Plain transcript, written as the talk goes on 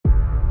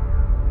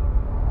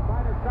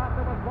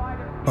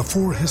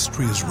Before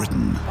history is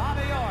written,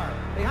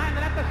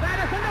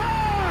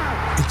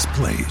 it's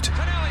played.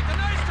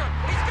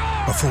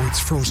 Before it's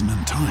frozen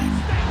in time,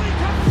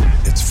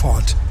 it's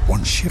fought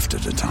one shift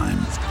at a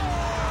time.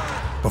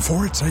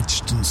 Before it's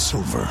etched in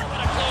silver,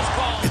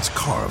 it's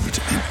carved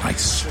in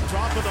ice.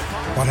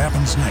 What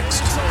happens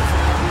next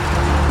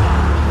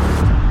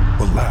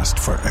will last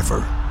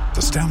forever.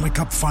 The Stanley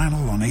Cup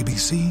Final on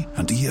ABC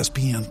and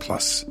ESPN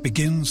Plus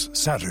begins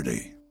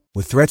Saturday.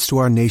 With threats to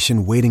our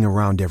nation waiting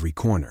around every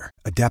corner,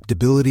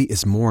 adaptability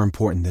is more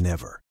important than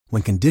ever.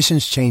 When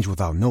conditions change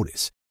without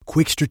notice,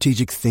 quick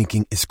strategic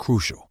thinking is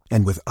crucial.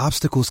 And with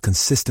obstacles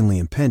consistently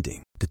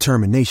impending,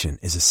 determination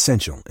is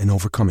essential in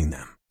overcoming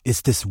them.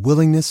 It's this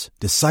willingness,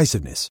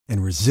 decisiveness,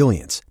 and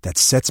resilience that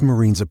sets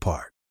Marines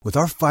apart. With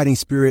our fighting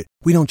spirit,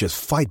 we don't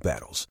just fight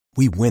battles,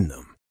 we win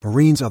them.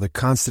 Marines are the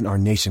constant our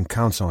nation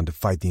counts on to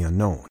fight the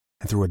unknown.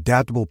 And through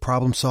adaptable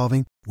problem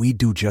solving, we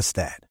do just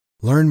that.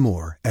 Learn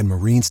more at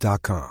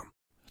marines.com.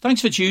 Thanks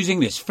for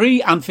choosing this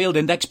free Anfield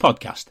Index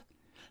podcast.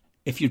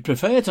 If you'd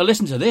prefer to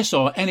listen to this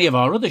or any of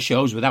our other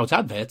shows without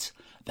adverts,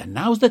 then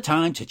now's the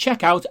time to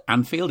check out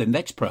Anfield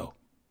Index Pro.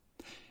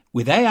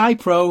 With AI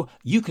Pro,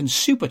 you can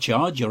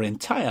supercharge your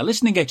entire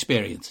listening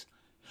experience.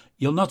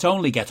 You'll not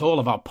only get all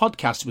of our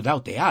podcasts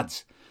without the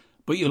ads,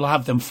 but you'll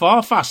have them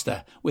far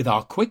faster with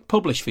our Quick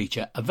Publish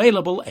feature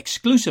available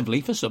exclusively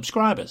for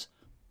subscribers.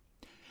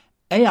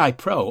 AI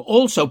Pro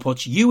also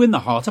puts you in the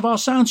heart of our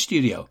sound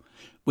studio,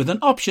 with an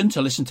option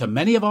to listen to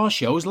many of our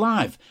shows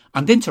live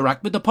and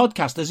interact with the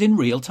podcasters in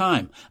real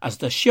time as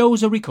the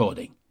shows are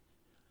recording.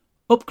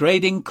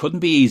 Upgrading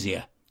couldn't be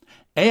easier.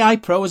 AI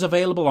Pro is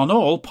available on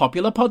all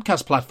popular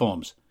podcast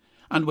platforms,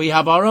 and we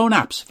have our own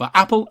apps for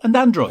Apple and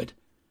Android.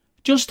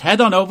 Just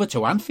head on over to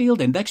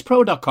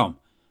AnfieldIndexPro.com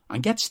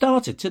and get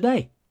started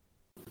today.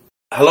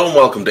 Hello and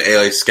welcome to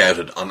AI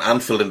Scouted on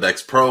Anfield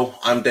Index Pro.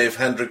 I'm Dave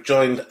Hendrick,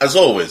 joined as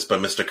always by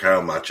Mr.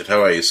 Carol Matchett.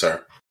 How are you,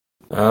 sir?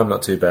 I'm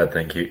not too bad,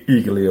 thank you.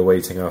 Eagerly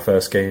awaiting our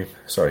first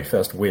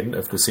win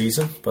of the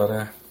season,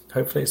 but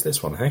hopefully it's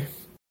this one, hey?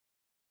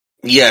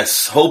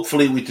 Yes,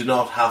 hopefully we do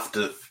not have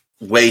to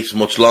wait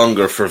much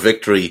longer for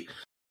victory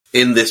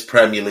in this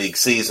Premier League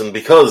season,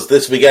 because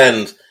this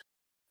weekend,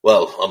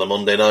 well, on a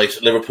Monday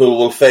night, Liverpool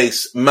will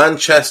face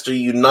Manchester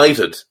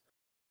United,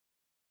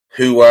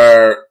 who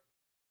are,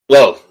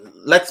 well,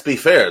 let's be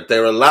fair,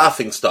 they're a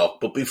laughingstock.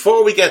 But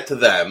before we get to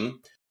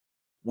them,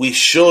 we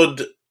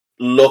should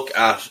look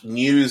at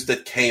news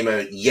that came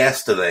out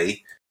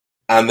yesterday,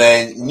 and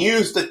then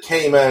news that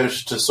came out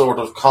to sort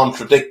of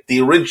contradict the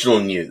original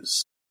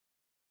news.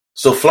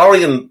 So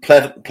Florian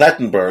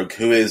Plettenberg,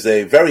 who is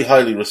a very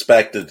highly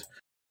respected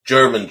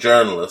German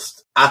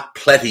journalist at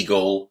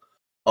Plettigol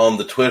on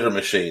the Twitter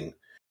machine,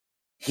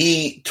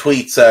 he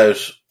tweets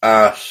out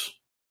at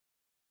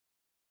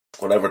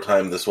whatever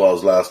time this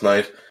was last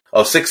night,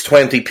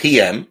 6:20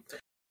 p.m.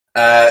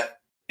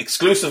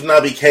 Exclusive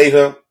Naby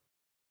Keita.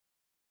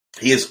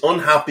 He is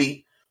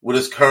unhappy with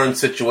his current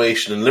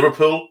situation in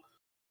Liverpool.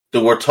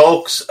 There were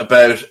talks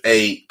about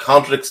a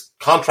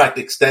contract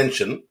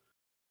extension,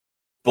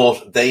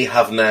 but they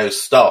have now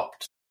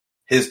stopped.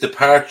 His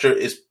departure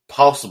is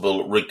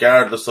possible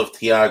regardless of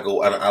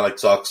Thiago and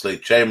Alex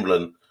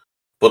Oxlade-Chamberlain,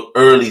 but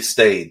early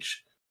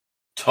stage.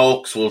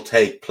 Talks will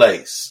take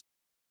place.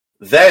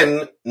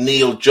 Then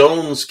Neil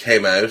Jones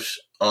came out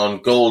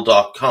on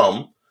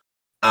Goal.com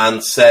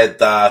and said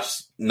that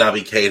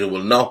Naby Keita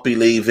will not be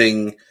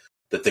leaving,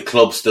 that the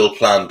club still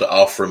plan to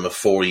offer him a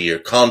 4-year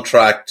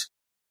contract,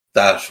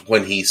 that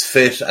when he's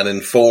fit and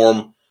in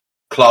form,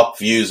 Klopp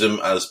views him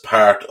as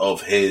part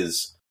of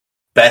his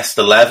best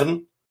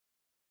 11,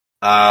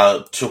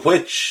 to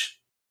which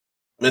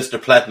Mr.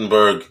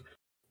 Plettenberg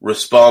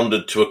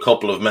responded to a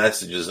couple of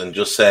messages and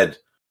just said,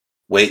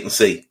 wait and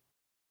see.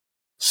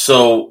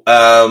 So,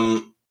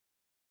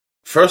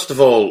 first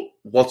of all,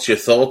 what's your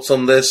thoughts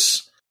on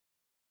this?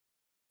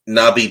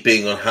 Naby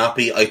being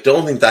unhappy, I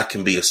don't think that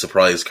can be a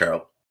surprise,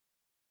 Carol.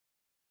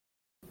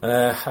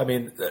 I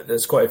mean,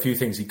 there's quite a few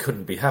things he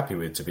couldn't be happy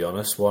with, to be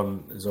honest.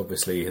 One is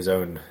obviously his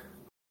own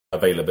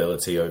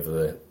availability over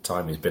the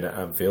time he's been at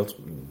Anfield.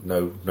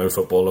 No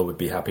footballer would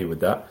be happy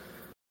with that.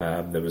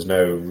 There was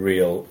no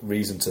real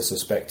reason to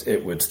suspect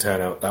it would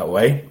turn out that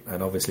way,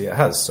 and obviously it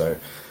has. So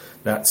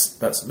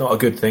that's not a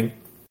good thing.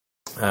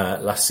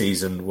 Last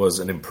season was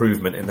an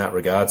improvement in that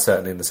regard,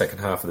 certainly in the second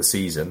half of the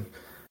season,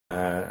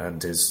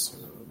 and his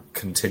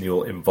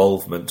continual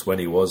involvement when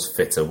he was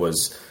fitter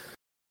was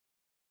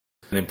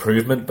an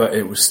improvement, but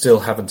it was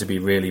still having to be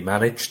really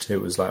managed. It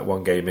was like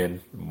one game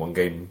in, one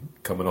game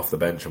coming off the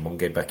bench, and one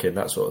game back in,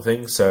 that sort of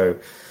thing. So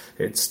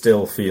it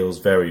still feels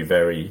very,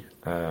 very...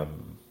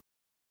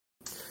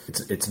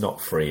 It's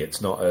not free. It's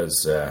not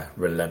as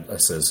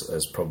relentless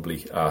as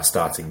probably our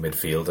starting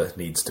midfielder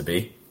needs to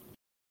be.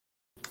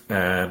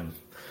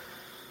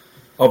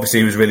 Obviously,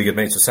 he was really good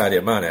mates with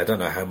Sadio Mane. I don't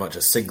know how much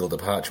a single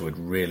departure would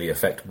really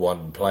affect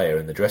one player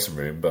in the dressing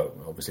room, but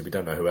obviously we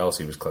don't know who else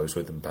he was close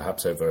with, and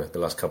perhaps over the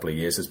last couple of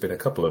years there's been a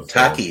couple of...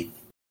 Taki.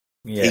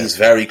 Yeah. He's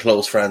very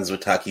close friends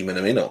with Taki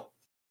Minamino.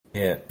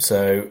 Yeah,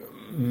 so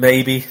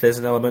maybe there's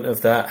an element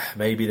of that.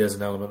 Maybe there's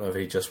an element of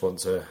he just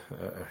wants a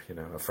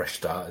fresh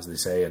start, as they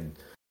say, and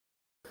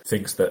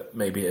thinks that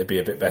maybe it'd be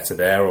a bit better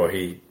there, or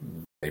he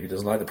maybe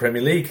doesn't like the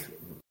Premier League.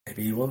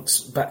 Maybe he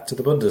wants back to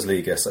the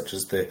Bundesliga, such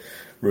as the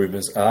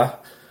rumours are.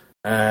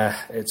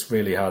 It's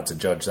really hard to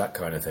judge that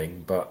kind of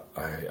thing, but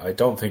I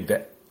don't think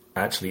that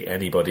actually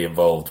anybody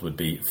involved would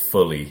be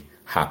fully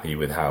happy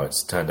with how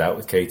it's turned out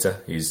with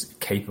Keita. He's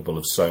capable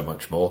of so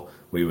much more.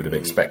 We would have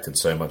expected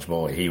so much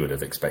more. He would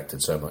have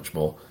expected so much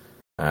more.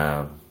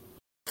 I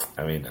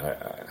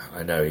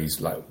know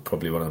he's like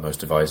probably one of the most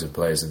divisive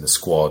players in the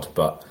squad,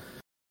 but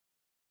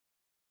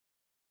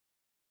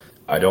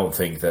I don't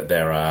think that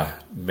there are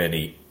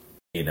many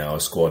in our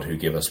squad who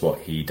give us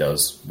what he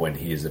does when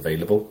he is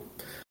available.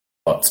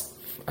 But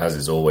as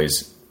is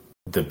always,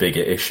 the bigger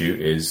issue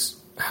is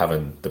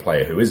having the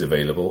player who is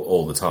available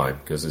all the time,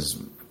 because it's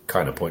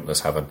kind of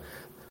pointless having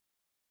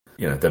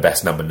the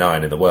best number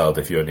 9 in the world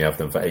if you only have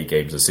them for 8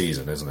 games a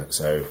season, isn't it?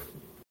 So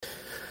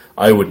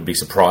I wouldn't be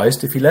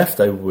surprised if he left.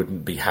 I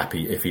wouldn't be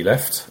happy if he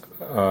left.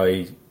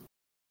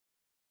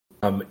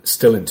 I'm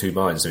still in two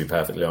minds, to be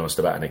perfectly honest,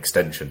 about an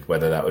extension,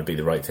 whether that would be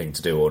the right thing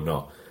to do or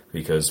not.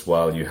 Because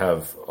while you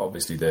have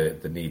obviously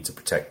the need to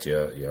protect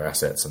your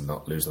assets and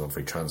not lose them on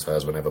free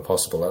transfers whenever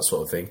possible, that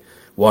sort of thing.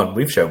 One,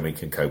 we've shown we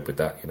can cope with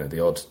that.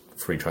 The odd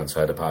free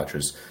transfer departure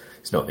is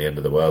not the end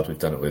of the world. We've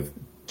done it with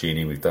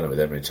Gini, we've done it with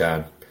Emre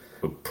Can.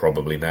 We'll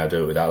probably now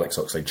do it with Alex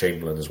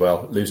Oxlade-Chamberlain as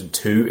well. Losing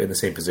 2 in the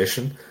same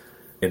position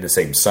in the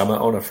same summer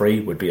on a free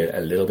would be a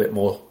little bit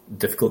more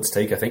difficult to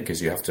take, I think,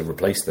 because you have to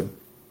replace them.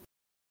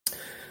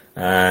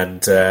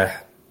 And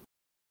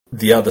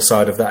the other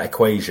side of that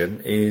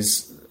equation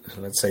is,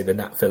 let's say, the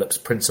Nat Phillips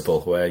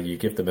principle, where you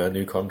give them a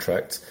new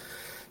contract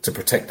to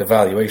protect the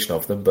valuation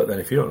of them, but then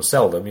if you don't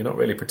sell them, you're not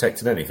really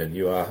protecting anything.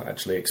 You are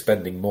actually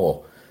expending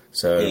more.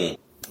 So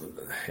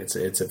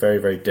it's a very,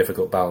 very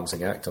difficult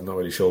balancing act. I'm not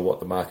really sure what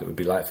the market would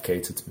be like for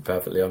Keita, to be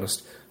perfectly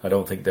honest. I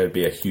don't think there'd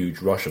be a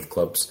huge rush of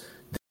clubs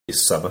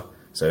this summer.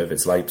 So if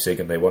it's Leipzig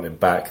and they want him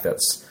back,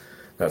 that's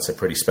a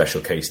pretty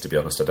special case, to be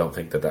honest. I don't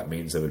think that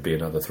means there would be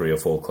another 3 or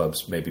 4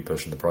 clubs maybe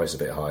pushing the price a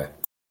bit higher.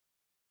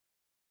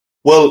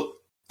 Well,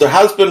 there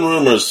has been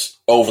rumours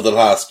over the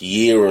last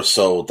year or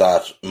so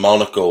that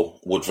Monaco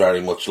would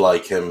very much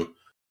like him,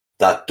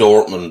 that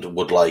Dortmund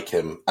would like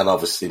him, and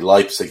obviously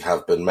Leipzig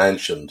have been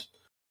mentioned.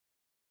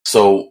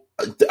 So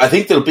I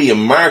think there'll be a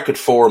market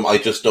for him. I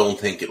just don't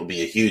think it'll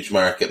be a huge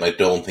market, and I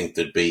don't think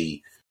there'd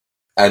be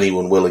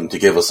anyone willing to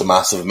give us a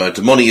massive amount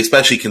of money,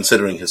 especially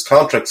considering his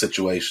contract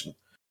situation.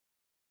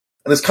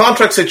 And his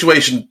contract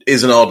situation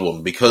is an odd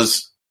one,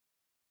 because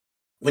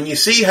when you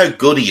see how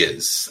good he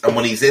is, and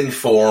when he's in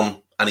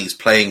form and he's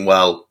playing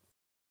well,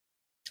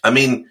 I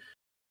mean,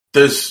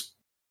 it's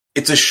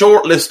a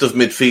short list of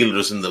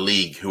midfielders in the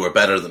league who are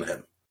better than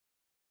him.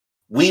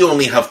 We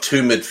only have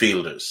 2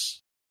 midfielders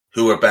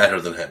who are better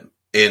than him,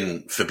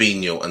 in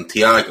Fabinho and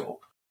Thiago.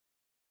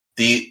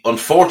 The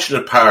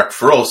unfortunate part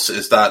for us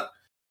is that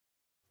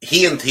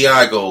he and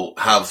Thiago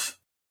have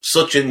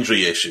such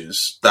injury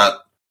issues that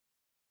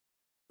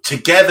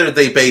together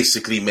they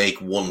basically make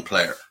one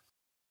player.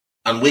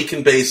 And we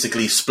can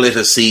basically split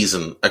a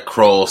season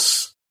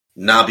across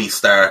Naby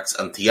starts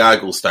and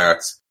Thiago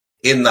starts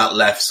in that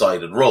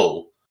left-sided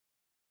role.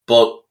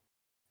 But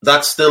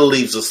that still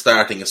leaves us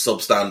starting a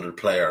substandard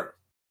player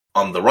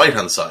on the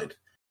right-hand side.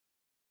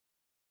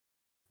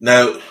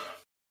 Now,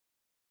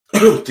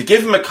 to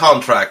give him a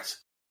contract,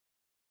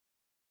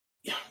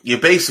 you're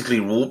basically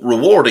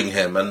rewarding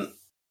him. And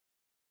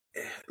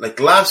like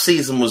last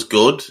season was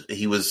good.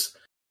 He was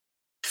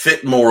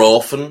fit more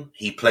often.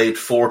 He played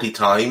 40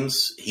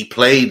 times. He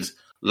played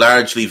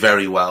largely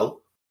very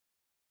well.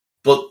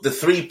 But the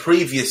 3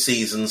 previous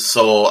seasons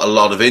saw a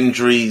lot of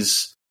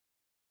injuries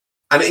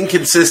and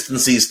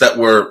inconsistencies that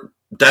were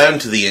down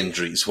to the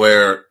injuries,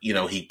 where,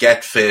 he'd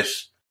get fit,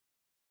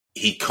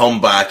 he'd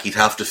come back, he'd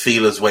have to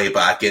feel his way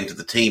back into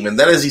the team. And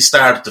then as he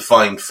started to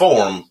find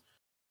form,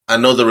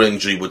 another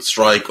injury would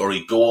strike, or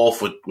he'd go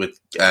off with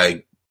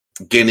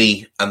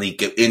Guinea and he'd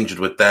get injured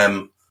with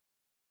them.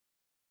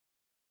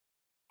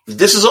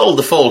 This is all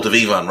the fault of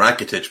Ivan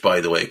Rakitic,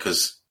 by the way,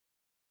 because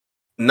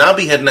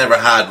Naby had never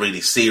had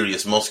really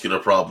serious muscular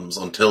problems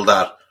until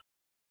that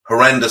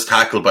horrendous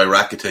tackle by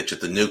Rakitic at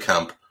the Nou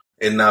Camp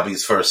in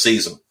Naby's first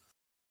season.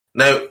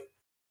 Now,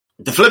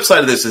 the flip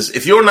side of this is,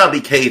 if you're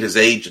Naby Keita's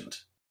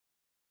agent,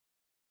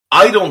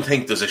 I don't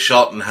think there's a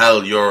shot in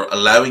hell you're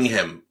allowing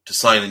him to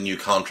sign a new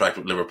contract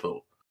with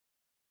Liverpool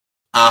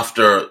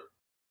after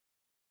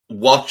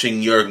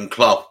watching Jurgen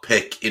Klopp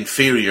pick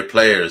inferior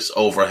players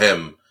over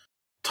him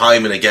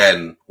time and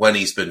again when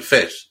he's been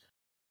fit.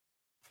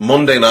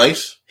 Monday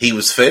night, he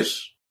was fit,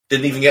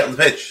 didn't even get on the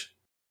pitch.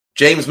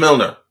 James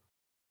Milner,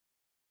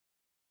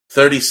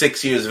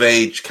 36 years of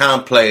age,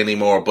 can't play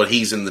anymore, but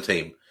he's in the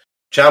team.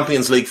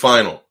 Champions League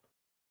final.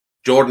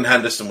 Jordan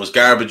Henderson was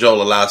garbage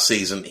all of last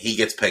season. He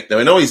gets picked. Now,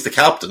 I know he's the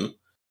captain,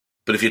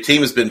 but if your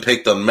team has been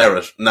picked on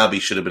merit, Naby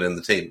should have been in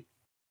the team.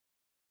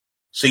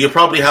 So you're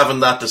probably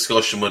having that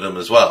discussion with him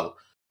as well.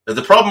 Now,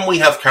 the problem we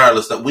have, Carl,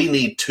 is that we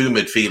need 2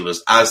 midfielders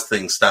as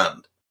things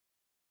stand.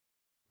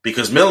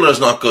 because Milner's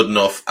not good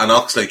enough and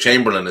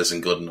Oxlade-Chamberlain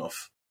isn't good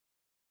enough.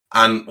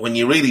 And when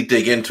you really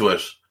dig into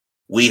it,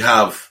 we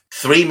have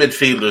 3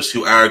 midfielders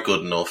who are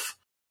good enough,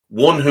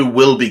 one who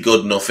will be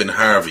good enough in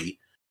Harvey,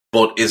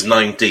 but is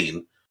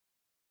 19,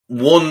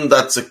 one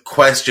that's a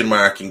question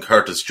mark in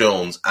Curtis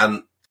Jones,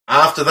 and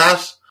after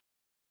that,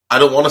 I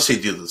don't want to see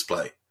the others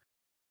play.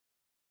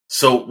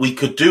 So we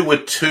could do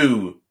with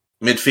 2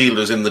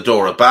 midfielders in the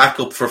door, a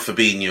backup for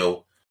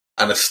Fabinho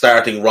and a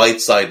starting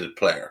right-sided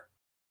player.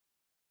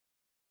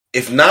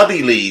 If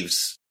Naby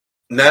leaves,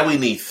 now we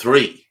need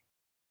 3.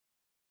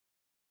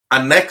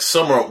 And next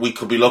summer we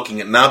could be looking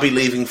at Naby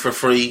leaving for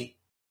free,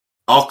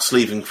 Ox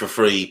leaving for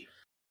free,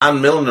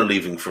 and Milner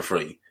leaving for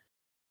free.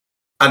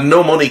 And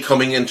no money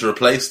coming in to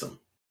replace them.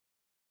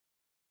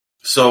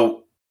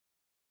 So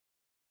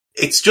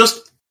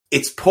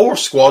it's poor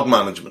squad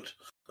management.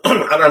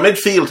 And our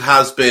midfield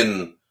has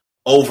been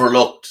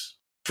overlooked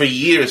for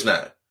years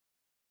now.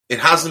 It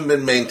hasn't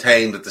been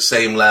maintained at the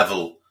same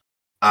level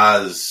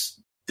as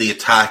the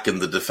attack and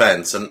the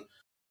defence. And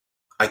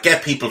I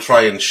get people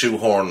try and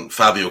shoehorn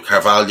Fabio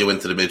Carvalho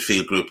into the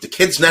midfield group. The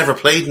kid's never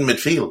played in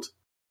midfield.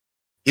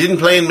 He didn't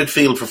play in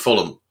midfield for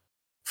Fulham.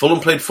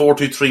 Fulham played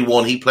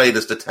 4-2-3-1. He played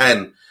as the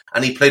 10,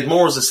 and he played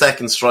more as a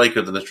second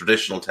striker than a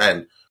traditional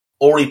 10,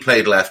 or he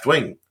played left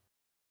wing.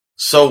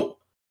 So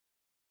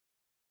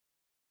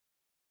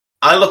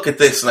I look at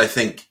this and I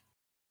think,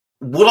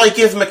 would I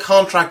give him a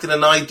contract in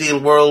an ideal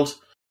world?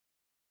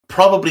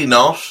 Probably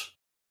not.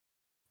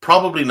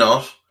 Probably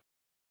not.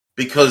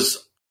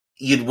 Because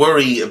you'd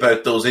worry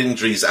about those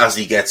injuries as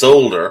he gets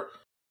older,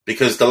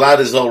 because the lad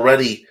is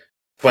already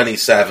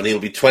 27, he'll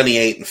be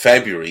 28 in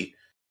February,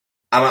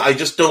 and I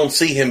just don't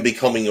see him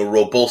becoming a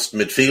robust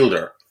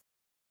midfielder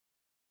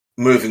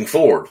moving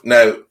forward.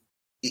 Now,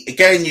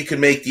 again, you can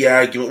make the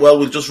argument, well,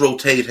 we'll just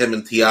rotate him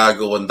and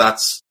Thiago, and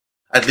that's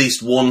at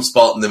least one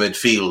spot in the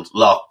midfield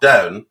locked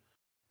down.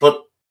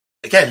 But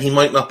again, he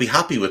might not be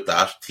happy with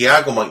that.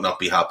 Thiago might not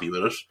be happy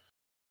with it.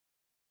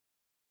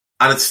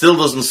 And it still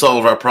doesn't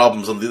solve our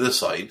problems on the other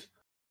side.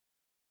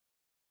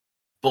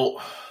 But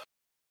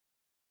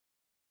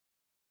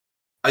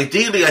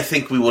ideally, I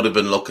think we would have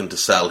been looking to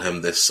sell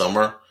him this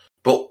summer.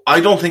 But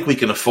I don't think we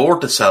can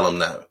afford to sell him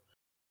now.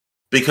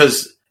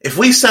 Because if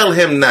we sell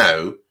him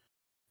now,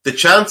 the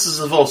chances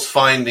of us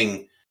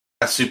finding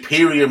a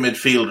superior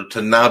midfielder to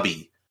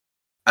Naby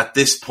at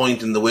this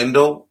point in the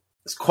window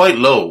is quite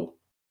low.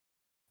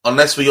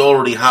 Unless we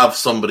already have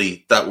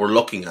somebody that we're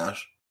looking at.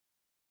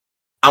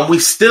 And we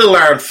still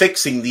aren't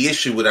fixing the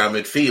issue with our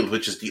midfield,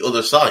 which is the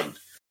other side.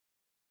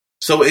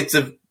 So it's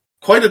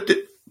quite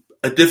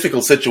a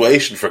difficult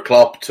situation for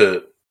Klopp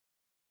to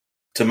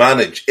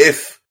manage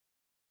if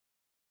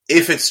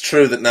it's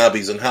true that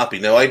Naby's unhappy.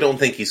 Now, I don't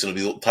think he's going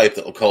to be the type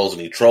that will cause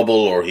any trouble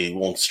or he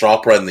won't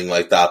stop or anything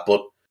like that.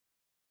 But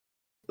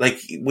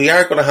we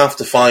are going to have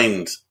to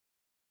find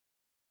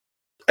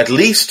at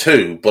least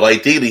 2, but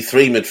ideally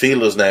 3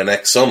 midfielders now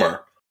next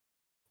summer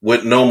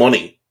with no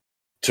money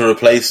to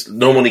replace,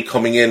 no money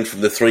coming in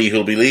from the 3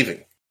 who'll be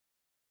leaving.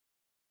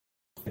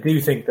 I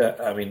do think that,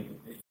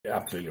 you're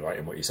absolutely right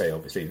in what you say,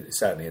 obviously,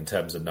 certainly in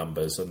terms of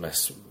numbers,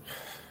 unless...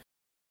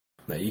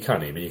 No, you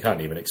can't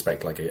even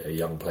expect a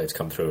young player to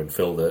come through and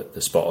fill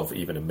the spot of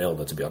even a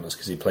Milner, to be honest,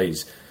 because he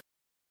plays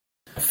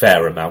a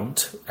fair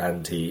amount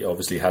and he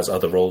obviously has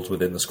other roles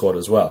within the squad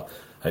as well.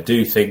 I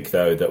do think,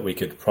 though, that we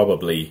could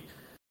probably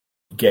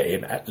get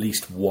in at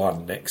least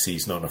 1 next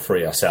season on a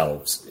free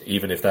ourselves,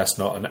 even if that's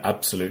not an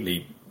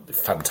absolutely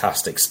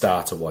fantastic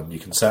starter one. You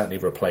can certainly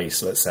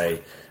replace, let's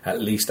say,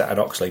 at least at an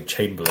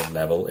Oxlade-Chamberlain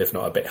level, if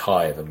not a bit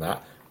higher than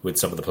that, with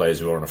some of the players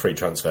who are on a free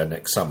transfer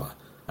next summer.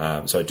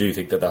 So I do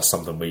think that that's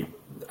something we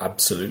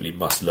absolutely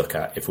must look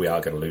at if we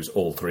are going to lose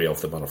all 3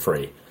 of them on a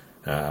free.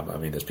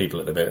 There's people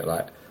at the minute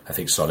I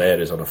think Soler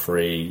is on a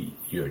free.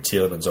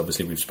 Tielemans,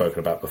 obviously, we've spoken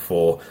about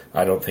before.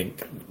 I don't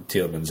think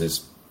Tielemans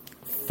is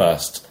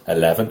first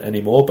 11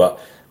 anymore, but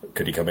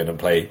could he come in and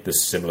play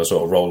this similar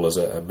sort of role as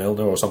a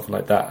Milner or something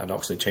like that? And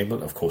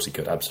Oxlade-Chamberlain, of course he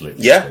could,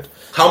 absolutely. Yeah,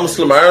 Thomas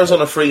Lamar's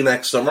on a free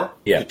next summer.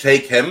 Yeah, you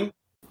take him.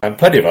 And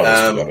plenty of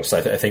others, to be honest.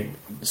 I think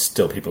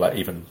still people like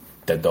even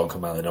Dendoncker,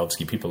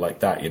 Malinovsky, people like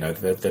that,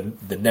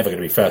 they're never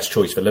going to be first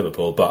choice for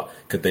Liverpool, but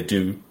could they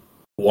do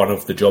one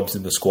of the jobs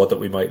in the squad that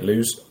we might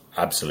lose?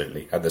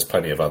 Absolutely. And there's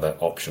plenty of other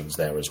options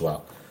there as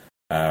well.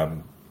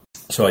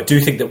 So I do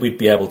think that we'd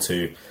be able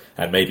to,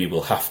 and maybe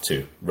we'll have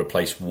to,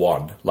 replace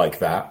 1 like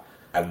that.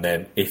 And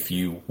then if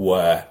you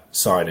were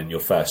signing your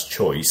first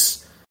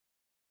choice,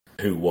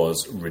 who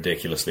was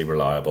ridiculously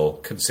reliable,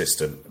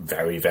 consistent,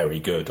 very, very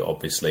good,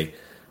 obviously,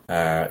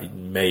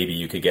 maybe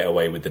you could get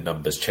away with the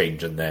numbers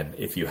changing then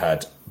if you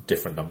had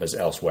different numbers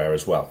elsewhere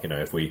as well.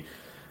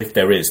 If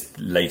there is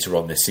later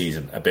on this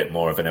season a bit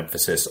more of an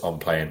emphasis on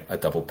playing a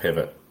double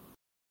pivot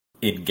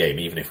in-game,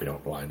 even if we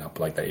don't line up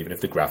like that, even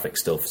if the graphics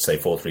still say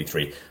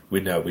 4-3-3,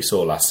 we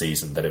saw last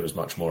season that it was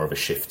much more of a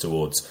shift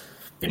towards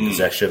in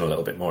possession, a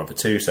little bit more of a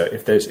 2. So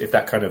if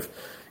that kind of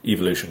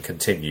evolution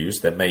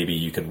continues, then maybe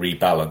you can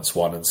rebalance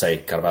one and say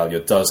Carvalho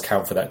does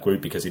count for that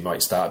group because he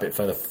might start a bit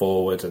further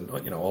forward and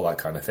all that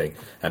kind of thing.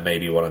 And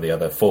maybe one of the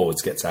other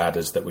forwards gets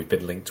added that we've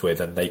been linked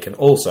with, and they can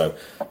also.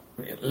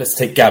 Let's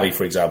take Gavi,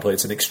 for example.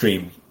 It's an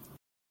extreme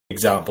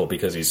example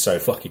because he's so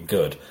fucking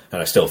good,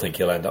 and I still think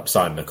he'll end up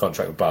signing a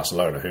contract with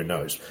Barcelona. Who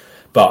knows?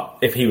 But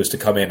if he was to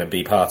come in and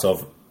be part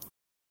of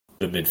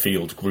the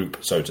midfield group,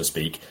 so to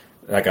speak,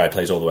 that guy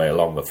plays all the way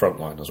along the front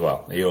line as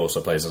well. He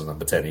also plays as a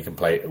number 10. He can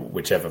play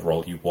whichever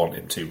role you want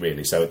him to,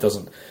 really. So it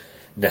doesn't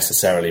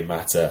necessarily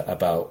matter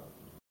about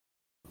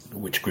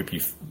which group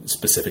you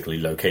specifically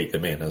locate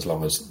them in, as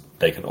long as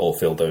they can all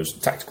fill those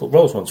tactical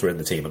roles once we're in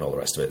the team and all the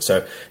rest of it.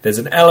 So there's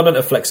an element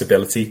of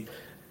flexibility,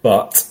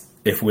 but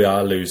if we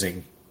are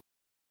losing,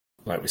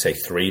 like we say,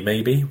 3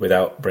 maybe,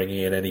 without bringing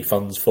in any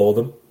funds for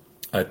them,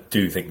 I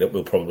do think that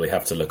we'll probably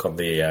have to look on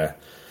the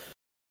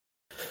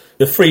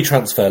free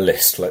transfer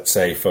list, let's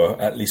say,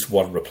 for at least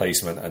one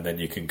replacement, and then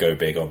you can go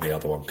big on the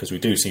other one, because we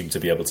do seem to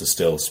be able to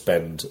still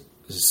spend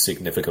a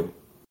significant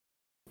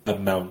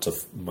amount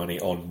of money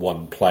on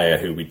one player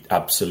who we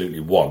absolutely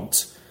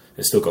want.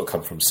 It's still got to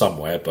come from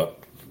somewhere,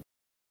 but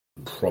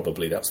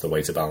probably that's the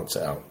way to balance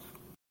it out.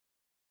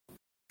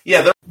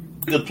 Yeah, there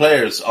are good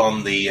players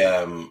on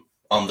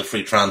the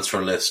free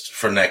transfer list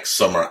for next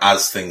summer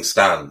as things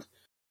stand.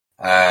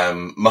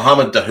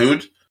 Mohamed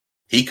Dahoud,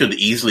 he could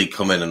easily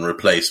come in and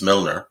replace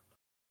Milner.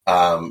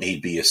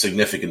 He'd be a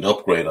significant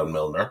upgrade on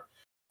Milner.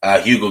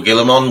 Hugo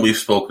Guillamon, we've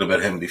spoken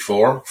about him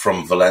before,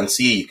 from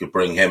Valencia. You could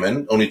bring him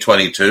in, only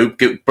 22.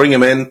 Bring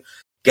him in,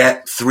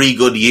 get 3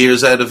 good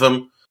years out of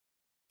him,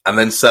 and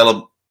then sell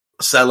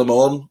him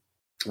on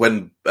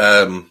when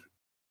that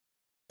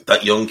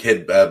young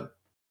kid, the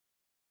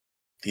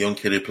young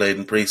kid who played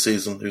in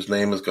pre-season, whose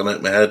name has gone out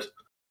of my head.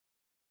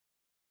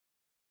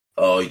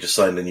 Oh, he just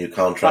signed a new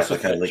contract. I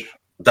can't think.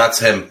 That's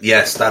him.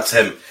 Yes, that's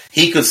him.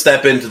 He could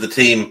step into the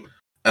team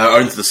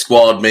or into the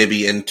squad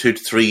maybe in 2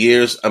 to 3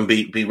 years and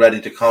be ready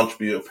to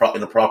contribute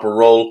in a proper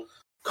role.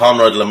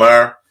 Conrad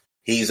Lamar,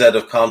 he's out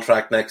of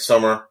contract next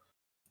summer.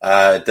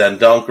 Dan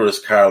Donker, as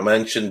Carl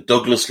mentioned.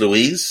 Douglas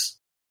Luiz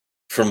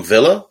from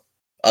Villa.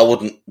 I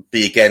wouldn't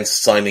be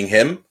against signing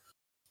him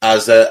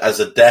as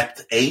a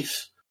depth 8.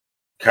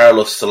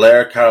 Carlos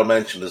Soler, Carl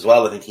mentioned as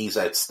well. I think he's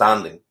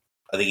outstanding.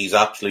 I think he's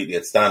absolutely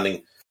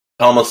outstanding.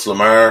 Thomas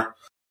Lamar.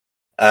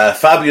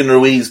 Fabian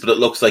Ruiz, but it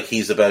looks like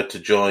he's about to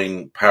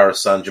join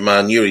Paris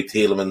Saint-Germain. Yuri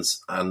Tielemans,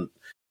 and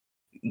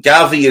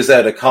Gavi is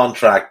out of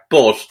contract,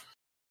 but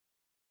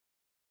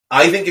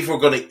I think if we're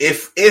going to,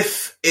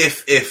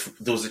 if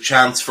there was a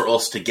chance for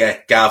us to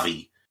get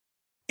Gavi,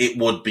 it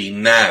would be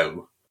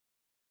now,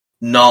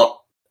 not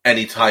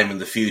any time in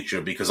the future,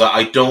 because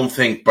I don't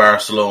think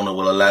Barcelona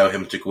will allow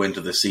him to go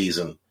into the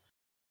season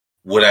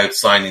without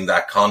signing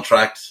that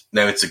contract.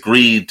 Now, it's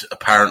agreed,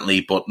 apparently,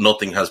 but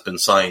nothing has been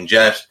signed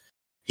yet.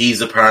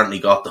 He's apparently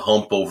got the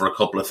hump over a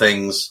couple of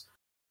things.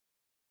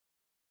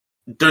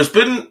 There's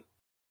been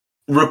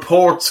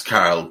reports,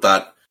 Carl,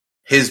 that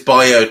his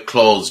buyout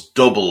clause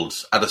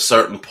doubled at a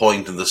certain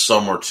point in the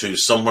summer to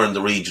somewhere in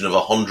the region of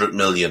 €100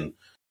 million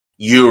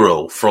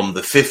from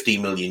the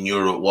 €50 million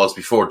it was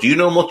before. Do you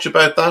know much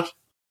about that?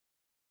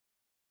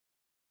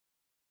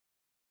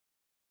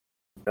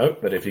 No,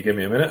 but if you give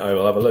me a minute, I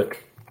will have a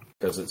look,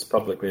 because it's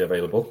publicly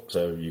available,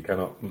 so you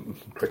cannot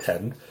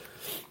pretend.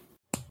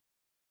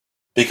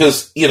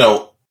 Because,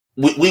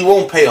 we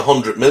won't pay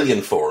 100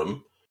 million for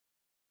him,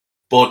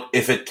 but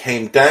if it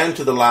came down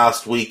to the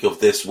last week of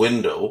this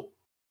window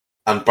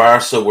and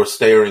Barca were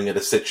staring at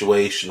a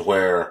situation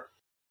where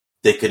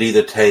they could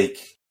either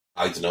take,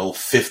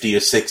 50 or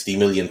 60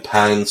 million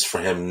pounds for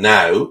him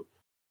now,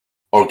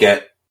 or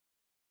get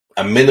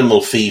a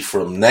minimal fee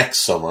for him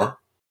next summer,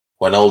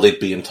 when all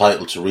they'd be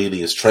entitled to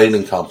really is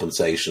training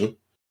compensation,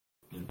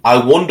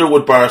 I wonder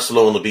would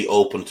Barcelona be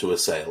open to a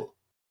sale?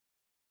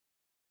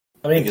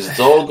 Because it's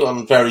all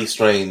gone very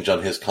strange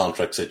on his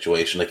contract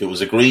situation. Like, it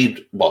was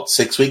agreed,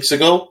 6 weeks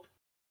ago?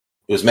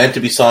 It was meant to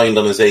be signed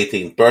on his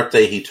 18th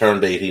birthday. He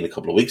turned 18 a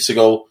couple of weeks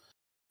ago.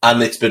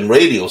 And it's been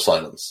radio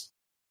silence.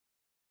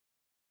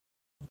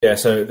 Yeah,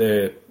 so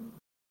the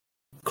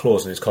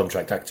clause in his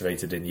contract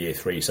activated in year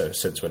 3. So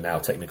since we're now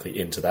technically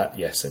into that,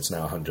 yes, it's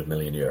now €100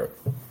 million.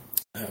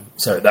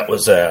 So that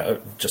was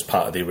just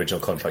part of the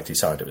original contract he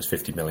signed. It was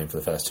 50 million for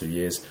the first 2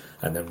 years,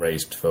 and then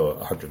raised for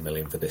 100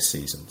 million for this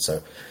season.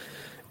 So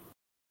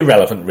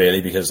irrelevant,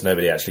 really, because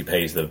nobody actually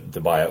pays the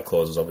buyout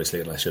clauses,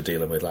 obviously, unless you're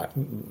dealing with like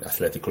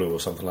Athletic Club or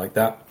something like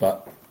that.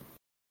 But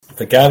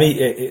for Gavi,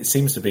 it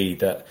seems to be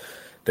that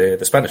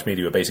the Spanish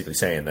media were basically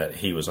saying that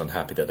he was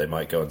unhappy that they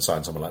might go and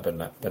sign someone like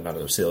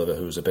Bernardo Silva,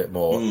 who's a bit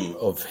more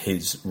of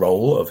his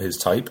role, of his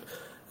type.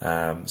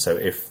 So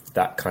if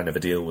that kind of a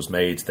deal was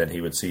made, then he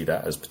would see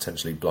that as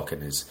potentially blocking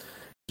his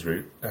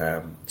route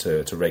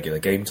to regular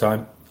game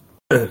time.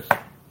 I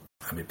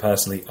mean,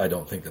 personally, I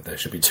don't think that there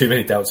should be too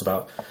many doubts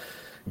about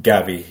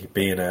Gavi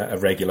being a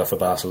regular for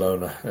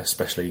Barcelona,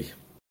 especially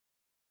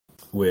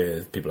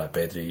with people like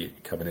Pedri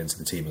coming into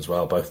the team as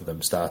well. Both of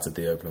them started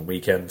the opening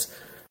weekend,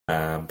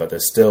 but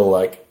there's still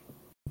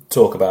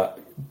talk about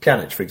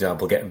Pjanic, for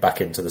example, getting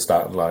back into the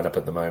starting lineup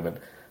at the moment.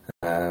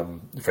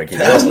 Frankie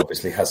de Jong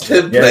obviously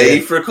hasn't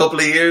played for a couple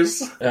of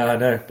years. I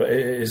know, but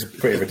it is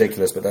pretty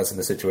ridiculous. But that's in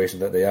the situation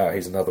that they are.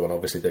 He's another one.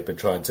 Obviously, they've been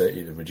trying to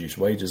either reduce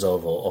wages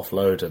of or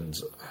offload, and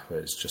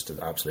it's just an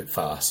absolute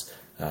farce.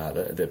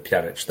 The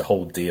Pjanic, the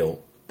whole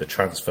deal, the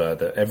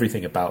transfer,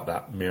 everything about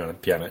that Miran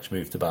Pjanic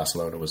move to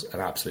Barcelona was an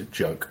absolute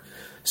joke.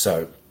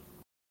 So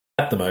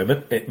at the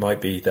moment, it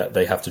might be that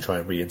they have to try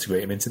and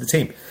reintegrate him into the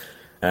team.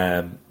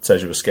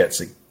 Sergio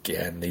Busquets,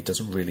 again, he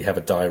doesn't really have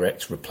a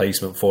direct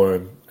replacement for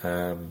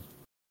him.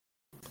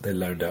 They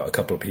loaned out a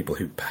couple of people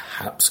who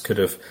perhaps could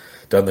have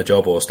done the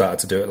job or started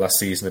to do it last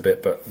season a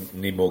bit, but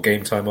need more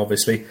game time,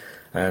 obviously.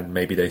 And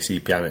maybe they see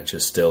Pjanic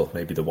as still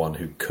maybe the one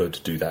who could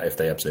do that if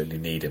they absolutely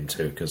need him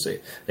to. Because,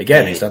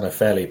 again, he's done a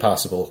fairly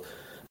passable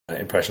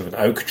impression of an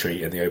oak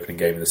tree in the opening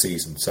game of the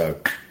season.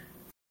 So,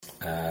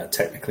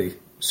 technically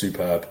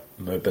superb,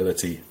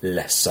 mobility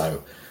less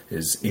so,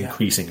 is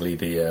increasingly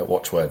the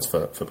watchwords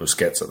for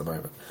Busquets at the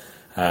moment.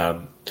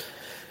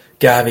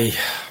 Gavi,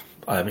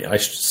 I mean, I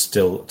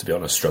still, to be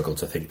honest, struggle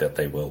to think that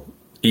they will,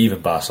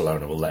 even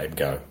Barcelona will let him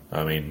go.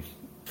 I mean,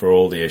 for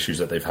all the issues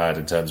that they've had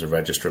in terms of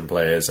registering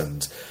players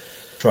and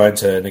trying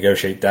to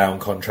negotiate down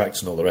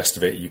contracts and all the rest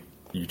of it,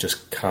 you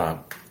just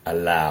can't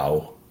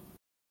allow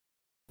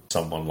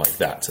someone like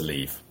that to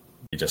leave.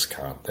 You just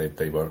can't.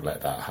 They won't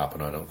let that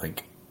happen, I don't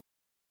think.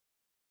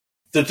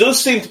 There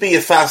does seem to be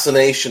a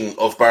fascination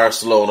of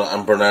Barcelona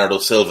and Bernardo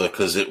Silva,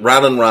 because it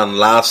ran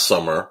last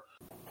summer.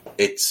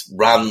 It's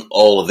ran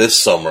all of this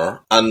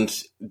summer. And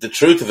the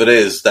truth of it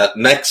is that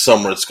next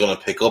summer it's going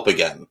to pick up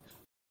again.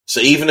 So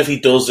even if he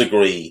does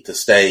agree to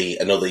stay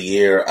another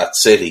year at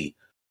City,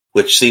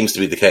 which seems to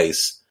be the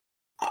case,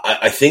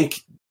 I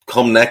think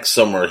come next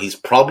summer he's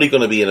probably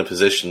going to be in a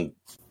position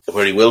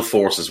where he will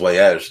force his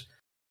way out.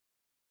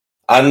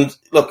 And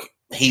look,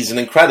 he's an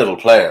incredible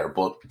player,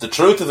 but the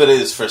truth of it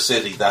is for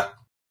City that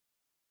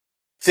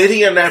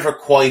City are never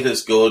quite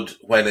as good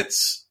when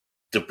it's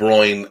De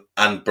Bruyne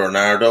and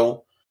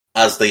Bernardo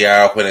as they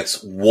are when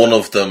it's one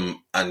of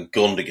them and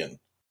Gundogan.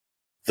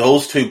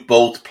 Those two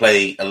both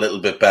play a little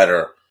bit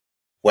better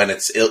when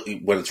it's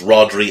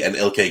Rodri and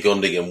Ilkay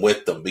Gundogan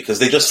with them, because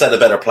they just set a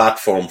better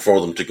platform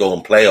for them to go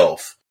and play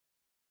off.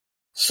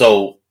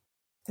 So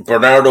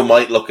Bernardo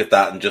might look at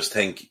that and just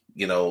think,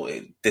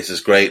 this is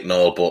great and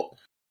all, but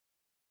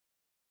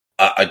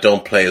I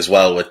don't play as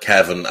well with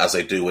Kevin as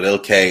I do with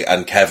Ilkay,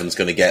 and Kevin's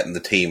going to get in the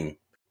team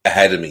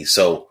ahead of me.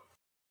 So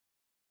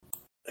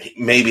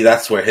maybe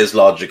that's where his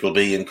logic will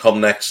be. And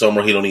come next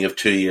summer, he'll only have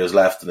 2 years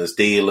left in his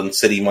deal, and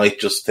City might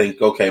just think,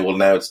 okay, well,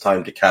 now it's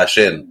time to cash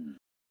in.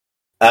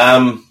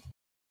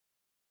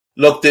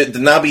 Look, the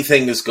Naby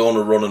thing is going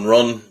to run and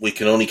run. We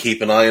can only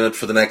keep an eye on it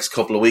for the next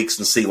couple of weeks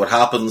and see what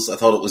happens. I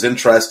thought it was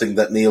interesting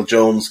that Neil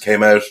Jones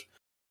came out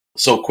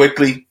so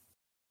quickly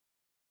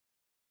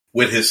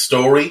with his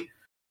story.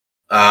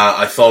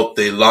 I thought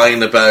the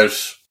line about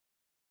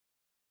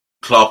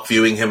Klopp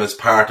viewing him as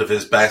part of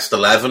his best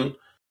 11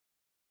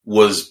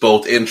 was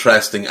both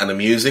interesting and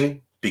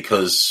amusing,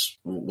 because,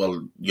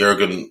 well,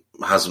 Jurgen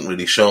hasn't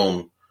really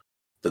shown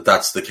that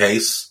that's the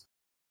case.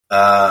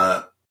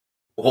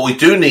 What we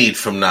do need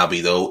from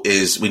Naby, though,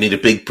 is we need a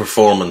big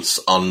performance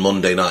on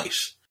Monday night,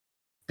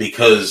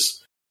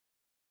 because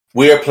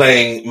we are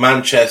playing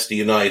Manchester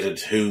United,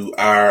 who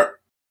are...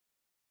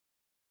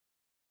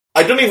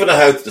 I don't even know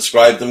how to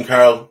describe them,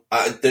 Carl.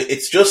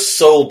 It's just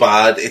so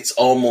bad, it's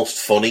almost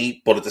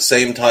funny, but at the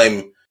same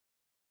time,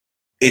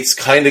 it's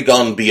kind of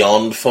gone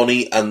beyond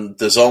funny, and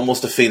there's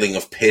almost a feeling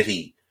of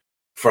pity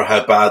for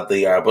how bad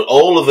they are. But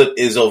all of it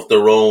is of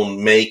their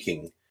own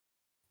making,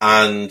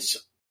 and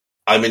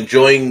I'm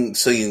enjoying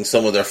seeing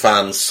some of their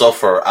fans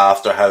suffer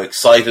after how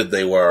excited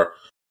they were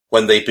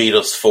when they beat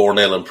us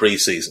 4-0 in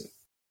pre-season.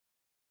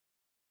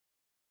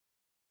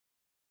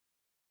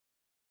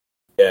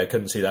 Yeah, I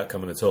couldn't see that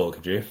coming at all,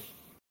 could you?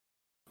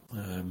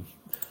 Oh,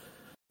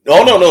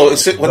 no.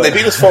 When they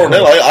beat us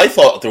 4-0, I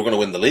thought they were going to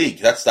win the league.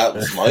 That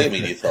was my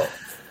immediate thought.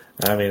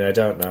 I mean, I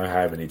don't know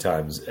how many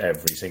times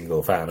every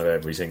single fan of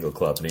every single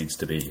club needs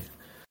to be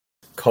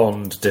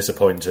conned,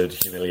 disappointed,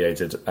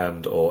 humiliated,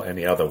 and or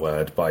any other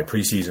word by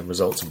pre-season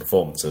results and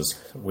performances.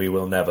 We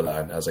will never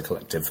learn as a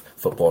collective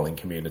footballing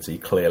community,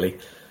 clearly.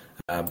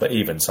 But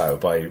even so,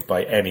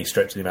 by any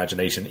stretch of the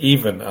imagination,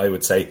 even, I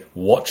would say,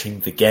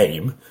 watching the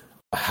game,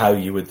 how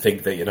you would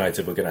think that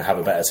United were going to have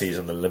a better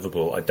season than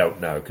Liverpool, I don't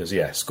know. Because,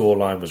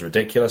 scoreline was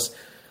ridiculous.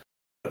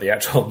 But the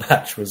actual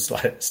match was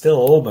still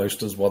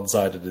almost as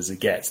one-sided as it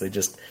gets. They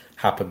just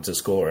happened to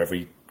score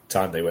every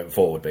time they went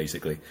forward,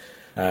 basically.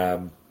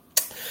 I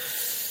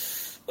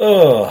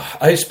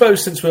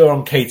suppose since we're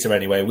on Cater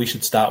anyway, we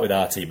should start with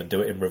our team and do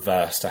it in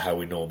reverse to how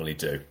we normally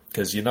do.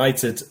 Because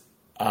United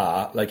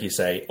are, like you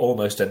say,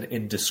 almost an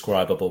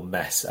indescribable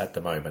mess at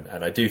the moment.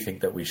 And I do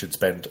think that we should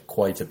spend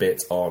quite a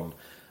bit on,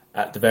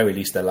 at the very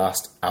least, their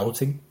last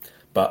outing.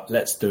 But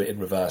let's do it in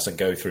reverse and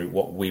go through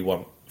what we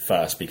want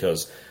first,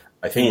 because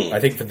I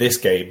think for this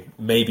game,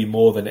 maybe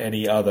more than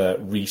any other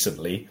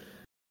recently,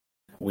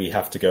 we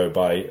have to go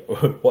by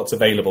what's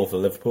available for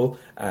Liverpool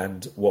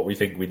and what we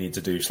think we need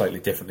to do slightly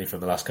differently from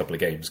the last couple of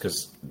games,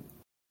 because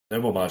no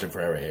more margin for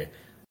error here.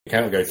 You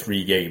can't go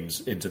 3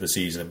 games into the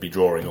season and be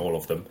drawing all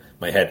of them.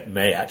 My head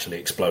may actually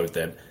explode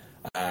then.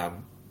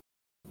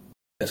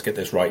 Let's get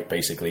this right,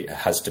 basically. It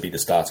has to be the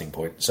starting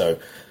point. So,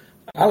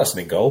 Alisson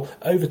in goal,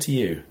 over to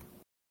you.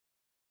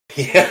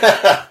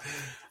 Yeah.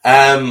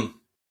 The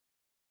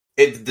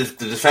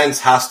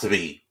defence has to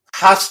be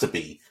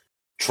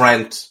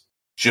Trent,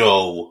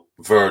 Joe,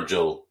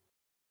 Virgil.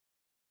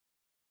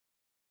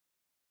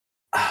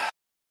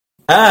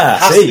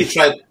 Has to be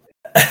Trent.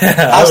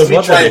 Has to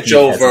be Trent,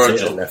 Joe,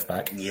 Virgil. Left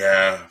back.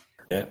 Yeah.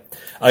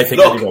 I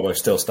think Andy Roberts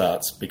still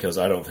starts, because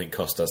I don't think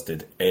Costas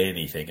did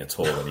anything at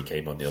all when he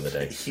came on the other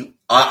day.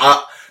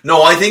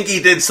 No, I think he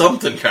did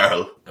something,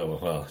 Carl. Oh,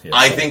 well, yeah,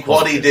 I think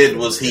what he did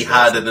was he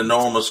had an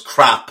enormous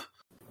crap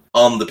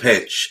on the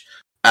pitch.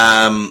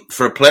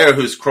 For a player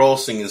whose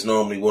crossing is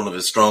normally one of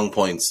his strong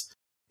points,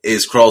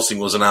 his crossing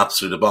was an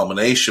absolute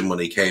abomination when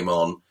he came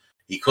on.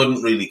 He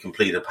couldn't really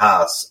complete a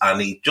pass, and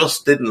he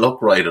just didn't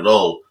look right at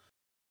all.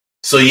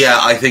 So yeah,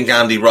 I think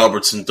Andy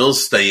Robertson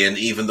does stay in,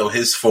 even though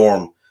his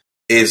form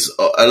is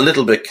a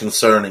little bit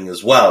concerning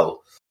as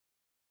well.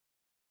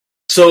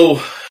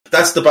 So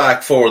that's the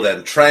back 4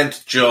 then.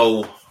 Trent,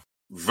 Joe,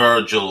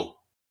 Virgil,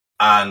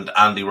 and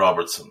Andy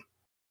Robertson.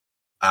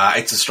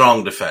 It's a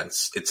strong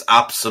defence. It's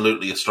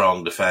absolutely a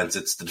strong defence.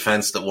 It's the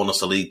defence that won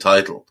us a league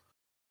title.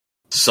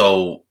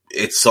 So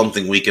it's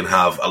something we can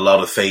have a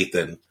lot of faith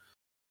in.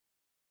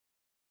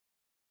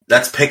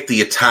 Let's pick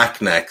the attack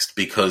next,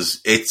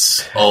 because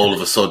it's all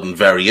of a sudden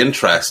very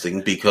interesting,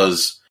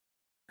 because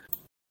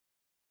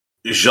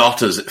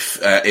Jota's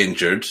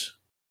injured.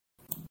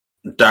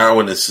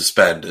 Darwin is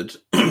suspended.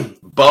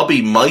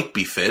 Bobby might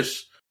be fit,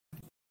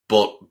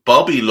 but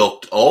Bobby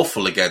looked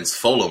awful against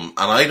Fulham,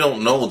 and I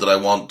don't know that I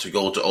want to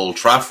go to Old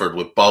Trafford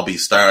with Bobby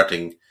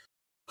starting,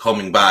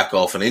 coming back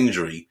off an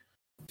injury.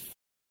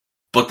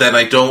 But then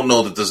I don't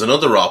know that there's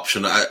another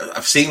option.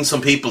 I've seen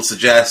some people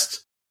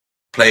suggest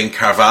playing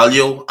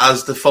Carvalho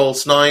as the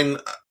false 9.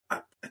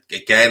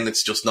 Again,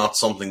 it's just not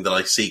something that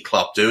I see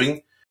Klopp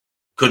doing.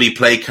 Could he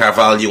play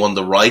Carvalho on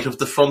the right of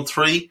the front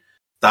 3?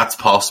 That's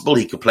possible.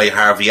 He could play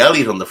Harvey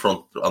Elliott on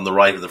the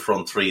right of the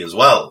front 3 as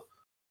well.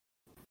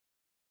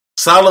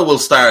 Salah will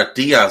start,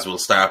 Diaz will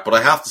start, but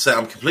I have to say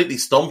I'm completely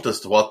stumped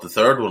as to what the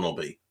third one will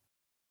be.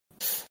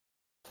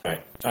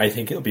 Right. I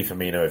think it'll be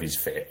Firmino if he's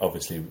fit.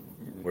 Obviously,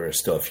 we're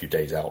still a few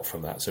days out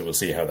from that, so we'll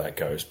see how that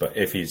goes. But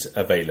if he's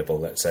available,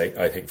 let's say,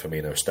 I think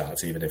Firmino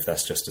starts, even if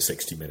that's just a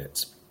 60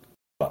 minutes.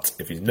 But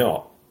if he's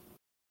not,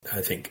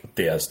 I think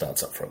Diaz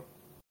starts up front.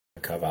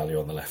 Carvalho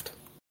on the left.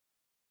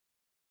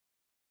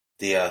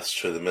 Diaz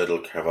through the middle,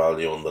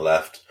 Carvalho on the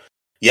left.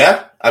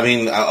 Yeah, I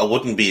mean, I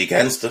wouldn't be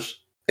against it.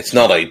 It's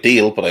not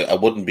ideal, but I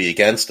wouldn't be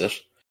against it.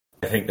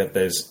 I think that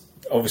there's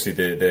obviously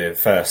the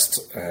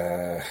first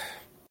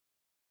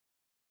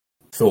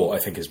thought, I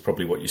think, is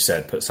probably what you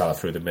said, put Salah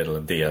through the middle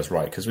and Diaz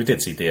right, because we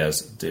did see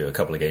Diaz do a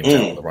couple of games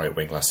out on the right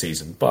wing last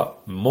season,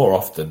 but more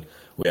often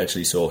we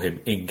actually saw him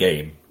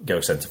in-game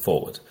go centre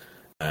forward.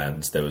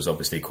 And there was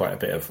obviously quite a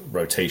bit of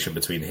rotation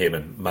between him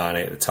and Mane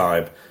at the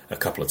time. A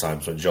couple of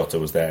times when Jota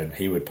was there and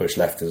he would push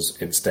left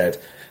instead.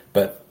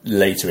 But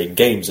later in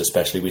games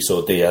especially, we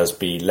saw Diaz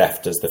be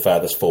left as the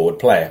furthest forward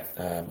player.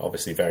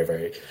 Obviously very,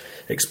 very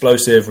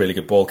explosive, really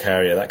good ball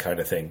carrier, that kind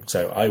of thing.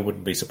 So I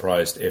wouldn't be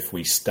surprised if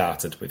we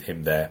started with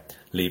him there,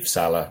 leave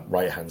Salah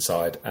right-hand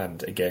side.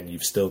 And again,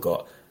 you've still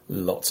got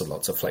lots and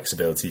lots of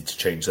flexibility to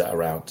change that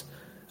around,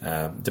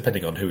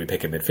 depending on who we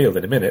pick in midfield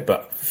in a minute.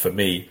 But for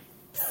me,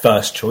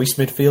 first choice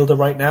midfielder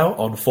right now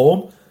on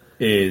form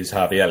is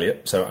Harvey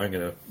Elliott, so I'm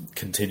going to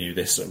continue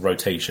this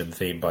rotation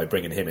theme by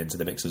bringing him into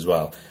the mix as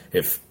well.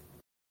 If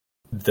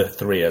the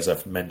 3, as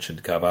I've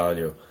mentioned,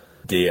 Carvalho,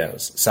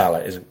 Diaz,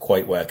 Salah isn't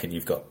quite working,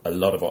 you've got a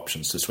lot of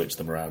options to switch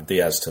them around.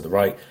 Diaz to the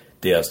right,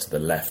 Diaz to the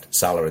left,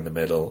 Salah in the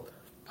middle,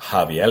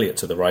 Harvey Elliott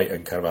to the right,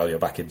 and Carvalho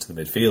back into the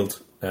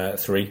midfield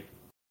 3,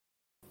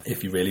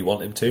 if you really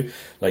want him to.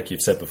 Like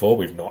you've said before,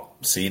 we've not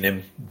seen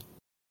him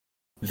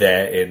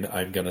there in,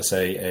 I'm going to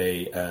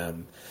say, a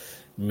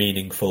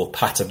meaningful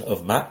pattern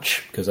of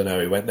match, because I know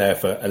he went there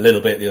for a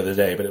little bit the other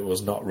day, but it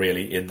was not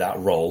really in that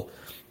role.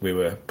 We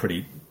were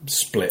pretty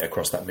split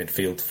across that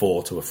midfield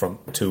 4 to a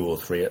front 2 or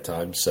 3 at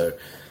times, so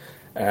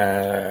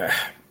I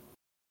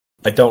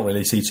don't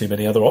really see too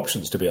many other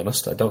options, to be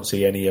honest. I don't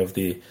see any of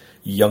the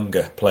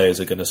younger players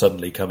are going to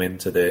suddenly come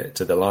into the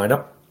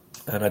lineup,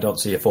 and I don't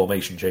see a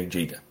formation change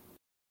either.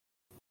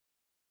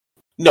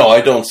 No,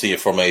 I don't see a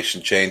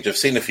formation change. I've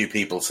seen a few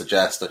people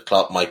suggest that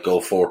Klopp might go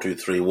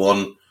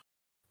 4-2-3-1.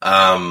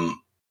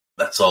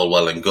 That's all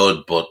well and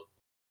good, but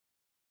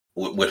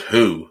with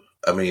who?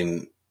 I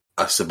mean,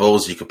 I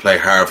suppose you could play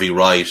Harvey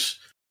right,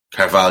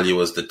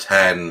 Carvalho as the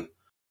 10,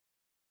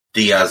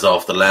 Diaz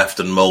off the left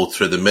and Mo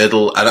through the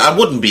middle. And I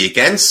wouldn't be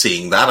against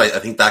seeing that. I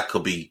think that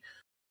could be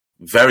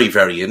very,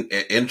 very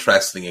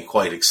interesting and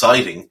quite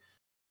exciting.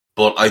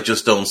 But I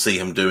just don't see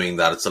him doing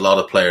that. It's a lot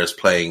of players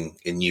playing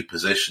in new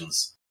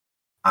positions,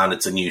 and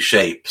it's a new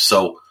shape.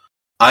 So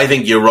I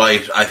think you're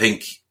right. I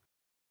think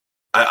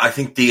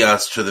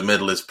Diaz through the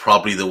middle is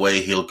probably the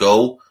way he'll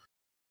go.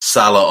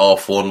 Salah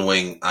off one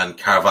wing and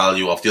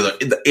Carvalho off the other,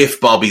 if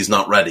Bobby's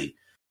not ready.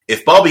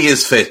 If Bobby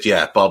is fit,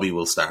 yeah, Bobby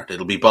will start.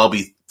 It'll be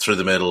Bobby through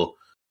the middle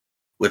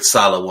with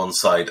Salah one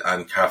side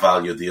and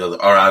Carvalho the other,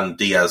 and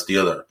Diaz the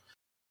other.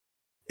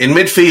 In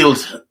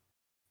midfield,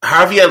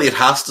 Harvey Elliott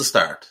has to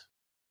start.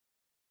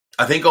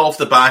 I think off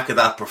the back of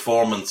that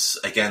performance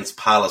against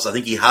Palace, I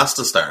think he has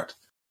to start.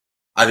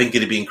 I think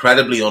it'd be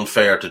incredibly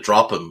unfair to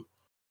drop him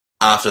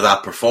after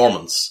that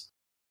performance.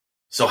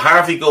 So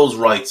Harvey goes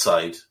right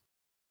side.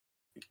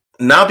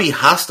 Naby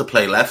has to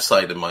play left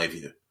side in my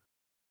view.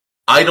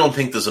 I don't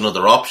think there's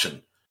another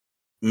option.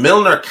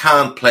 Milner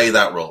can't play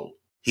that role.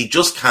 He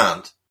just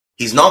can't.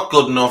 He's not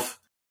good enough.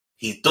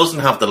 He doesn't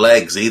have the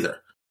legs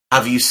either.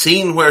 Have you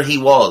seen where he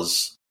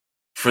was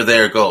for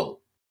their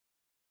goal?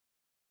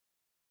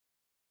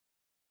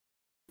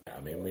 I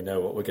mean, we know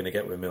what we're going to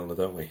get with Milner,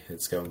 don't we?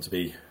 It's going to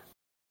be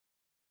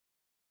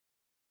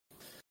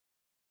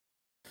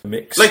a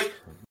mix. Like,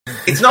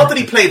 it's not that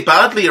he played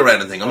badly or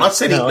anything. I'm not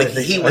saying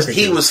he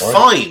was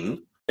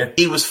fine. Yeah.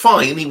 He was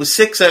fine. He was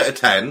 6 out of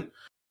 10.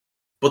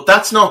 But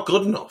that's not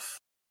good enough.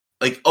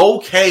 Like,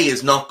 okay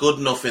is not good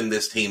enough in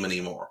this team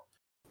anymore.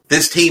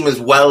 This team is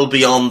well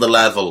beyond the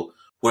level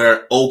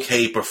where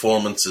okay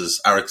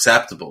performances are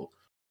acceptable.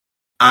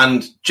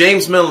 And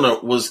James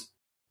Milner was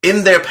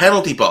in their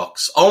penalty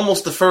box,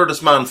 almost the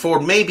furthest man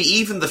forward, maybe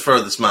even the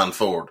furthest man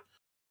forward,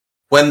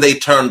 when they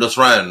turned us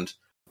round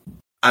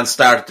and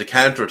started to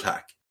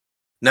counterattack.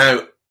 Now,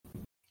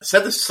 I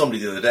said this to somebody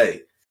the other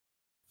day.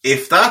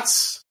 If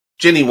that's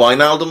Gini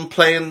Wijnaldum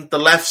playing the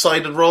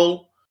left-sided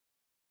role,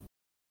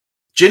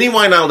 Gini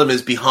Wijnaldum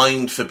is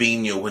behind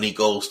Fabinho when he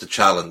goes to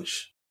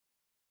challenge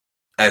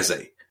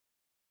Eze.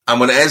 And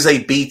when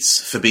Eze beats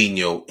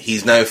Fabinho,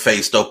 he's now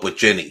faced up with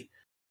Gini,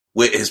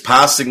 with his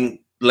passing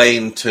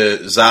lane to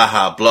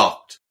Zaha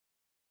blocked.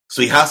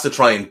 So he has to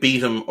try and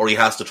beat him, or he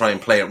has to try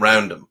and play it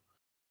round him.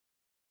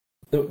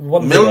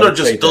 Milner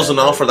just doesn't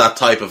offer that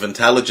type of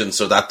intelligence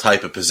or that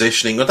type of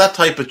positioning or that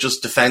type of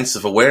just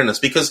defensive awareness,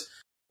 because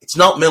it's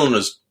not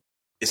Milner's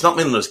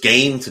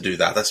game to do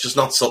that. That's just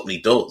not something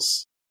he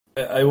does.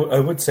 I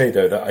would say,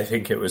 though, that I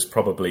think it was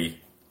probably,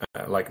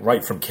 like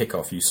right from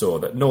kickoff, you saw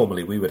that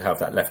normally we would have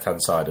that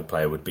left-hand sided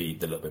player would be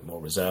the little bit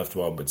more reserved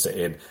one, would sit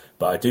in.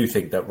 But I do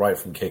think that right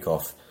from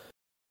kickoff,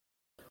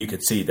 you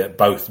could see that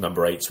both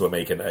number 8s were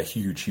making a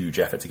huge, huge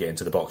effort to get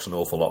into the box an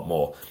awful lot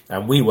more.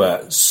 And we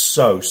were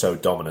so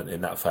dominant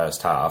in that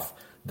first half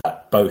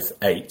that both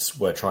 8s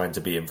were trying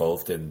to be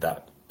involved in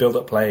that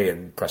build-up play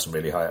and pressing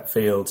really high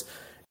upfield,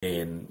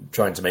 in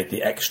trying to make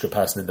the extra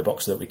person in the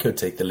box so that we could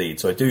take the lead.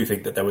 So I do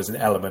think that there was an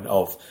element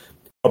of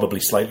probably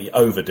slightly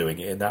overdoing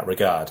it in that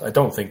regard. I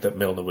don't think that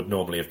Milner would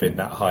normally have been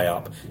that high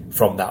up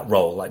from that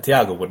role. Like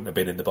Thiago wouldn't have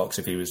been in the box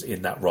if he was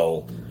in that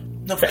role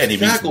for any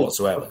reason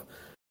whatsoever.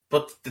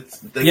 But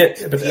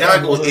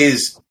Thiago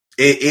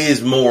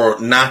is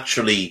more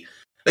naturally...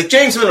 Like,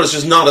 James Milner is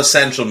just not a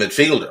central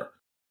midfielder.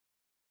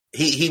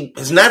 He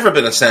has never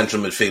been a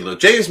central midfielder.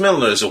 James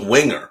Milner is a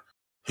winger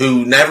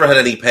who never had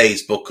any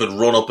pace but could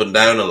run up and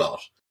down a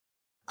lot.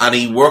 And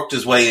he worked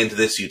his way into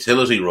this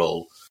utility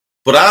role.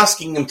 But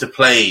asking him to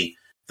play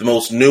the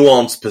most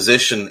nuanced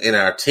position in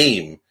our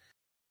team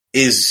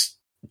is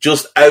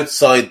just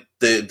outside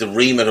the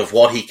remit of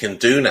what he can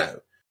do now.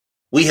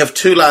 We have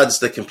 2 lads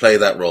that can play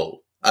that role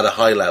at a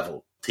high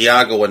level,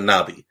 Thiago and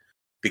Naby,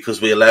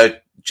 because we allowed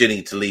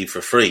Gini to leave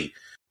for free.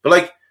 But,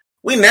 like,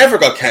 we never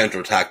got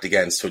counter-attacked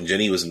against when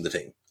Gini was in the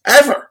team.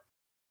 Ever.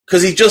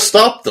 Because he just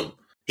stopped them.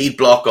 He'd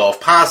block off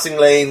passing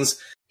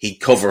lanes. He'd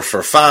cover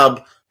for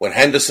Fab. When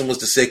Henderson was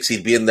the 6,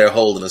 he'd be in there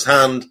holding his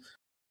hand.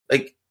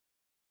 Like,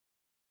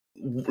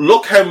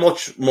 look how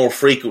much more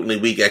frequently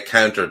we get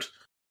countered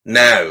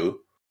now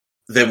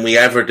than we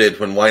ever did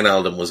when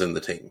Wijnaldum was in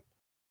the team.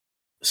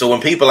 So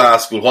when people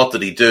ask, well, what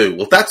did he do?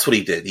 Well, that's what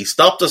he did. He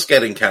stopped us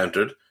getting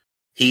countered.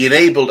 He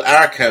enabled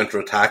our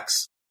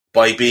counter-attacks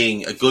by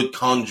being a good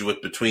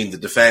conduit between the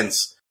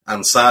defence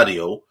and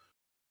Sadio.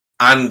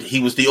 And he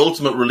was the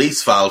ultimate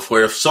release valve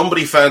where if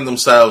somebody found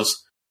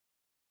themselves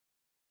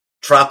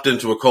trapped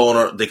into a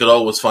corner, they could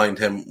always find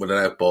him with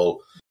an out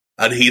ball.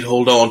 And he'd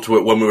hold on to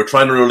it. When we were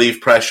trying to relieve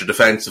pressure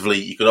defensively,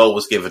 you could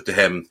always give it to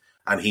him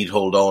and he'd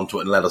hold on to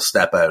it and let us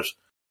step out.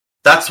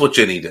 That's what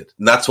Gini did.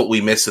 And that's what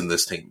we miss in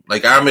this team.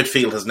 Like, our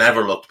midfield has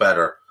never looked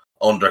better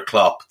under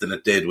Klopp than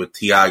it did with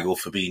Thiago,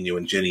 Fabinho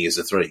and Gini as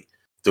a 3.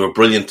 They were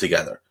brilliant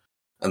together.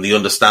 And the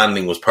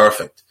understanding was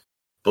perfect.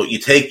 But you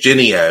take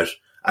Gini out,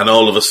 and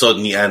all of a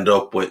sudden you end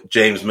up with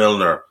James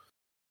Milner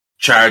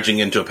charging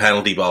into a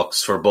penalty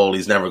box for a ball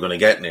he's never going to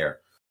get near.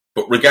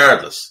 But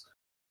regardless,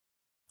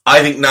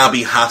 I think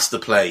Naby has to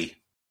play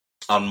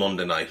on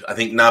Monday night. I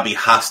think Naby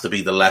has to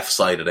be the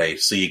left-sided 8.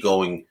 So you're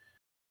going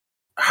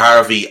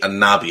Harvey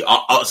and Naby.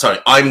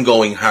 I'm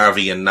going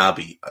Harvey and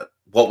Naby.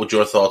 What would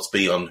your thoughts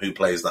be on who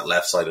plays that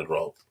left-sided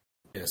role?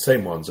 Yeah,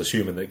 same ones,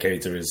 assuming that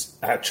Keita is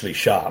actually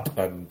sharp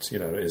and,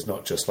 is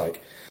not just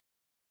like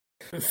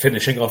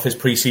finishing off his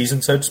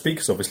pre-season, so to speak,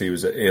 because obviously he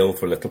was ill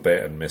for a little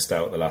bit and missed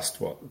out the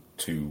last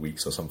 2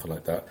 weeks or something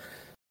like that.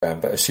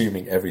 But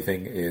assuming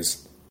everything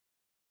is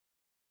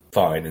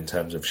fine in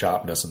terms of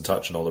sharpness and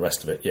touch and all the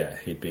rest of it, yeah,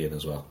 he'd be in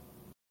as well.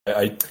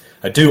 I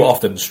do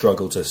often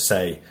struggle to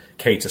say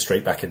Keita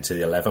straight back into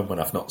the 11 when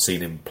I've not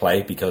seen him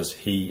play, because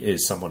he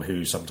is someone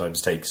who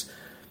sometimes takes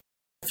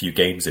a few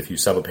games, a few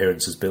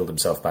sub-appearances, build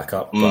himself back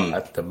up. But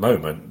at the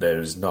moment, there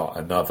is not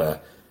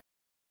another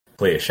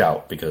clear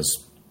shout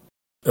because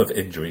of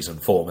injuries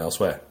and form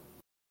elsewhere.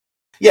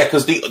 Yeah,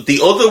 because the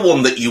other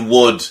one that you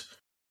would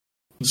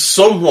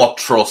somewhat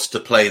trust to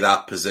play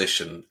that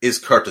position is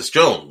Curtis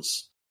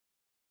Jones.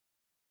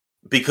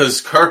 Because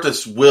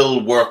Curtis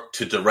will work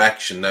to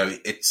direction. Now,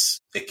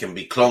 it can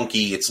be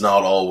clunky, it's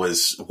not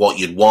always what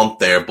you'd want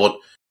there, but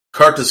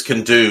Curtis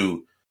can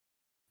do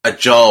a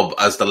job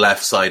as the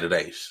left-sided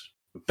 8.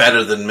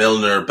 Better than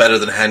Milner, better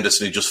than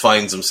Henderson, who just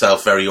finds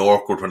himself very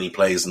awkward when he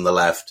plays in the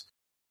left.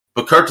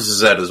 But Curtis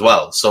is out as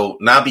well, so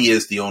Naby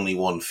is the only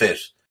one fit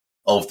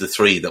of the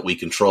three that we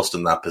can trust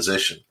in that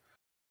position.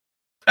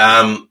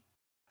 And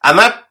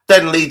that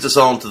then leads us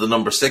on to the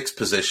number 6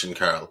 position,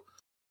 Carl,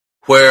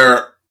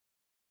 where,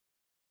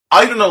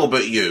 I don't know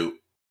about you,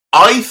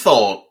 I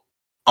thought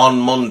on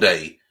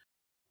Monday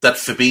that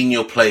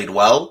Fabinho played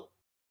well.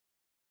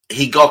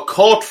 He got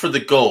caught for the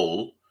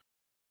goal.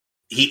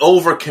 He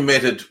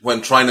overcommitted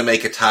when trying to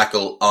make a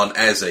tackle on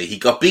Eze. He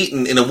got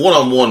beaten in a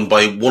one-on-one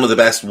by one of the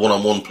best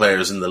one-on-one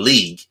players in the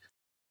league.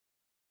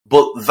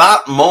 But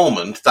that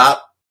moment, that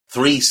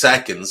 3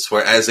 seconds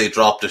where Eze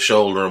dropped a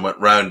shoulder and went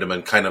round him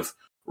and kind of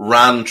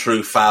ran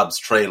through Fab's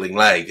trailing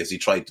leg as he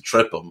tried to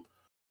trip him,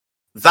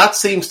 that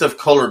seems to have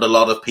coloured a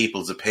lot of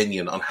people's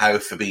opinion on how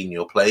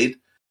Fabinho played.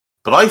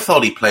 But I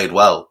thought he played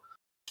well.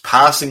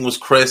 Passing was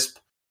crisp.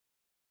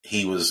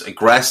 He was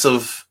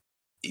aggressive.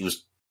 He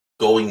was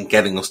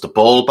getting us the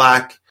ball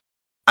back.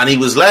 And he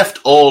was left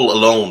all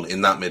alone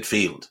in that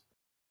midfield.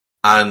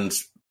 And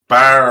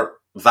bar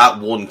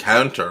that one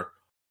counter,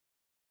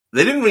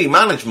 they didn't really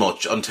manage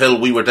much until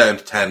we were down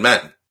to 10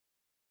 men.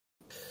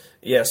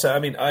 Yeah, so I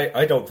mean,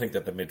 I don't think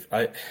that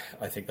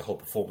I think the whole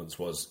performance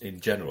was,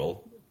 in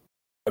general,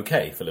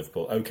 okay for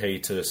Liverpool. Okay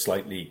to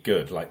slightly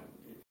good, like,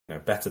 you know,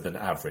 better than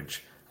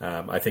average.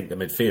 I think the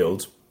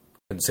midfield,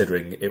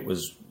 considering it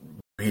was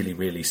really,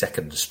 really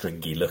second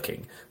stringy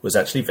looking, was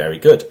actually very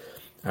good.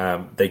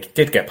 They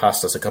did get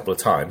past us a couple of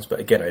times, but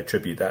again, I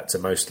attribute that to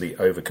mostly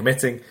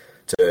overcommitting,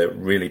 to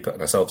really putting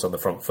ourselves on the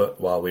front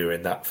foot while we were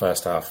in that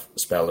first half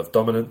spell of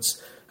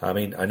dominance. I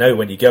mean, I know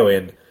when you go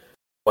in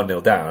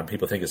 1-0 down,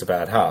 people think it's a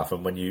bad half,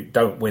 and when you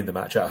don't win the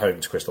match at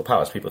home to Crystal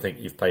Palace, people think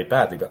you've played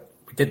badly, but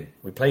we didn't.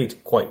 We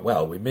played quite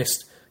well. We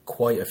missed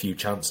quite a few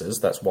chances.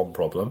 That's one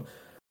problem.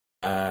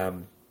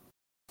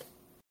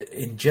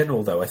 In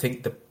general, though, I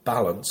think the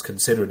balance,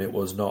 considering it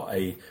was not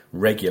a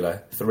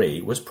regular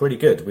 3, was pretty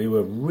good. We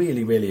were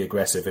really, really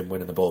aggressive in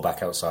winning the ball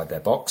back outside their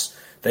box.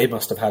 They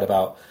must have had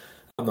about,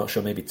 I'm not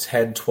sure, maybe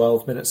 10,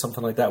 12 minutes,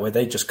 something like that, where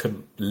they just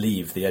couldn't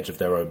leave the edge of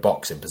their own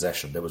box in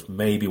possession. There was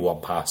maybe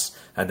one pass,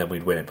 and then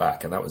we'd win it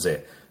back, and that was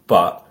it.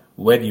 But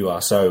when you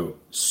are so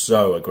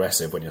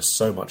aggressive, when you're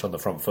so much on the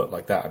front foot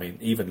like that, I mean,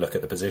 even look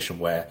at the position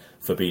where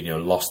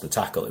Fabinho lost the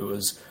tackle. It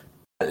was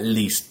at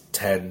least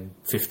 10,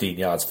 15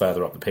 yards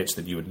further up the pitch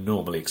than you would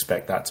normally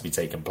expect that to be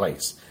taking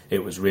place.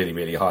 It was really,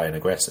 really high and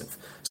aggressive.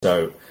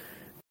 So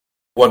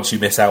once you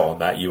miss out on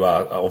that, you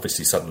are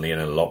obviously suddenly in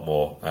a lot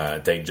more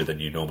danger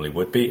than you normally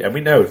would be. And we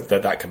know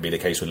that that can be the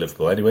case with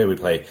Liverpool anyway. We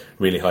play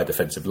really high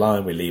defensive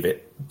line. We leave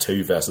it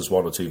 2 versus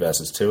 1 or 2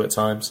 versus 2 at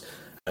times.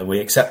 And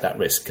we accept that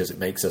risk because it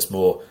makes us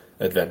more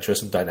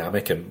adventurous and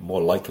dynamic and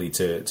more likely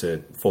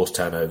to force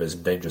turnovers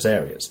in dangerous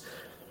areas.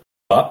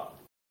 But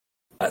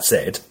that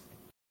said,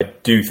 I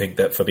do think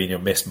that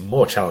Fabinho missed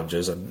more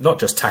challenges, and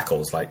not just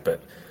tackles,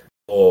 but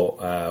more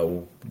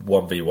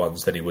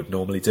 1v1s than he would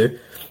normally do.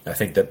 I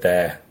think that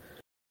their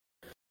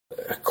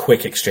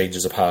quick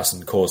exchanges of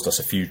passing caused us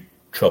a few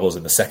troubles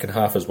in the second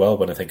half as well,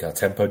 when I think our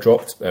tempo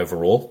dropped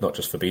overall, not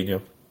just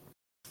Fabinho.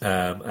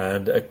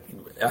 And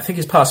I think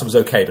his passing was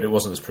okay, but it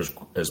wasn't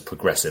as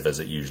progressive as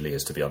it usually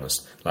is, to be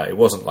honest. It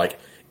wasn't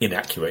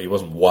inaccurate. He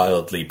wasn't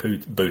wildly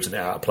booting it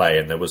out of play,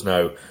 and there was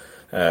no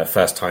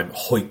first time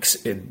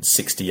hoiks in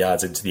 60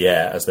 yards into the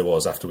air as there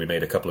was after we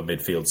made a couple of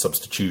midfield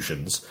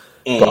substitutions.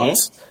 Mm-hmm. But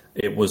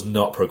it was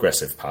not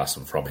progressive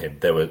passing from him.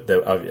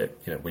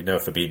 We know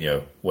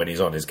Fabinho, when he's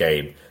on his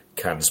game,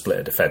 can split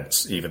a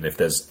defence. Even if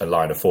there's a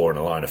line of 4 and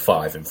a line of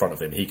 5 in front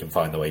of him, he can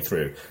find the way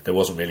through. There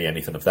wasn't really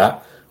anything of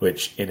that,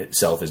 which in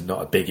itself is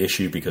not a big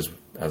issue because,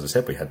 as I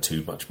said, we had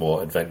 2 much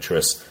more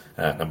adventurous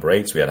number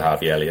 8s. We had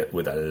Harvey Elliott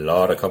with a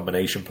lot of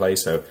combination play,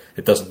 so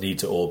it doesn't need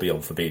to all be on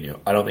Fabinho.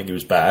 I don't think he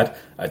was bad.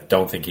 I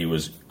don't think he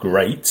was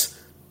great,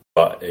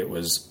 but it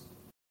was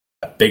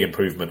a big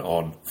improvement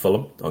on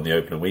Fulham on the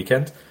opening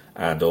weekend,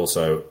 and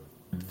also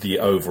the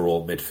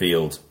overall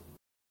midfield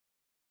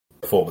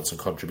performance and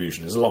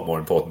contribution is a lot more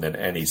important than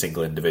any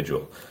single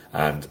individual.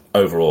 And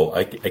overall,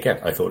 I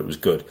thought it was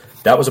good.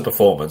 That was a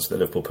performance that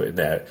Liverpool put in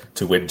there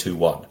to win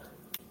 2-1.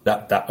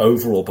 That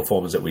overall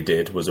performance that we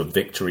did was a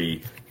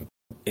victory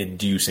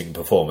inducing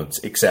performance,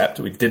 except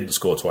we didn't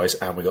score twice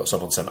and we got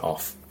someone sent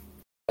off.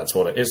 That's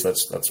what it is.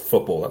 That's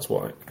football. That's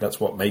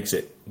what makes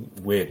it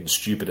weird and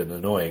stupid and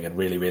annoying and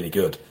really, really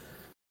good.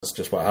 That's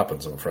just what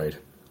happens, I'm afraid.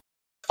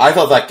 I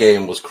thought that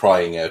game was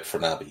crying out for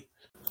Naby,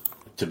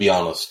 to be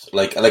honest.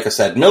 Like I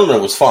said,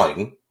 Milner was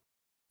fine.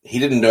 He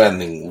didn't do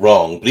anything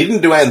wrong, but he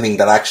didn't do anything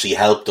that actually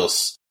helped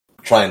us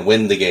try and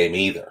win the game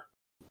either.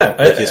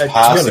 Like his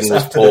passing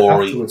was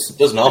poor. He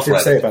doesn't offer anything. I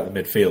did say about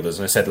the midfielders,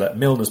 and I said like,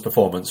 Milner's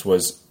performance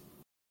was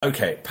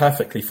okay,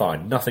 perfectly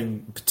fine.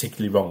 Nothing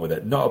particularly wrong with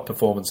it. Not a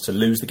performance to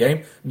lose the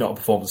game, not a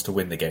performance to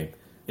win the game.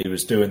 He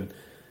was doing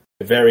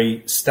a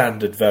very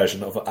standard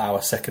version of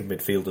our second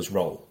midfielder's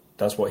role.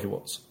 That's what he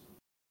was.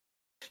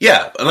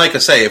 Yeah, and like I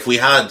say, if we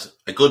had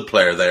a good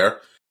player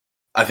there,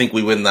 I think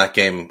we win that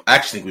game. I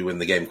actually think we win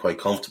the game quite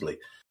comfortably.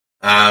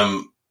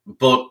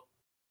 But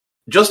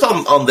just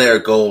on their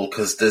goal,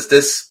 because there's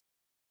this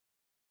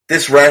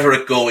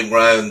rhetoric going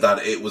round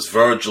that it was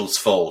Virgil's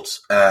fault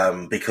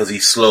because he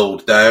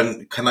slowed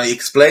down. Can I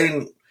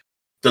explain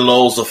the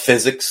laws of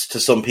physics to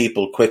some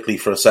people quickly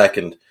for a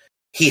second?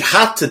 He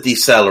had to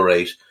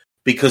decelerate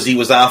because he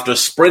was after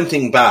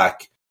sprinting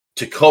back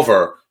to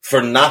cover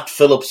for Nat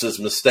Phillips's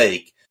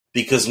mistake,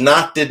 because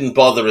Nat didn't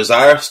bother his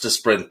arse to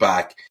sprint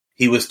back.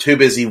 He was too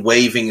busy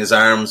waving his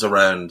arms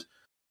around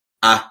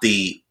at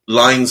the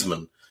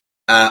linesman.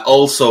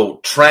 Also,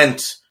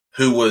 Trent,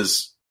 who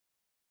was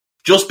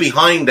just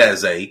behind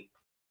Eze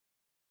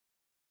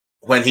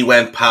when he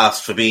went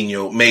past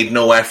Fabinho, made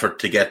no effort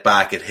to get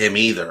back at him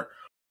either.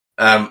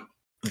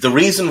 The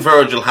reason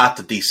Virgil had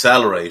to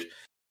decelerate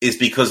is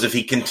because if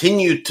he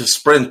continued to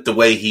sprint the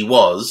way he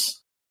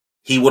was,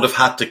 he would have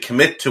had to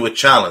commit to a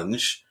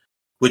challenge,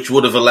 which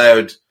would have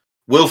allowed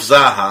Wilf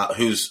Zaha,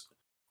 who's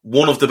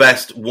one of the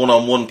best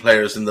one-on-one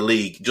players in the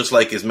league, just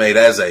like his mate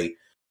Eze,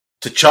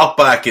 to chop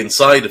back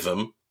inside of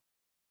him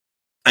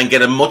and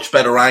get a much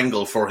better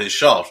angle for his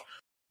shot,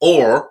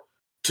 or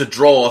to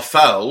draw a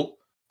foul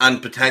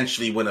and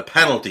potentially win a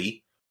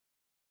penalty.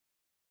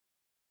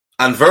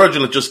 And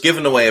Virgil had just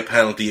given away a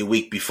penalty a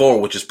week before,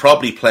 which is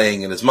probably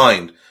playing in his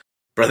mind.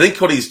 But I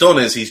think what he's done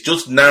is he's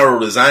just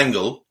narrowed his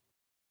angle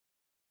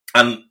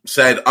and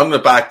said, I'm going to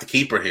back the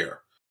keeper here.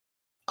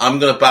 I'm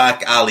going to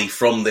back Ali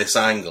from this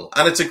angle.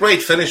 And it's a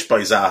great finish by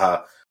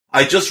Zaha.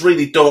 I just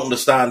really don't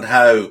understand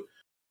how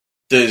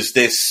there's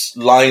this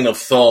line of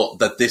thought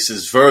that this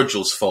is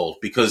Virgil's fault,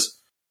 because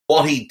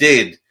what he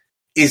did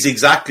is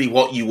exactly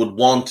what you would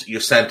want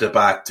your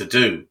centre-back to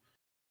do.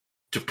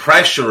 To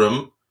pressure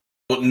him,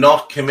 but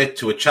not commit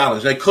to a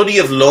challenge. Now, could he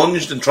have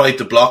lunged and tried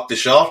to block the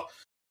shot?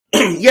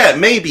 Yeah,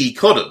 maybe he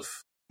could have.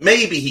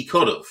 Maybe he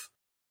could have.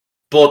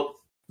 But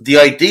the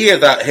idea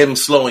that him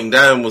slowing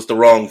down was the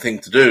wrong thing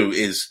to do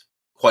is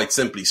quite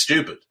simply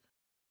stupid.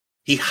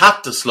 He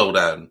had to slow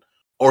down,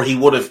 or he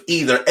would have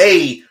either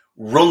A,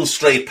 run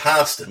straight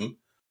past him,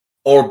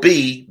 or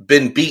B,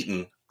 been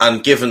beaten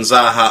and given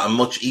Zaha a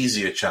much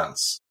easier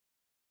chance.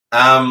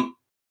 Right,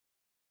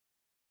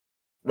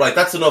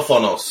 that's enough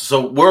on us.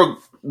 So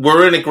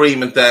we're in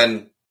agreement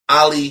then.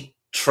 Ali,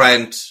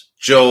 Trent,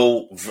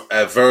 Joe,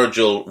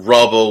 Virgil,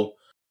 Robbo,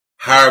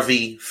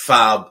 Harvey,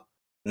 Fab,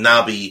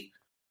 Naby,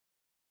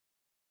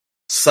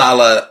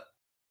 Salah,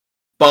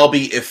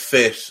 Bobby if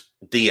fit,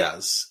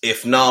 Diaz.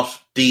 If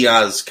not,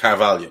 Diaz,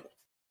 Carvalho.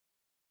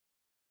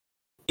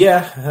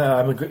 Yeah,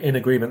 I'm in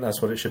agreement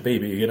that's what it should be,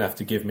 but you're going to have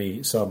to give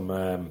me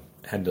some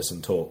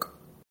Henderson talk,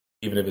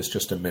 even if it's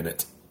just a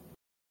minute.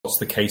 What's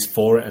the case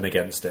for it and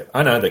against it?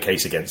 I know the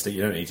case against it.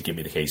 You don't need to give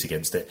me the case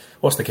against it.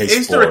 What's the case for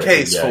it? Is there a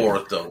case for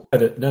it, though?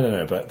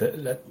 No,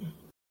 but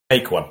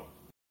make one.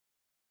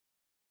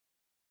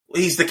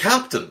 He's the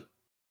captain.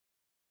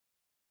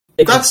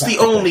 That's the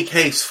only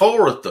case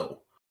for it, though.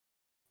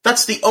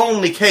 That's the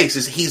only case,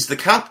 is he's the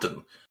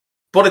captain.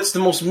 But it's the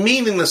most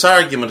meaningless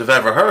argument I've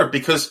ever heard,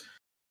 because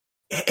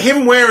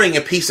him wearing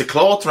a piece of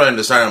cloth around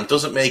his arm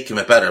doesn't make him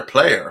a better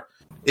player.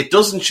 It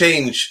doesn't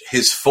change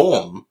his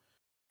form.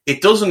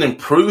 It doesn't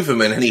improve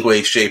him in any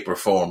way, shape, or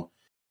form.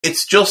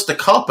 It's just a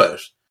cop-out.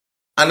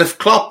 And if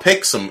Klopp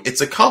picks him,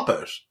 it's a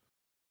cop-out.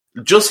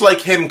 Just like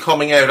him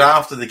coming out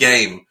after the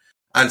game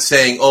and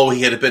saying, oh,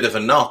 he had a bit of a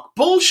knock.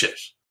 Bullshit.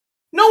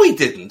 No, he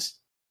didn't.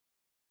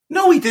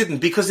 No, he didn't,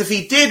 because if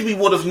he did, we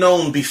would have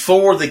known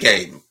before the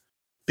game.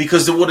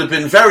 Because it would have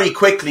been very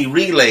quickly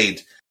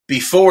relayed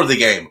before the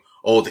game.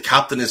 Oh, the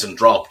captain isn't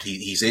dropped.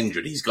 He's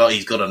injured. He's got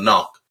a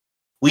knock.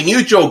 We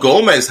knew Joe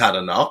Gomez had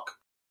a knock.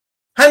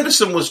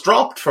 Henderson was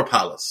dropped for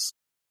Palace.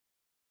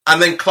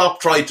 And then Klopp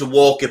tried to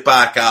walk it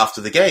back after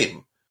the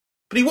game.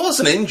 But he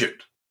wasn't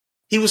injured.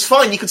 He was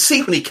fine. You could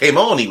see when he came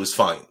on, he was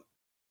fine.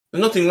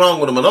 There's nothing wrong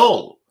with him at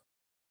all.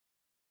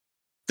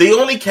 The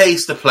only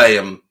case to play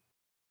him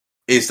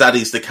is that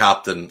he's the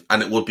captain,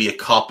 and it would be a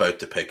cop-out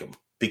to pick him,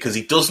 because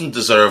he doesn't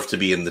deserve to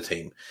be in the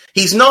team.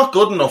 He's not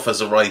good enough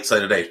as a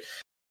right-sided 8.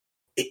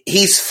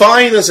 He's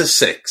fine as a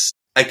 6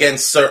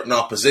 against certain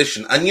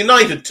opposition, and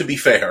United, to be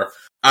fair,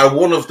 are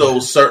one of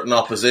those certain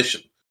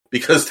opposition,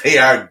 because they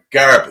are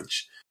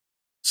garbage.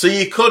 So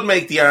you could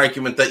make the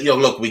argument that,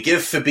 look, we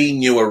give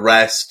Fabinho a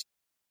rest.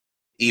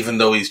 even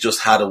though he's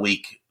just had a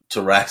week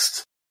to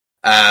rest.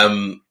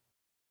 And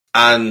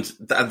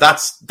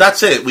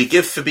that's it. We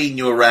give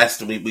Fabinho a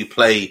rest and we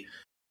play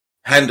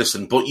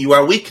Henderson, but you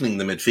are weakening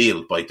the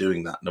midfield by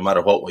doing that, no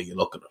matter what way you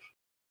look at it.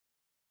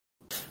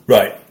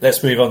 Right,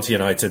 let's move on to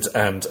United,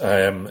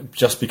 and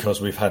just because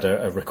we've had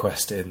a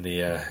request in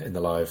the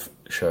live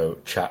show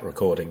chat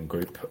recording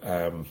group,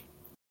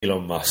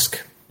 Elon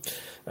Musk.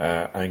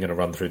 I'm going to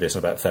run through this in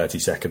about 30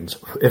 seconds.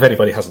 If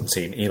anybody hasn't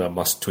seen, Elon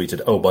Musk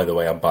tweeted, "Oh, by the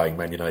way, I'm buying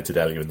Man United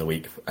earlier in the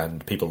week,"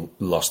 and people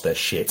lost their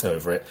shit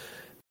over it,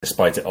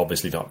 despite it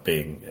obviously not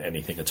being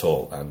anything at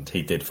all. And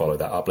he did follow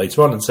that up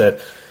later on and said,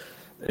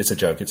 it's a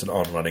joke, it's an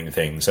on-running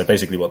thing. So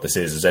basically what this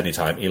is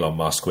anytime Elon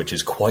Musk, which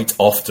is quite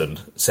often,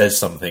 says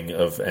something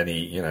of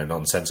any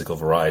nonsensical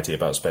variety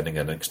about spending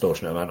an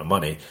extortionate amount of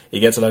money, he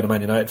gets a load of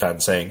Man United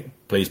fans saying,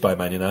 please buy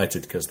Man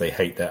United, because they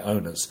hate their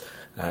owners.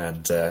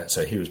 And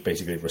so he was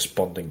basically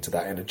responding to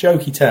that in a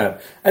jokey term.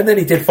 And then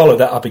he did follow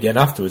that up again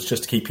afterwards,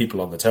 just to keep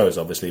people on the toes,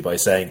 obviously, by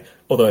saying,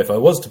 although if I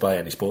was to buy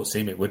any sports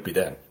team, it would be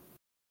them.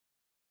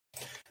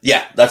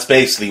 Yeah, that's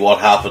basically what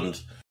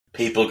happened.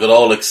 People got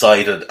all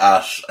excited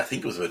at, I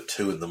think it was about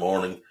 2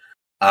 a.m,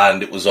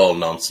 and it was all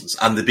nonsense.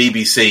 And the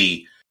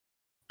BBC,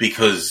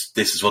 because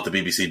this is what the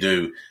BBC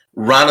do,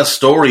 ran a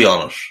story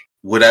on it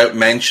without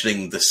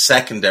mentioning the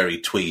secondary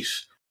tweet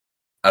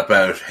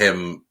about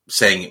him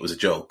saying it was a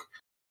joke.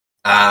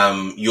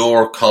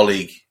 Your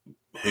colleague,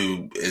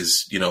 who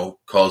is,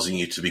 causing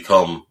you to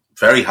become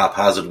very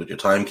haphazard with your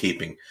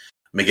timekeeping,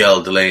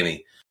 Miguel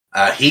Delaney,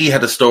 he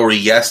had a story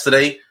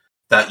yesterday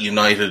that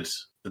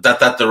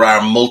that there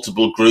are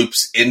multiple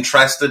groups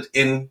interested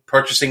in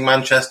purchasing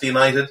Manchester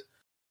United.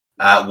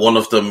 One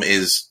of them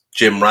is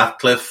Jim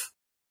Ratcliffe,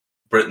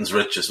 Britain's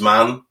richest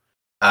man.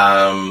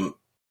 Some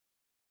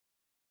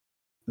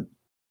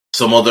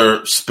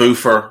other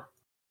spoofer,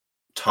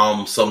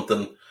 Tom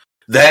something,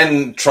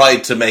 then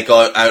tried to make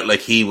out like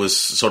he was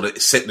sort of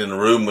sitting in a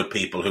room with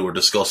people who were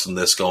discussing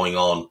this going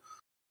on.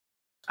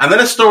 And then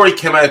a story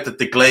came out that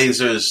the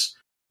Glazers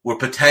were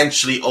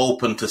potentially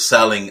open to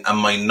selling a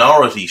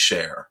minority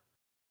share.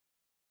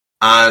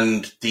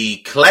 And the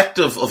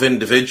collective of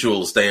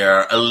individuals they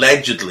are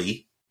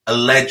allegedly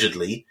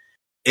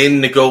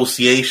in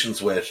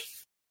negotiations with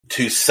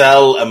to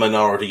sell a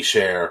minority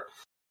share.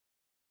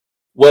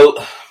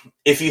 Well,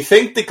 if you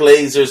think the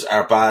Glazers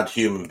are bad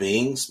human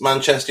beings,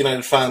 Manchester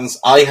United fans,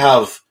 I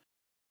have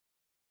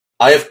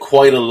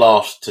quite a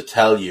lot to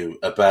tell you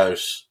about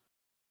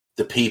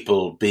the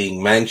people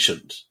being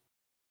mentioned.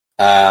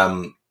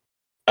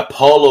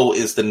 Apollo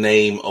is the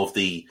name of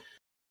the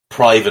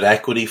private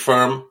equity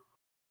firm.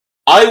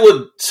 I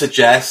would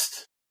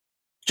suggest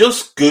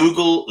just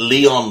Google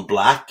Leon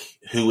Black,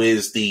 who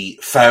is the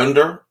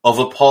founder of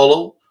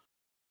Apollo.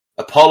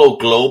 Apollo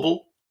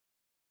Global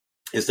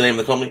is the name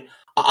of the company.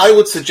 I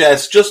would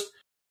suggest just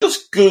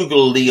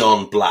Google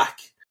Leon Black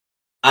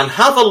and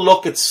have a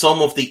look at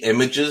some of the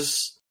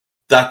images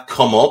that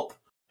come up,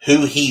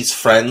 who he's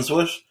friends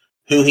with,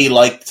 who he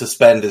liked to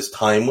spend his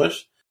time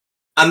with,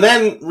 and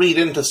then read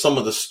into some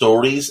of the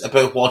stories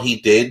about what he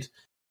did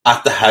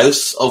at the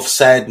house of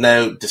said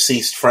now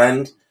deceased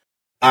friend.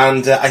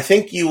 And I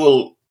think you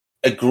will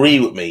agree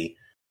with me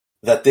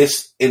that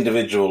this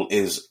individual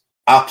is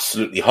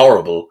absolutely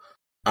horrible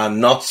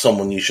and not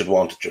someone you should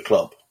want at your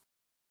club.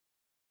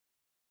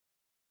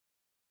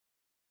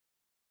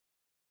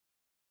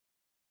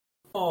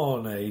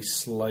 On a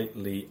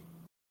slightly...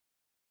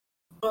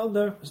 Well,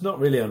 no, it's not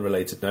really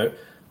unrelated note.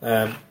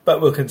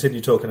 But we'll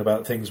continue talking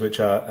about things which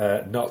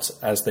are not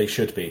as they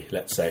should be,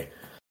 let's say.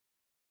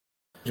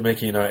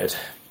 Jamaica United.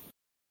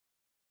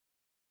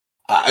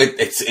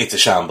 It's a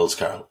shambles,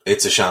 Carl.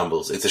 It's a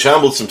shambles. It's a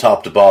shambles from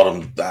top to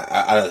bottom.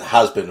 It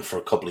has been for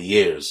a couple of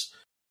years.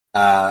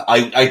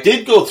 I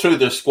did go through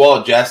their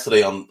squad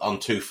yesterday on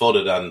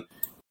Two-Footed, and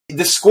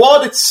the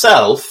squad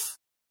itself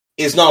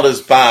is not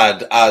as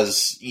bad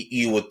as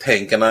you would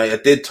think. And I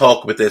did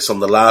talk about this on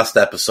the last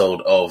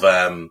episode of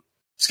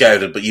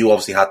Scouted, but you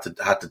obviously had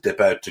to dip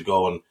out to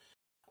go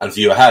and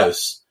view a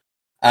house.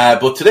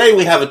 But today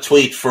we have a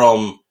tweet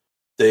from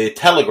the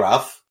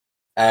Telegraph.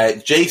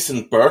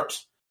 Jason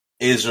Burt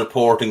is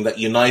reporting that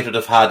United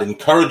have had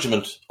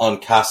encouragement on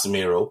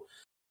Casemiro,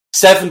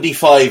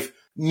 £75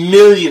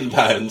 million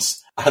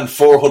and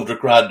 400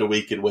 grand a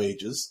week in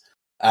wages,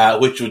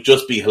 which would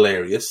just be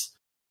hilarious.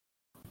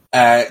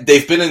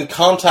 They've been in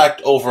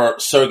contact over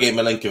Sergei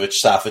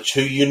Milinkovic-Savic,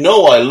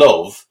 who I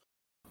love.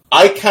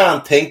 I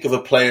can't think of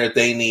a player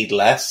they need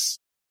less.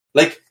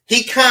 Like,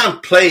 he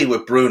can't play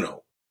with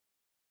Bruno.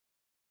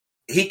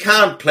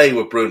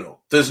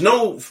 There's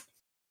no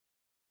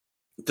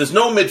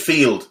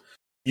midfield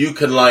you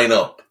can line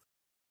up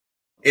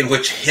in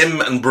which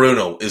him and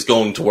Bruno is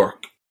going to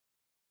work.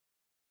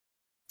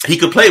 He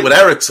could play with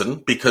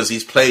Eriksen because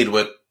he's played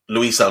with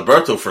Luis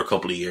Alberto for a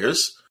couple of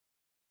years.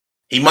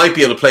 He might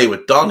be able to play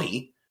with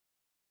Donny,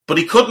 but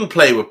he couldn't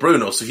play with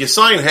Bruno. So if you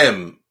sign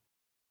him,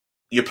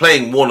 you're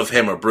playing one of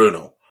him or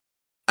Bruno.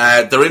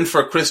 They're in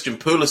for Christian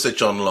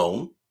Pulisic on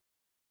loan.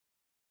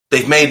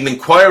 They've made an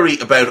inquiry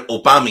about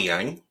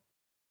Aubameyang.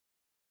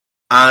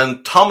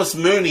 And Thomas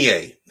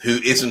Meunier, who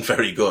isn't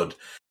very good,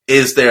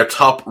 is their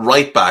top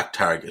right-back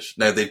target.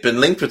 Now, they've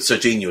been linked with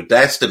Serginho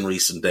Dest in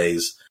recent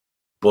days,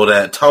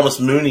 but Thomas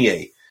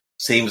Meunier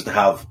seems to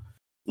have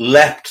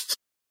leapt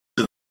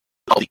to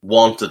the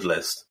wanted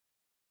list.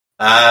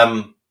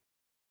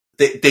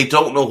 They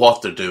don't know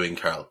what they're doing,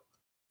 Carl.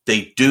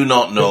 They do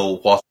not know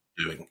what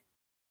they're doing.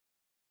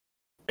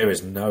 There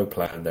is no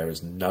plan. There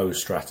is no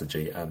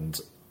strategy. And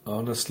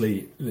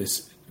honestly,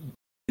 this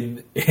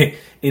in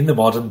the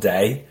modern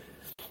day,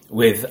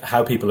 with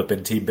how people have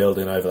been team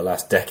building over the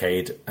last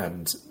decade,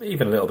 and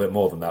even a little bit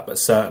more than that, but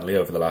certainly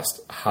over the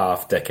last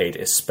half decade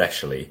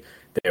especially,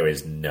 there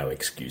is no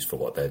excuse for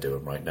what they're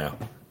doing right now.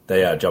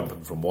 They are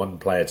jumping from one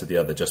player to the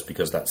other just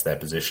because that's their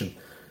position.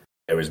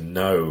 There is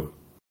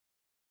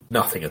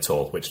nothing at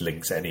all which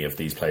links any of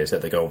these players that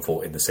they're going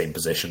for in the same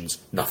positions.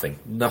 Nothing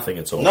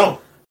at all.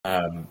 No.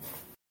 I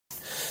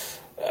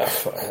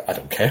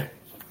don't care.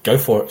 Go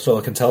for it. That's all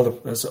I can tell them.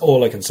 That's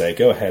all I can say.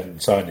 Go ahead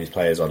and sign these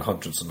players on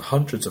hundreds and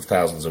hundreds of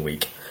thousands a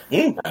week,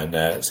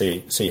 and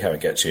see how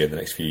it gets you in the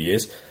next few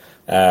years.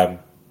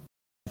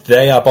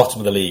 They are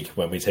bottom of the league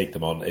when we take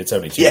them on. It's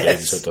only 2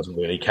 games, so it doesn't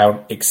really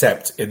count.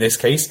 Except in this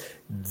case,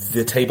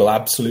 the table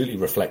absolutely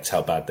reflects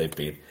how bad they've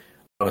been.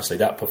 Honestly,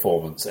 that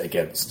performance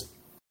against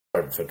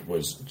Brentford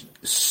was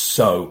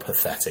so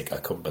pathetic. I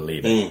couldn't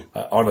believe it.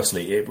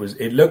 Honestly,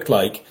 it looked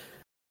like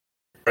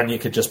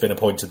Ranić had just been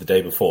appointed the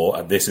day before,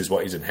 and this is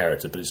what he's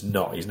inherited, but it's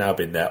not. He's now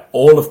been there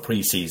all of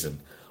pre-season.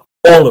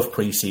 They've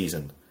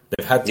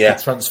had the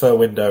transfer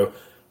window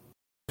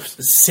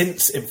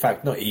since, in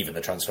fact, not even the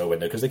transfer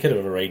window, because they could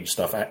have arranged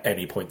stuff at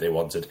any point they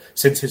wanted.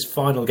 Since his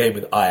final game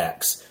with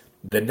Ajax,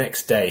 the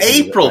next day...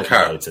 April,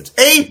 Carl.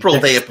 April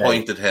they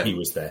appointed him. He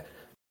was there.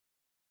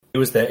 He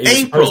was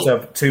supposed to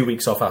have 2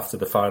 weeks off after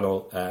the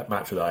final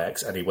match with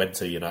Ajax, and he went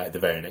to United the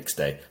very next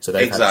day. So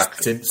they've had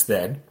since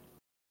then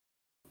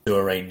to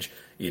arrange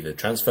either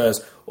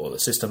transfers or the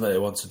system that they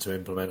wanted to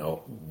implement or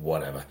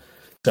whatever.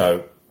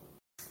 So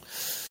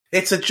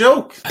it's a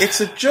joke.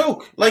 It's a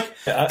joke. Like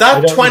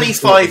that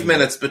 25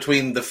 minutes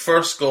between the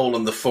first goal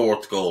and the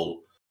fourth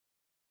goal.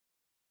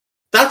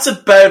 That's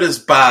about as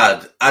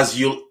bad as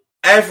you'll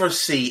ever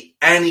see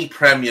any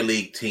Premier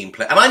League team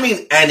play. And I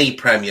mean any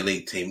Premier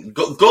League team.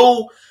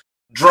 Go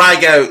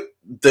drag out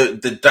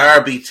the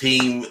Derby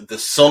team, the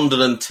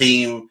Sunderland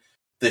team,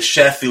 the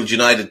Sheffield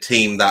United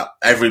team that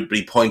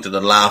everybody pointed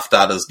and laughed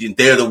at as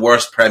they're the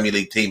worst Premier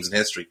League teams in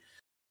history.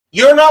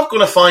 You're not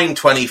going to find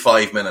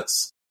 25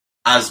 minutes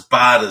as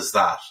bad as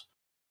that.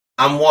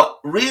 And what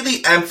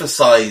really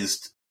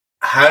emphasised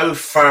how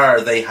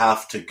far they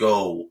have to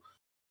go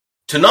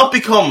to not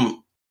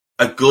become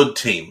a good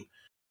team,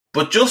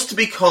 but just to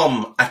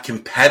become a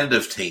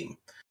competitive team,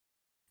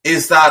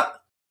 is that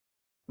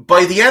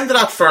by the end of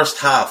that first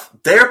half,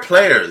 their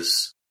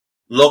players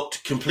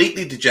looked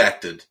completely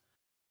dejected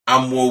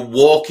and were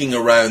walking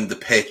around the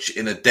pitch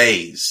in a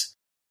daze.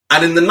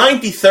 And in the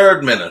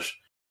 93rd minute,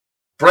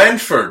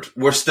 Brentford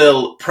were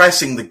still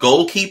pressing the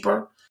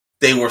goalkeeper.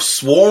 They were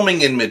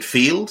swarming in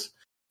midfield.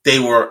 They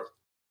were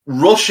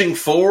rushing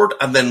forward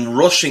and then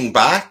rushing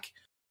back.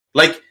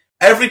 Like,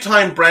 every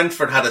time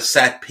Brentford had a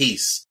set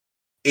piece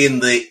in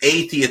the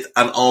 80th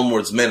and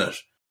onwards minute,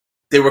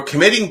 they were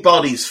committing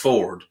bodies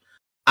forward.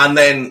 And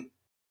then,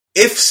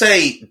 if,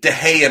 say, De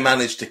Gea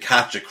managed to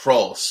catch a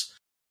cross,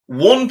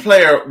 one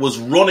player was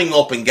running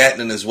up and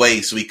getting in his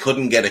way so he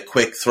couldn't get a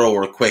quick throw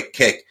or a quick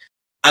kick.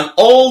 And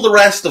all the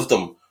rest of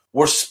them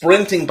were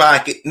sprinting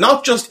back,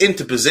 not just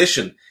into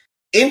position,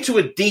 into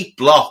a deep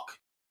block.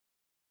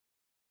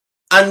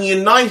 And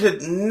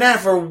United,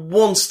 never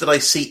once did I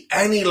see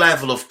any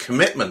level of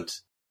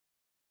commitment,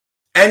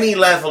 any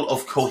level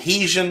of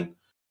cohesion,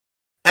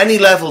 any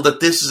level that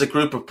this is a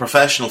group of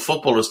professional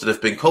footballers that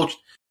have been coached.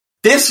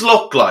 This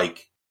looked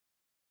like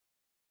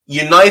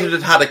United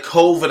had had a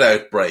COVID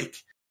outbreak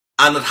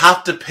and it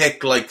had to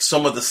pick like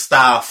some of the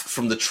staff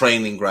from the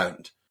training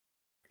ground.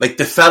 Like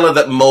the fella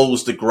that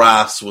mows the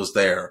grass was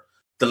there.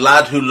 The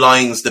lad who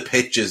lines the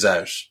pitches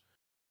out.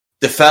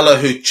 The fella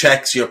who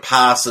checks your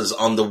passes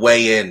on the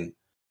way in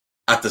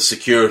at the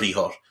security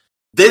hut.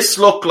 This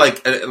looked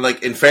like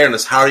in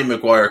fairness, Harry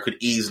Maguire could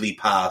easily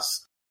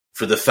pass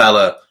for the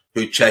fella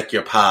who check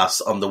your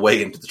pass on the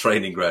way into the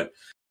training ground.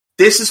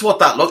 This is what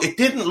that looked. It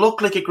didn't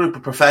look like a group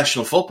of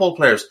professional football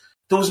players.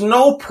 There was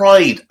no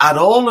pride at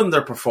all in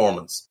their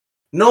performance.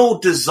 No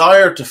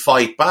desire to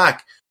fight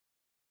back.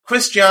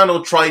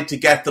 Cristiano tried to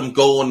get them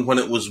going when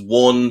it was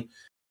 1,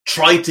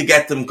 tried to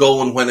get them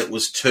going when it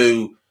was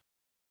 2.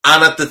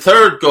 And at the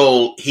third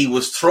goal, he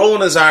was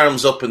throwing his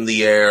arms up in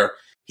the air.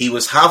 He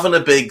was having a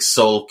big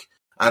sulk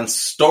and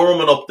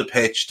storming up the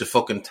pitch to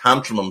fucking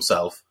tantrum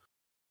himself.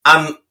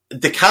 And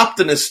the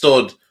captain is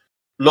stood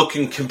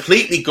looking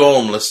completely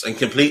gormless and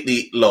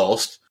completely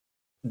lost.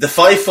 The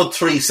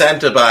 5'3"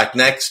 centre-back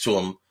next to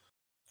him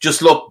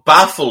just looked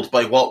baffled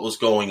by what was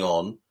going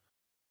on.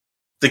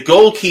 The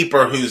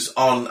goalkeeper, who's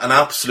on an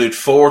absolute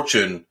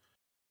fortune,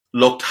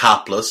 looked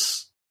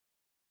hapless.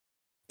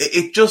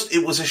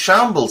 It was a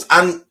shambles.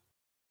 And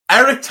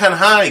Erik ten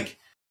Hag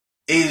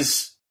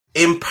is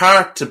in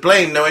part to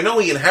blame. Now, I know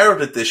he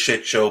inherited this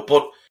shit show,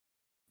 but,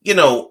 you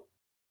know,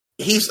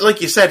 he's,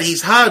 like you said,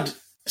 he's had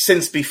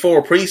since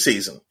before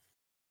pre-season.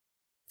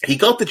 He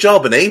got the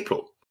job in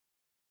April.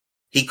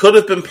 He could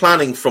have been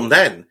planning from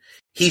then.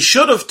 He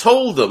should have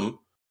told them,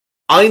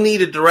 I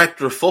need a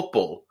director of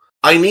football.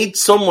 I need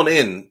someone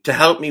in to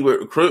help me with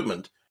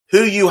recruitment.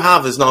 Who you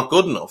have is not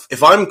good enough.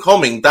 If I'm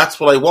coming, that's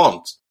what I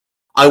want.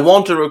 I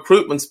want a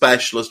recruitment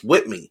specialist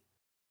with me.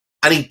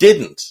 And he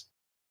didn't.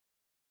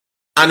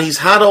 And he's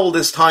had all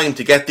this time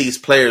to get these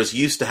players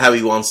used to how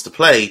he wants to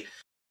play,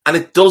 and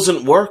it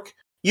doesn't work.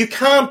 You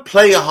can't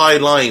play a high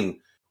line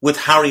with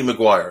Harry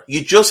Maguire.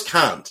 You just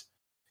can't.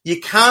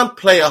 You can't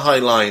play a high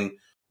line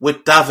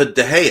with David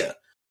De Gea.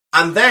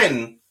 And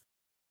then,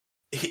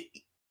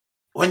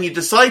 when you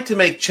decide to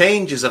make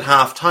changes at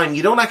half-time,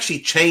 you don't actually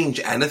change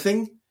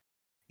anything.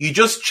 You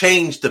just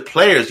change the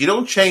players. You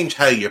don't change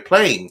how you're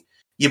playing.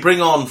 You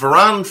bring on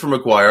Varane for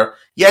Maguire.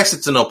 Yes,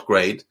 it's an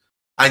upgrade.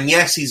 And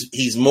yes,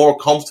 he's more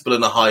comfortable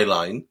in a high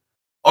line.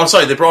 Oh,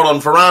 sorry, they brought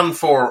on Varane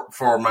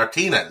for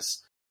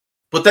Martinez.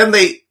 But then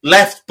they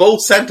left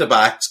both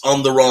centre-backs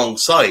on the wrong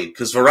side,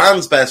 because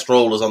Varane's best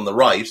role is on the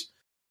right,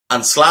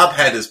 and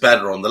Slabhead is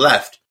better on the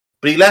left.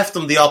 But he left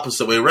them the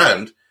opposite way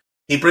round.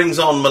 He brings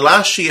on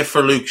Malacia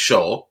for Luke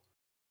Shaw.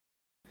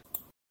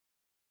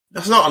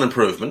 That's not an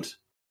improvement.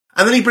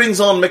 And then he brings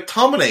on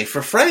McTominay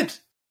for Fred.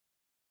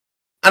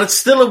 And it's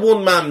still a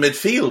one-man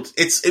midfield.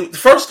 The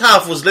first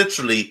half was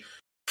literally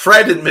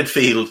Fred in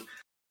midfield,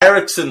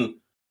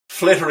 Eriksen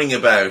flittering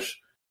about,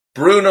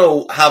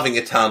 Bruno having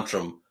a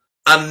tantrum,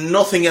 and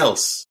nothing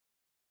else.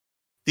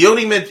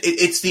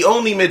 It's the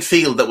only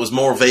midfield that was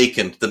more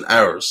vacant than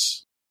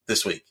ours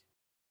this week.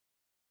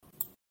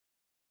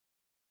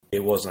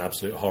 It was an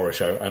absolute horror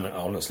show, and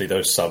honestly,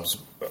 those subs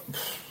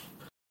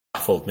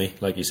baffled me.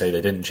 Like you say,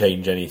 they didn't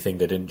change anything,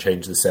 they didn't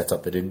change the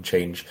setup, they didn't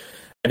change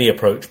any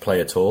approach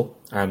play at all,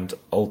 and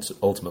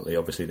ultimately,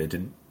 obviously, they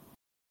didn't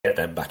get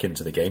them back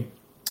into the game.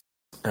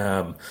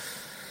 I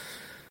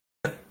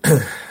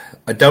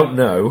don't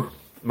know.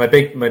 My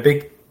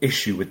big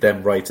issue with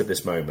them right at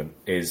this moment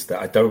is that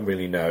I don't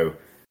really know.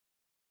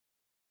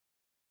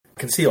 I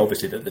can see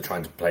obviously that they're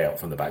trying to play out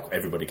from the back.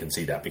 Everybody can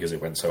see that because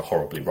it went so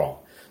horribly wrong.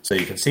 So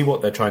you can see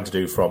what they're trying to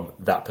do from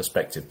that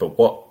perspective. But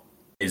what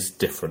is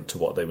different to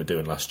what they were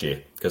doing last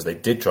year? Because they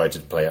did try to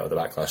play out of the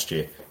back last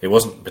year. It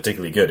wasn't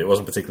particularly good. It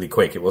wasn't particularly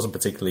quick. It wasn't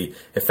particularly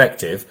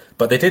effective.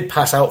 But they did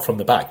pass out from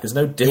the back. There's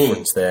no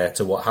difference there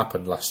to what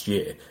happened last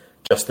year.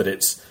 Just that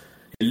it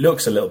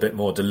looks a little bit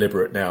more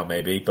deliberate now,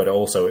 maybe, but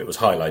also it was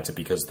highlighted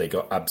because they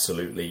got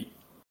absolutely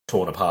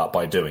torn apart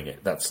by doing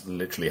it. That's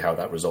literally how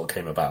that result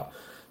came about.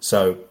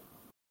 So,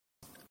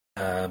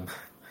 I'm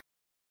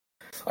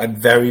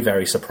very,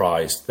 very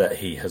surprised that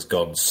he has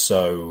gone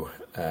so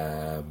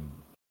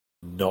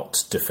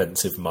not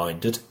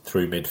defensive-minded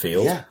through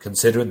midfield,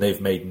 considering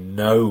they've made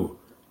no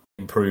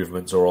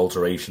improvements or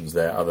alterations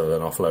there other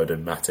than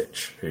offloading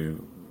Matic,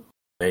 who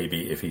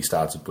maybe if he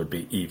started would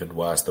be even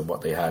worse than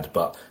what they had,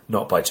 but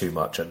not by too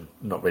much and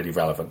not really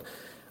relevant.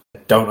 I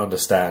don't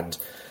understand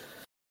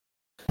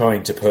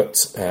trying to put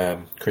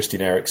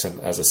Christian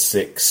Eriksen as a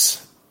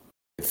 6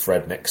 with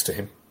Fred next to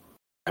him.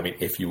 I mean,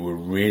 if you were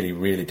really,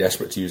 really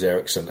desperate to use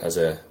Eriksen as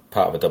a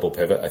part of a double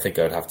pivot, I think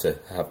I'd have to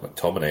have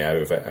McTominay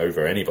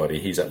over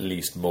anybody. He's at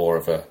least more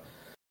of a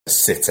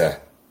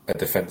sitter, a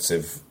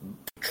defensive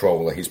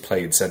patroller. He's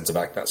played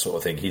centre-back, that sort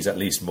of thing. He's at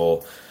least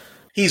more...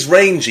 He's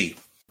rangy.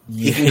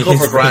 He can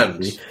cover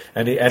ground.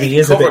 And he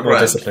is a bit more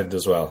disciplined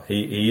as well.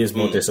 He is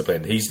more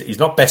disciplined. He's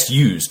not best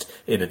used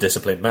in a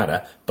disciplined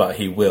manner, but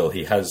he will.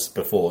 He has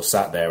before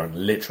sat there and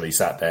literally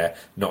sat there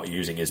not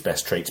using his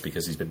best traits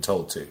because he's been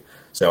told to.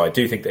 So I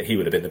do think that he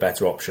would have been the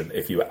better option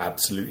if you were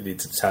absolutely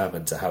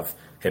determined to have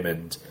him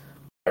and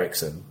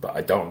Eriksen. But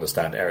I don't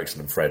understand Eriksen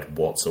and Fred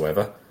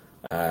whatsoever.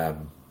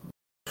 I'm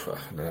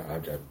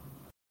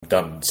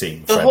done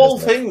seeing the whole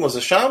thing was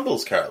a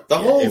shambles, Carl. The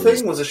whole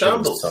thing was a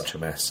shambles. It was such a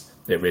mess.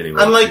 It really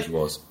was. And it really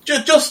was.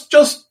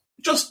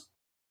 Just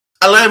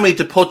allow me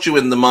to put you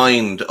in the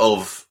mind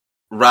of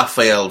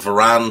Raphael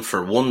Varane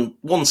for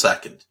one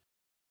second.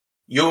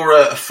 You're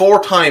a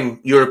 4-time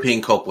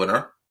European Cup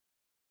winner.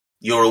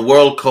 You're a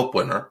World Cup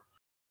winner.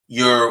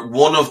 You're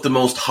one of the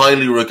most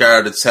highly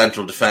regarded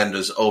central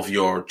defenders of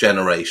your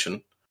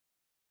generation.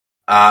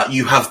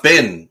 You have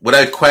been,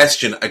 without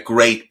question, a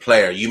great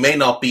player. You may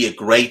not be a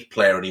great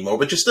player anymore,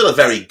 but you're still a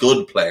very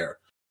good player.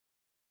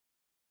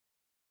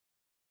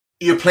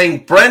 You're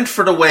playing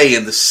Brentford away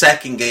in the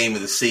second game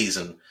of the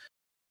season,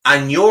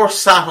 and you're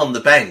sat on the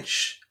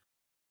bench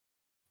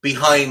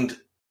behind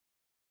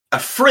a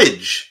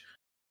fridge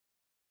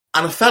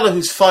and a fella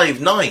who's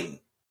 5'9".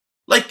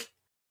 Like,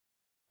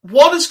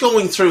 what is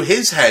going through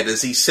his head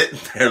as he's sitting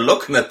there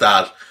looking at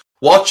that,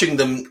 watching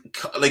them,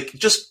 like,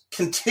 just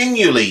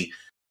continually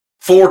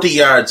 40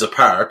 yards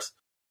apart?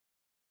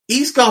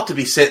 He's got to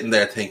be sitting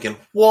there thinking,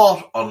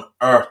 what on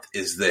earth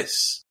is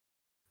this?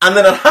 And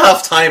then at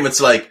half-time,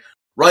 it's like,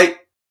 right,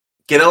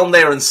 get on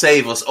there and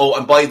save us. Oh,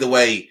 and by the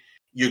way,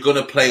 you're going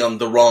to play on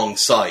the wrong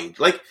side.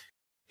 Like,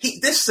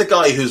 this is a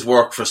guy who's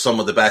worked for some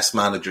of the best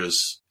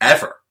managers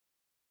ever.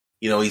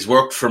 He's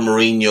worked for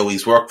Mourinho,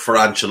 he's worked for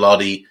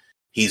Ancelotti,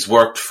 he's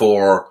worked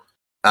for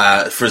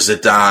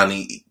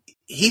Zidane.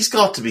 He's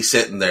got to be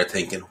sitting there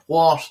thinking,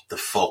 what the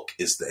fuck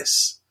is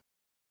this?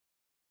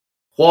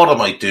 What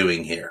am I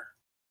doing here?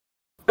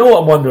 You know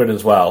what I'm wondering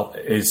as well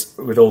is,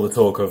 with all the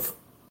talk of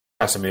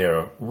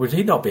Casemiro, would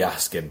he not be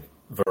asking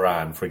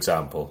Varane, for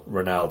example,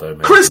 Ronaldo,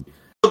 maybe? Chris,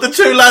 the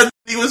two lads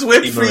he was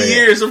with for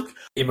years. Of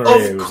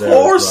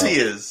course he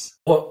is.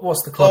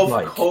 What's the club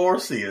like? Of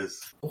course he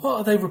is. What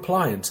are they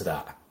replying to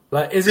that?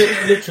 Like, is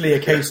it literally a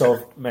case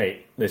of,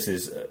 mate, this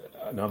is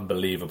an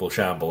unbelievable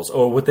shambles?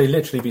 Or would they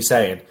literally be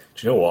saying,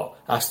 do you know what?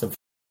 Ask them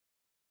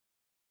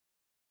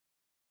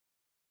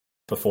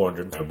for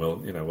 400 and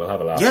we'll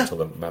have a laugh until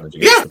the manager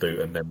gets the boot,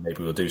 and then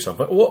maybe we'll do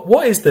something.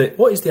 What is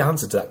the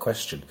answer to that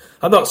question?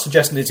 I'm not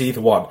suggesting it's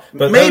either one,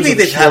 but maybe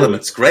they tell him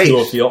it's great. Two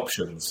of the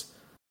options.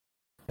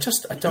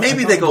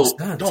 Maybe they go,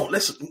 no,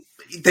 listen.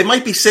 They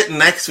might be sitting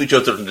next to each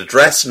other in the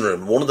dressing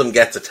room. One of them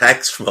gets a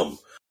text from him,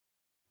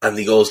 and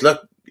he goes,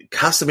 look,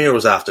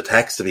 Casemiro's after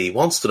texting me. He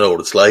wants to know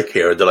what it's like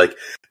here. And they're like,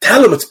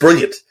 tell him it's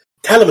brilliant.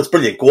 Tell him it's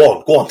brilliant. Go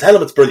on. Tell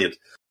him it's brilliant.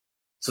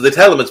 So they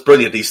tell him it's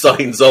brilliant. He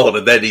signs on,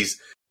 and then he's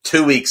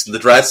 2 weeks in the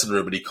dressing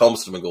room, and he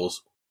comes to them and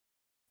goes,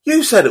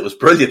 you said it was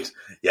brilliant.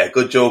 Yeah,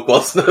 good joke,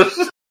 wasn't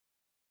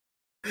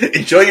it?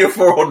 Enjoy your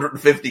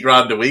 450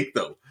 grand a week,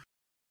 though.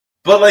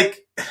 But,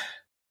 like,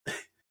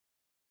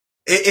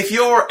 if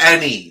you're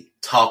any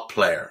top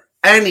player,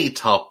 and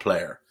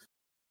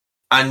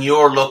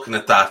you're looking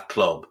at that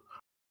club,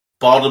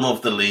 bottom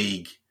of the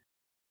league,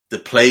 the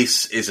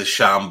place is a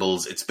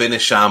shambles. It's been a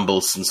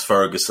shambles since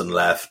Ferguson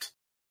left.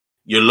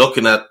 You're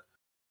looking at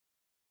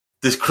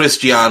this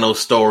Cristiano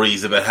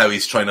stories about how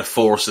he's trying to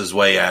force his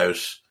way out.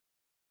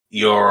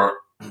 You're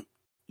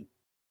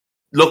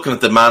looking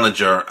at the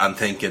manager and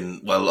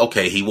thinking, well,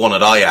 okay, he won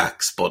at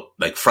Ajax, but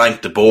like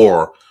Frank de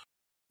Boer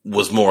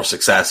was more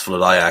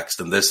successful at Ajax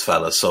than this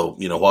fella. So,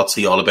 what's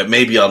he all about?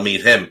 Maybe I'll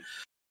meet him.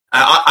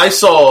 I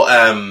saw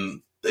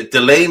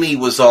Delaney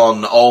was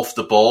on Off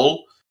the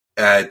Ball,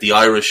 the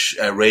Irish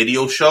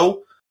radio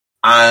show,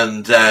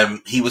 and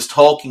he was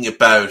talking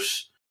about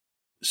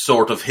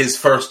sort of his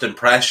first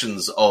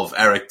impressions of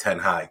Erik ten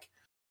Hag.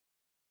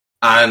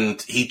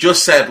 And he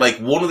just said, like,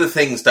 one of the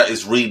things that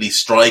is really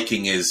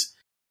striking is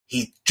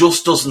he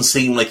just doesn't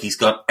seem like he's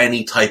got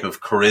any type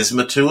of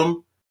charisma to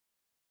him.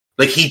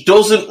 Like, he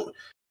doesn't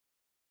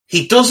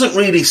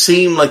really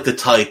seem like the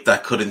type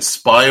that could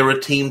inspire a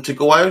team to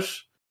go out.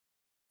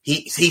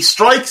 He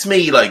strikes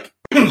me like,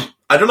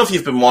 I don't know if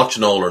you've been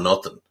watching All or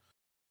Nothing,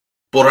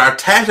 but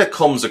Arteta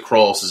comes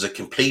across as a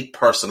complete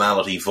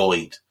personality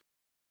void.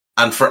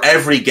 And for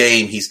every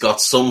game, he's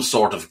got some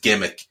sort of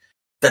gimmick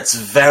that's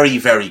very,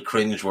 very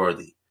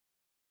cringeworthy.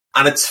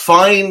 And it's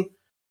fine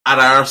at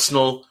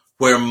Arsenal,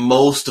 where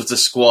most of the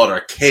squad are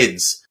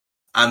kids,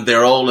 and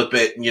they're all a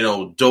bit,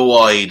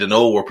 doe-eyed and,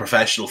 we're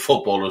professional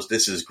footballers,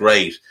 this is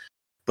great.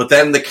 But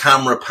then the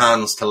camera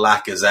pans to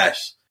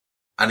Lacazette,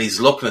 and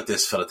he's looking at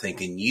this fella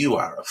thinking, you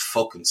are a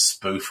fucking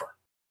spoofer.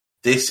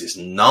 This is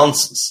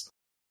nonsense.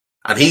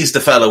 And he's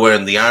the fella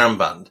wearing the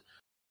armband.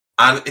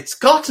 And it's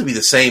got to be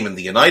the same in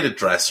the United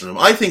dressing room.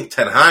 I think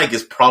Ten Hag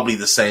is probably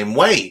the same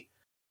way.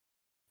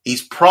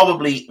 He's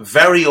probably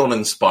very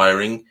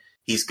uninspiring.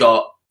 He's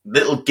got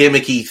little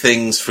gimmicky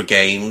things for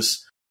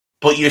games.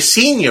 But your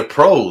senior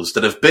pros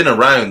that have been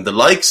around, the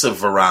likes of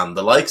Varane,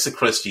 the likes of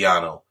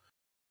Cristiano,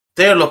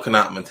 they're looking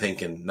at him and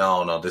thinking,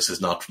 no, this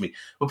is not for me.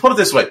 But put it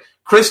this way,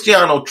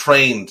 Cristiano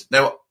trained.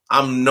 Now,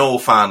 I'm no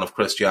fan of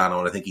Cristiano,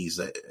 and I think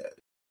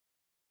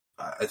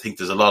I think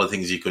there's a lot of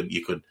things you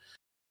could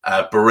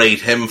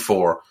berate him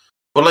for.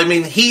 But I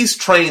mean, he's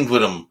trained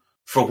with him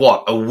for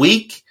what, a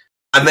week?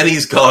 And then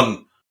he's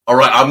gone, all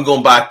right, I'm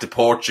going back to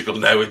Portugal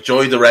now.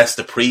 Enjoy the rest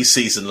of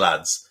pre-season,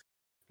 lads.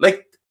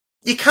 Like,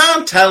 you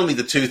can't tell me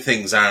the two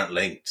things aren't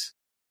linked.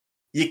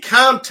 You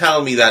can't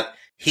tell me that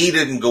he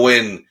didn't go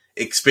in,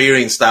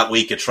 experience that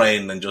week of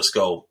training and just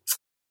go,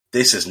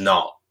 this is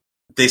not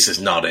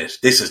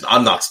it.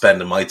 I'm not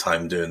spending my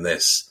time doing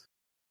this.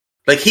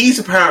 Like, he's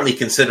apparently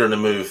considering a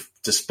move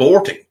to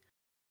Sporting,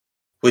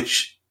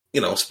 which,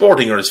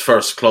 Sporting are his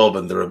first club,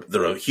 and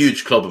they're a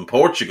huge club in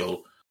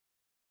Portugal.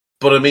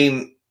 But I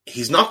mean,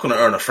 he's not going to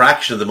earn a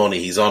fraction of the money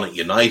he's on at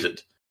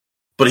United.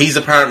 But he's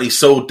apparently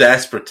so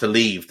desperate to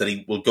leave that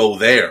he will go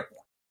there.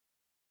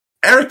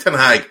 Erik ten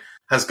Hag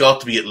has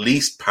got to be at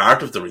least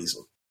part of the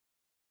reason.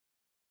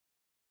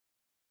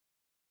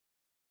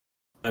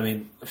 I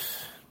mean,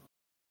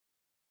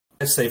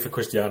 let's say for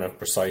Cristiano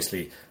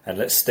precisely, and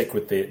let's stick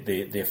with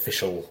the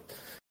official...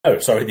 Oh,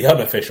 sorry, the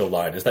unofficial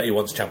line is that he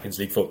wants Champions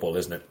League football,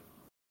 isn't it?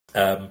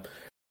 At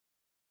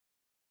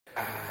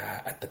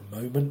the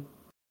moment,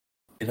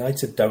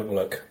 United don't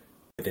look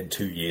within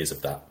 2 years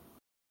of that.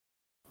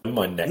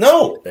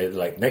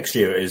 Next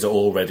year is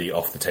already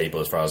off the table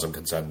as far as I'm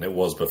concerned. It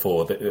was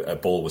before a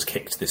ball was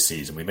kicked this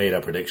season. We made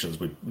our predictions.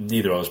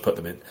 Neither of us put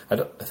them in. I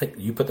think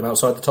you put them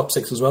outside the top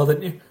six as well,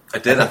 didn't you? I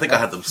did. I think I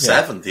had them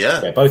seventh.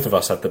 Yeah, both of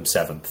us had them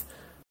seventh.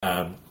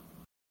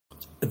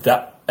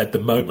 That at the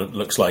moment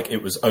looks like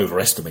it was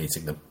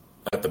overestimating them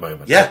at the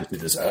moment. Yeah. Obviously,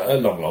 there's a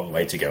long, long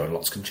way to go and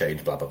lots can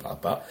change, blah, blah, blah.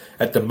 But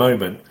at the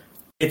moment,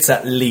 it's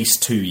at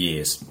least 2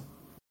 years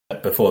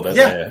before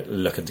they're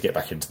looking to get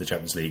back into the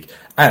Champions League.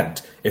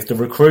 And if the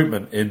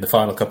recruitment in the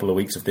final couple of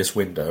weeks of this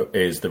window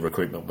is the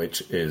recruitment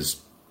which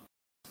is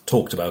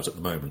talked about at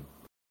the moment,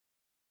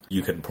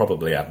 you can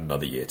probably add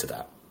another year to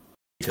that.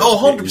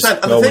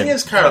 100%. And the thing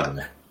is, Carol,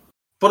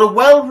 but a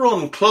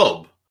well-run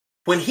club,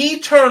 when he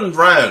turned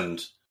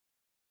round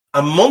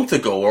a month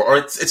ago, or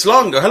it's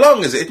longer, how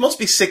long is it? It must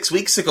be 6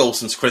 weeks ago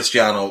since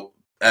Cristiano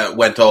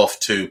went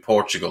off to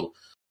Portugal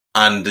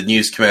and the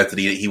news came out that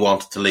he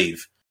wanted to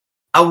leave.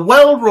 A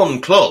well-run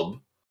club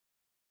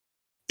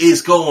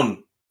is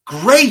going,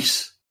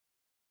 great,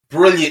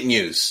 brilliant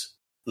news.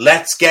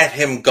 Let's get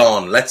him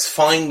gone. Let's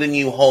find a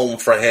new home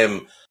for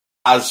him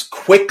as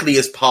quickly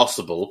as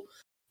possible.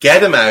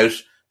 Get him out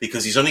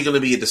because he's only going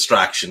to be a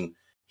distraction.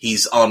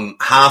 He's on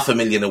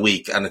 $500,000 a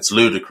week and it's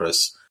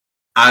ludicrous.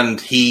 And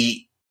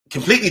he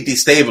completely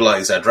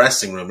destabilized our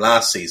dressing room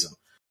last season.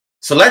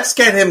 So let's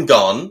get him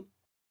gone.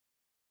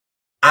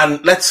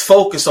 And let's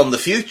focus on the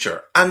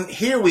future. And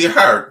here we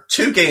are,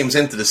 2 games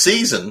into the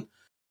season,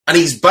 and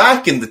he's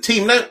back in the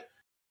team. Now,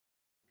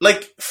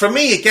 like, for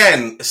me,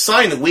 again, a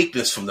sign of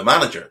weakness from the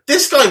manager.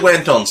 This guy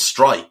went on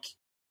strike.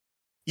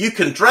 You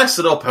can dress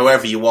it up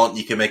however you want.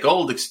 You can make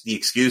all the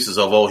excuses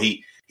of,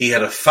 he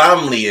had a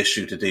family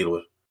issue to deal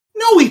with.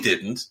 No, he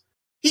didn't.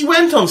 He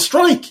went on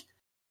strike.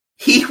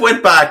 He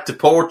went back to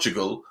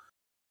Portugal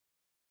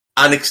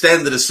and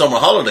extended his summer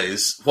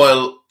holidays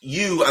while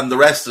you and the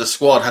rest of the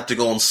squad had to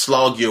go and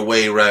slog your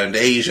way around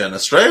Asia and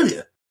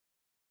Australia.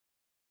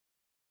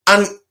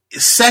 And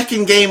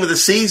second game of the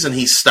season,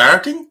 he's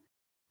starting.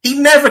 He'd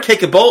never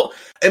kick a ball.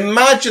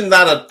 Imagine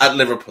that at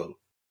Liverpool.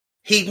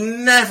 He'd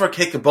never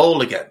kick a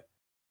ball again.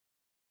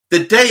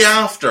 The day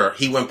after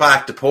he went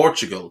back to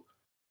Portugal,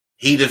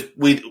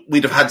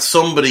 we'd have had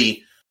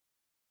somebody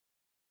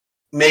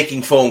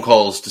making phone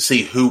calls to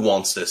see who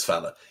wants this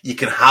fella. You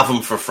can have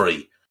him for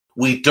free.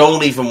 We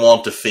don't even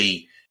want a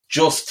fee.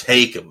 Just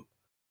take him.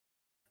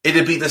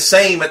 It'd be the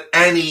same at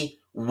any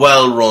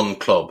well-run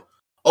club.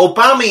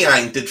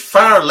 Aubameyang did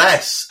far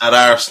less at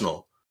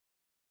Arsenal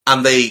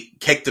and they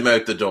kicked him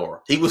out the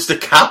door. He was the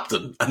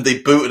captain and they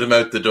booted him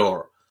out the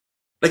door.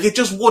 Like, it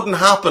just wouldn't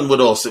happen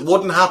with us. It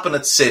wouldn't happen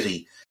at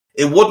City.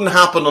 It wouldn't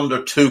happen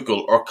under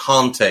Tuchel or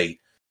Conte.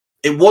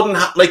 It wouldn't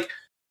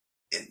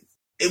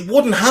it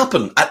wouldn't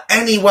happen at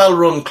any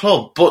well-run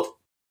club. But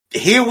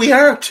here we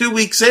are 2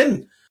 weeks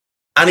in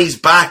and he's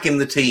back in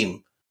the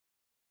team.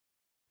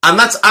 And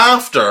that's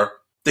after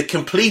the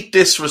complete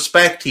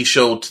disrespect he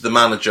showed to the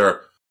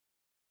manager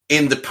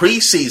in the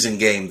pre-season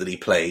game that he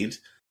played,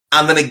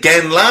 and then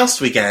again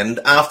last weekend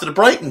after the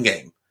Brighton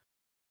game.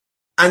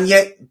 And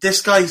yet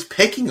this guy's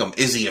picking him.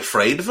 Is he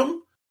afraid of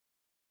him?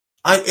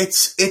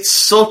 It's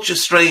such a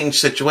strange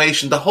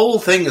situation. The whole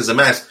thing is a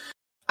mess.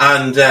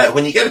 And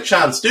when you get a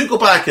chance, do go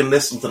back and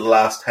listen to the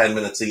last 10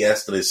 minutes of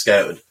yesterday's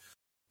Scouted,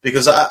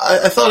 because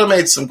I thought I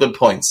made some good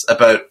points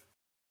about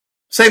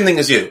same thing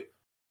as you.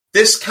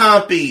 This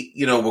can't be,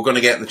 we're going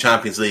to get in the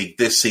Champions League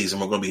this season,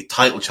 we're going to be a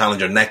title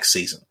challenger next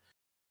season.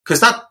 Because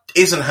that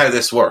isn't how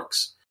this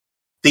works.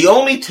 The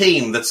only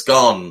team that's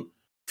gone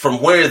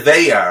from where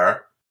they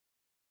are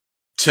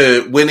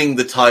to winning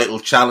the title,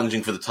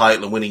 challenging for the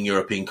title and winning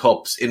European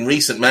Cups in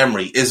recent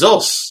memory is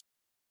us.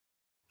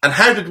 And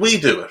how did we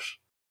do it?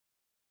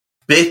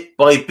 Bit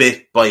by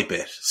bit by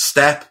bit.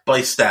 Step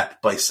by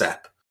step by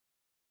step.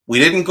 We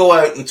didn't go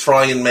out and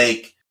try and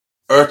make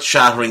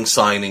earth-shattering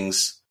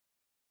signings.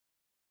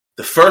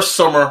 The first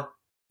summer,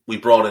 we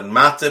brought in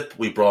Matip,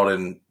 we brought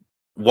in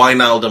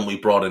Wijnaldum, we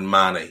brought in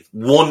Mane.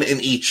 One in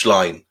each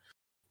line.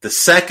 The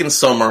second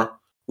summer,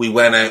 we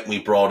went out and we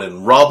brought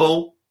in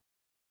Robbo,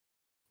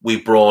 we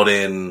brought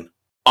in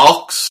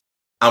Ox,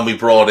 and we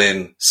brought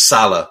in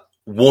Salah.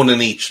 One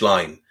in each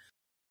line.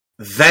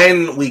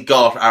 Then we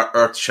got our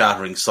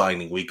earth-shattering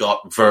signing. We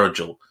got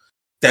Virgil.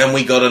 Then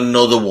we got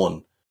another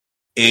one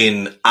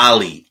in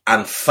Ali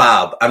and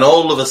Fab. And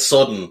all of a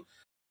sudden,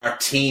 our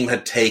team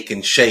had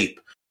taken shape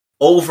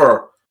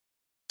over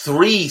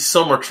 3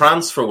 summer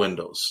transfer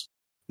windows.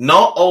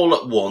 Not all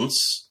at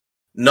once,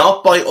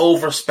 not by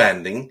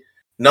overspending,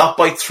 not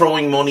by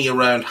throwing money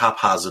around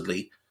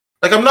haphazardly.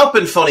 Like, I'm not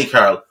being funny,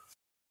 Carl.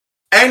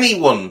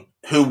 Anyone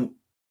who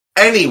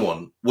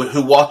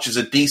watches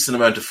a decent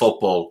amount of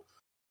football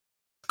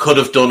could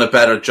have done a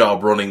better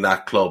job running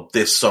that club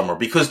this summer,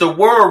 because there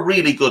were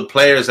really good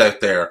players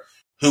out there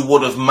who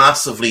would have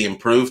massively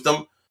improved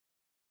them,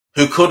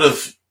 who could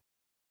have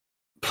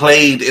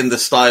played in the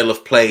style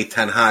of play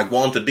Ten Hag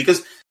wanted,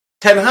 because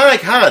Ten Hag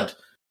had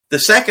the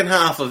second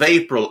half of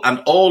April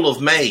and all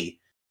of May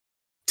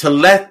to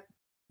let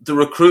the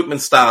recruitment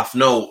staff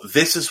know,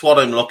 this is what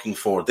I'm looking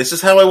for, this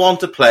is how I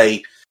want to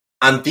play,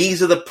 and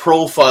these are the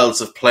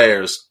profiles of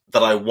players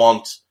that I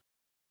want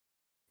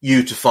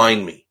you to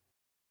find me.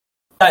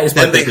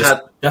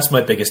 That's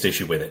my biggest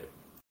issue with it.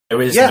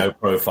 There is no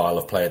profile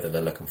of player that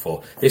they're looking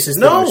for. This is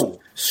the most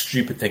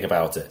stupid thing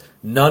about it.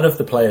 None of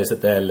the players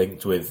that they're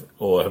linked with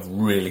or have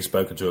really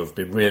spoken to have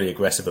been really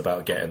aggressive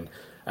about getting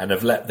and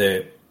have let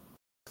the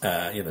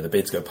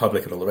bids go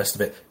public and all the rest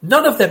of it.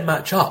 None of them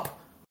match up.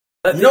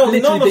 Literally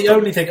the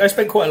only thing, I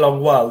spent quite a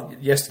long while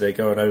yesterday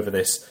going over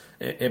this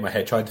in my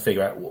head, trying to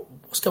figure out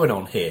what's going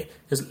on here.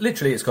 Because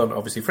literally it's gone,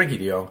 obviously, Frenkie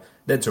de Jong,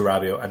 then to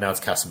Rabiot, and now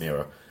to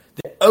Casemiro.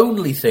 The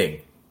only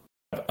thing,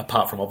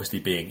 apart from obviously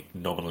being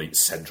nominally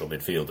central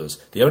midfielders,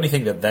 the only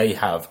thing that they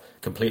have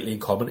completely in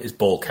common is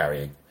ball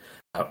carrying.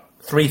 Now,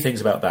 3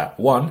 things about that.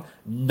 1,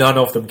 none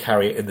of them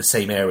carry it in the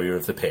same area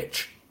of the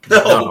pitch.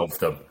 No. None of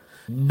them.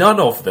 None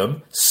of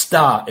them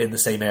start in the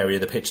same area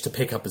of the pitch to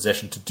pick up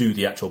possession to do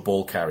the actual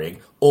ball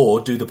carrying,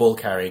 or do the ball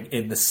carrying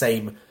in the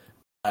same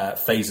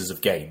phases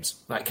of games.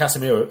 Like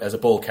Casemiro as a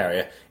ball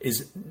carrier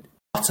is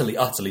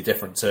utterly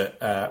different to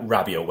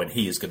Rabiot when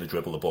he is going to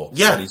dribble the ball.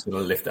 Yeah. When he's going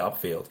to lift it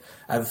upfield.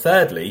 And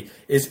thirdly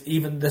is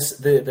even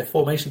the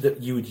formation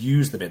that you would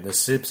use them in, the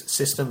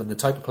system and the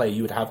type of player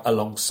you would have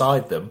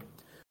alongside them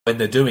when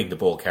they're doing the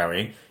ball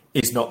carrying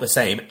is not the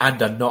same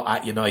and are not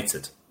at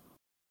United.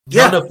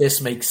 Yeah. None of this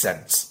makes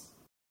sense.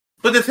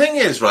 But the thing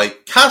is,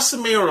 right,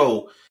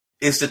 Casemiro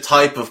is the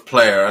type of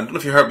player, I don't know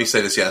if you heard me say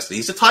this yesterday,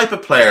 he's the type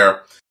of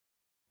player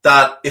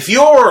that if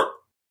you're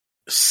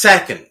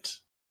second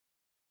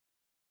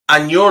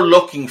and you're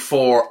looking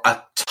for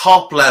a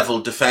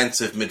top-level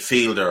defensive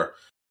midfielder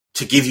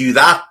to give you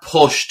that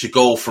push to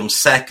go from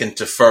second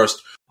to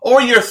first,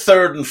 or you're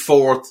third and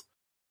fourth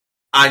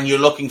and you're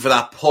looking for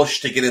that push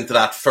to get into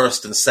that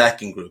first and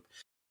second group,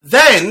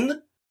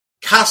 then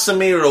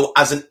Casemiro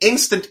as an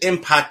instant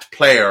impact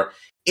player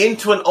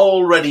into an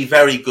already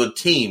very good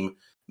team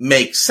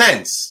makes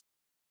sense.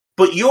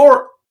 But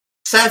you're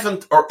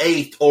 7th or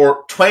 8th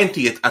or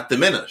 20th at the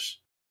minute.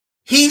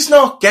 He's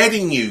not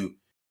getting you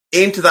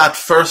into that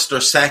first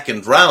or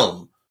second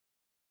realm.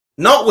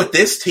 Not with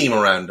this team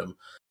around him.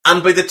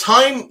 And by the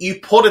time you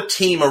put a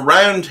team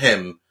around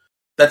him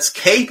that's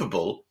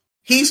capable,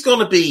 he's going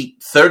to be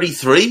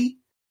 33.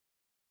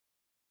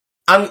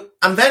 And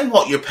then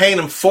what? You're paying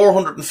him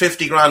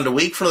 450 grand a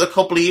week for another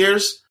couple of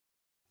years?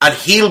 And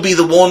he'll be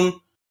the one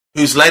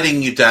who's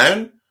letting you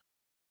down?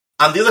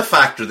 And the other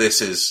factor of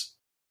this is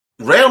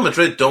Real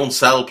Madrid don't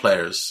sell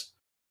players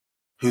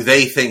who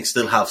they think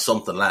still have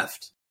something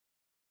left.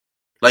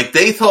 Like,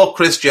 they thought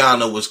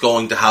Cristiano was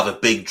going to have a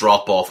big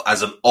drop-off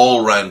as an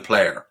all-round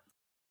player.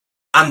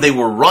 And they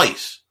were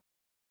right.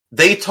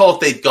 They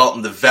thought they'd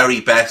gotten the very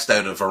best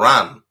out of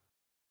Varane.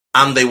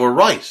 And they were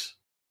right.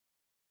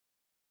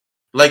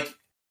 Like,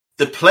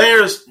 the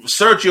players,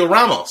 Sergio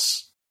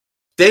Ramos,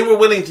 they were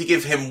willing to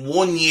give him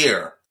 1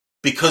 year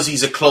because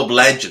he's a club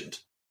legend.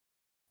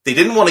 They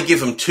didn't want to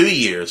give him 2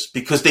 years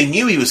because they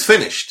knew he was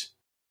finished.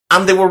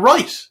 And they were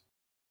right.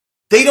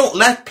 They don't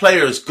let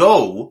players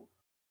go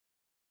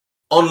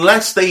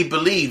unless they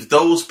believe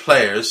those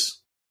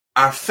players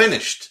are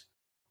finished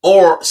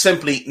or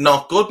simply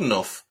not good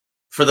enough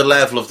for the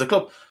level of the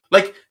club.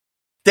 Like,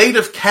 they'd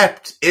have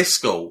kept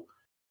Isco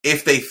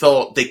if they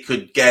thought they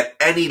could get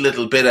any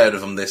little bit out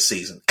of him this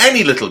season.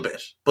 Any little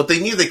bit. But they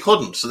knew they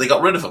couldn't, so they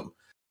got rid of him.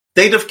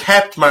 They'd have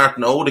kept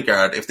Martin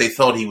Odegaard if they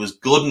thought he was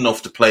good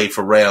enough to play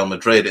for Real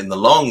Madrid in the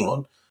long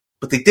run,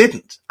 but they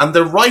didn't. And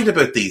they're right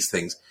about these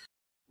things.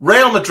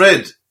 Real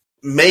Madrid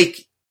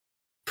make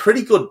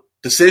pretty good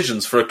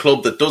decisions for a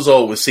club that does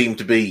always seem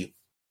to be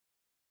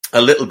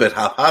a little bit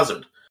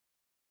haphazard.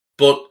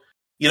 But,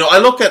 you know, I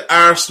look at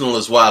Arsenal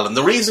as well, and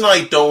the reason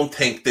I don't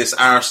think this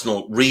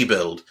Arsenal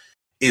rebuild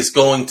is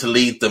going to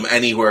lead them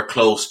anywhere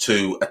close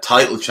to a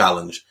title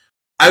challenge,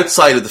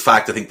 outside of the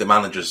fact I think the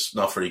manager's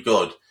not very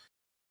good,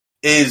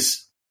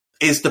 is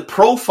the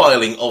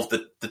profiling of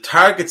the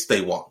targets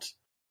they want.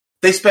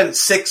 They spent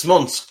 6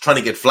 months trying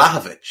to get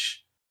Vlahovic.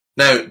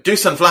 Now,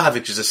 Dusan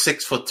Vlahovic is a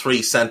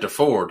 6'3" centre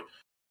forward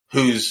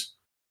who's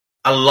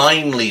a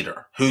line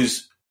leader,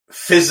 who's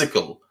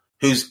physical,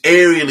 who's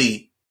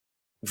aerially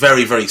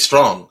very, very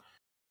strong.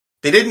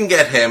 They didn't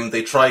get him.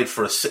 They tried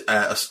for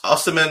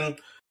Osimhen.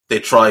 They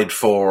tried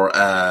for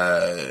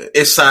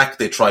Isak.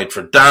 They tried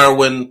for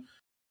Darwin.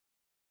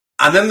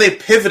 And then they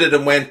pivoted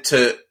and went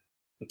to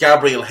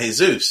Gabriel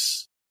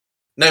Jesus.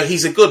 Now,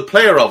 he's a good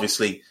player,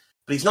 obviously,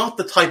 but he's not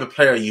the type of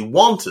player you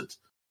wanted.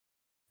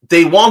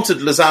 They wanted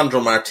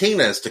Lisandro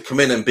Martinez to come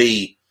in and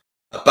be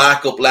a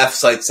backup left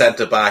side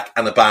centre back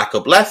and a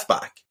backup left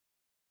back.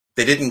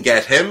 They didn't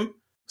get him,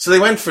 so they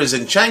went for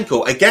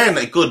Zinchenko. Again,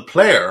 a good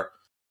player,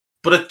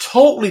 but a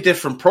totally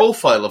different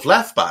profile of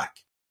left back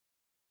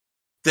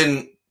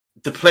than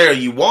the player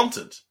you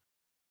wanted.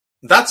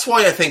 That's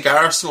why I think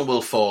Arsenal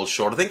will fall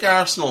short. I think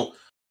Arsenal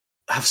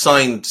have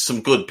signed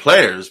some good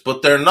players,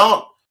 but they're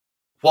not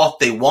what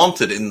they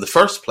wanted in the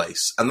first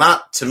place. And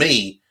that, to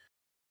me,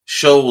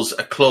 shows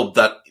a club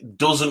that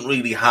doesn't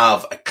really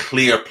have a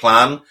clear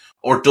plan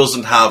or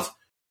doesn't have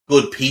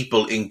good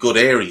people in good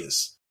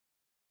areas.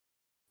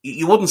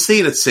 You wouldn't see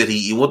it at City.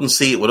 You wouldn't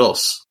see it with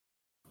us.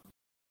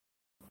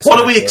 What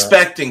are we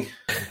expecting?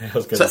 I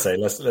was going to say,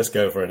 let's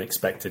go for an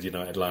expected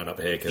United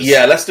lineup here.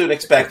 Yeah, let's do an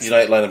expected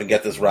United lineup and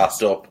get this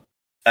wrapped up.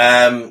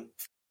 De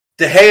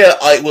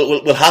Gea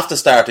will have to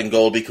start in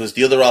goal because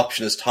the other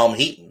option is Tom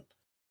Heaton.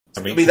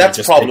 I mean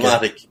that's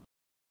problematic.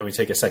 Can we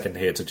take a second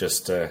here to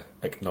just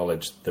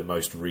acknowledge the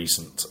most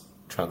recent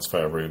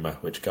transfer rumour,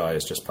 which Guy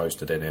has just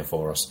posted in here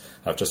for us?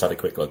 I've just had a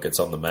quick look. It's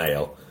on the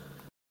Mail.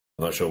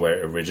 I'm not sure where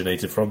it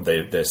originated from.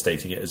 They're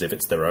stating it as if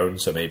it's their own,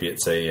 so maybe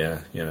it's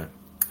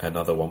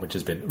another one which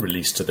has been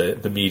released to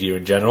the media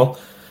in general.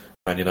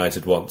 Man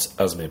United wants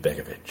Asmir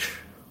Begovic.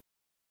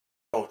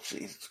 Oh,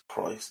 Jesus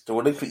Christ. They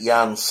were looking for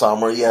Jan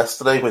Sommer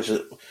yesterday,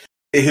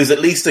 who's at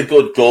least a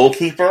good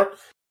goalkeeper.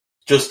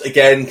 Just,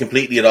 again,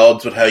 completely at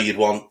odds with how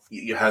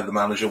how the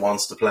manager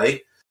wants to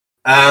play.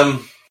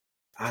 Asmir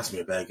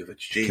Begovic,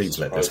 Jesus Please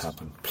let Christ. this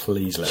happen.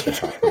 Please let this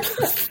happen.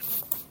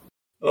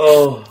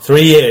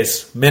 3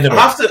 years, minimum.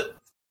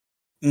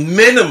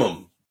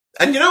 Minimum.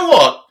 And you know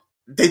what?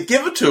 They'd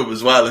give it to him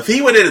as well. If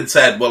he went in and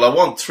said, well, I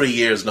want 3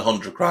 years and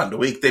 $100,000 a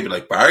week, they'd be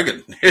like,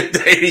 bargain.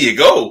 There you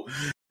go.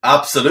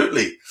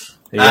 Absolutely.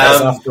 He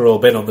has, after all,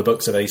 been on the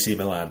books of AC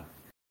Milan.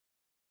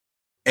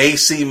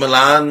 AC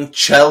Milan,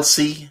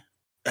 Chelsea.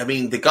 I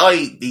mean, the guy,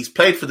 he's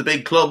played for the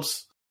big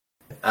clubs.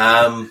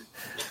 Christ.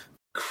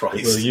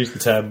 We'll use the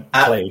term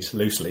played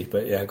loosely,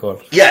 but yeah, go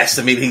on. Yes,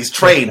 I mean, he's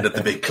trained at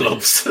the big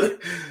clubs.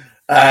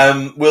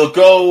 We'll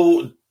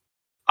go...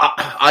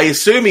 I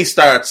assume he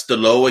starts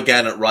Delo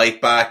again at right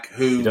back.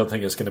 You don't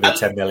think it's going to be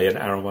 10 million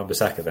Aaron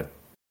Wan-Bissaka then?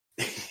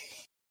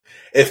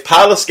 If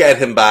Palace get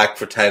him back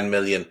for 10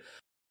 million,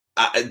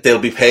 they'll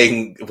be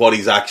paying what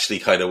he's actually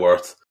kind of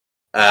worth.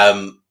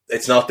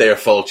 It's not their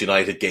fault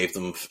United gave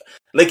them...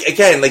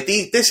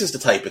 this is the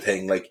type of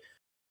thing. Like,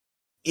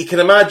 you can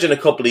imagine a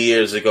couple of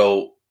years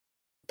ago,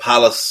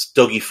 Palace,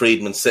 Dougie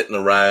Friedman sitting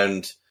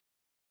around,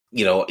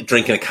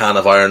 drinking a can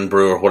of Iron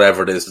Brew or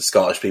whatever it is that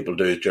Scottish people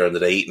do during the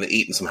day,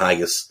 eating some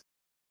haggis.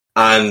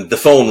 And the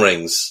phone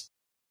rings,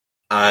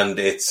 and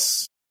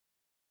it's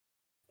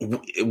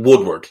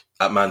Woodward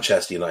at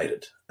Manchester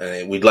United.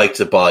 We'd like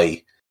to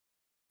buy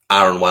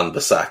Aaron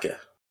Wan-Bissaka.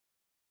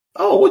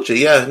 Oh, would you?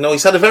 Yeah. No,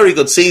 he's had a very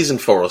good season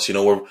for us.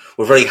 We're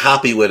very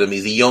happy with him.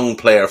 He's a young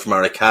player from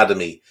our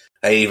academy.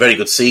 A very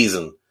good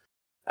season.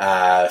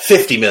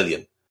 50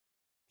 million.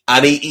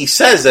 And he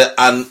says it,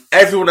 and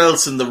everyone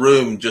else in the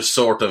room just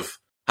sort of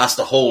has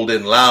to hold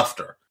in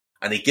laughter.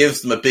 And he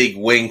gives them a big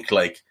wink,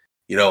 like,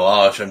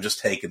 I'm just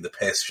taking the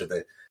piss.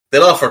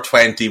 They'll offer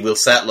 20, we'll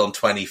settle on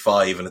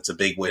 25, and it's a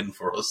big win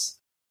for us.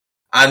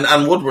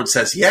 And Woodward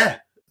says, yeah,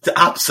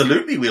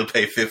 absolutely, we'll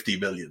pay 50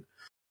 million.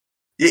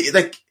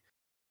 The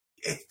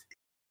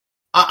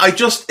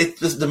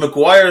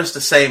Maguire's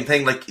the same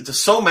thing. Like,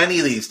 there's so many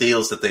of these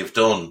deals that they've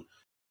done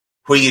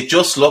where you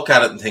just look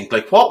at it and think,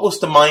 like, what was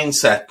the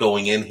mindset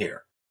going in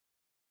here?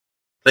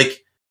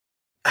 Like,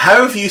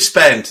 how have you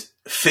spent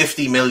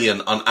 50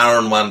 million on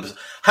Aaron Wan?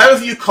 How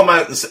have you come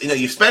out and said,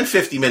 you've spent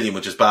 50 million,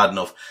 which is bad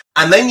enough,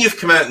 and then you've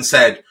come out and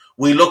said,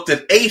 we looked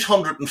at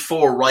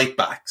 804 right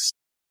backs,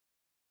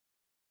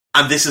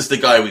 and this is the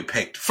guy we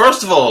picked.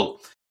 First of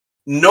all,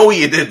 no,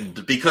 you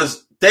didn't,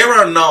 because there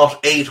are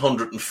not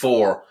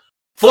 804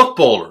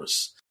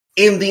 footballers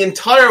in the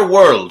entire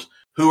world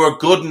who are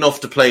good enough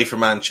to play for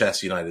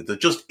Manchester United. There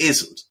just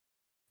isn't.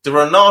 There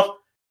are not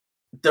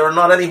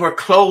anywhere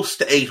close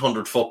to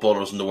 800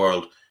 footballers in the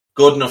world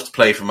good enough to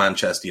play for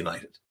Manchester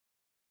United.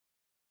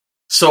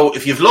 So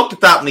if you've looked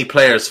at that many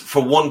players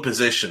for one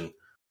position,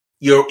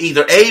 you're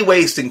either A,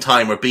 wasting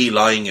time, or B,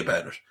 lying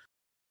about it.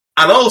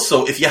 And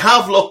also, if you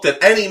have looked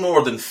at any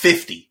more than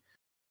 50,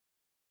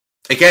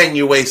 again,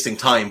 you're wasting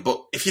time.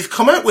 But if you've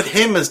come out with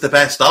him as the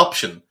best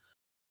option,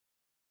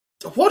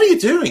 what are you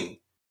doing?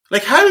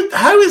 Like,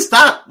 how is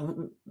that?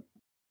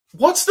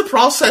 What's the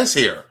process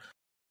here?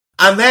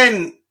 And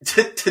then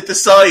to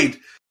decide,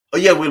 oh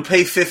yeah, we'll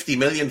pay 50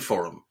 million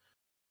for him.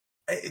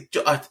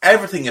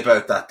 Everything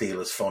about that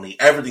deal is funny.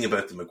 Everything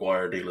about the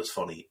Maguire deal is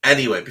funny.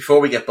 Anyway, before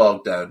we get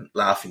bogged down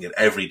laughing at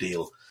every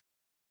deal,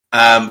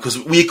 because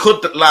you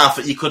could laugh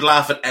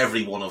at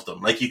every one of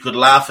them. Like, you could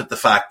laugh at the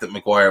fact that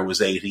Maguire was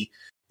 80.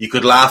 You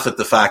could laugh at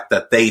the fact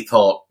that they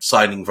thought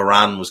signing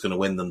Varane was going to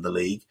win them the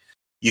league.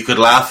 You could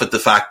laugh at the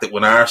fact that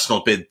when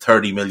Arsenal bid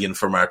 30 million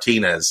for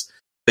Martinez,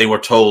 they were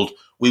told,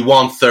 we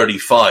want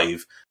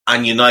 35,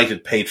 and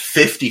United paid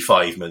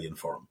 55 million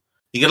for him.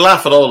 You could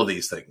laugh at all of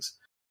these things.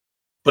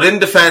 But in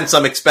defence,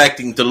 I'm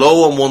expecting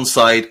Delo on one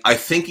side. I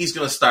think he's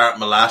going to start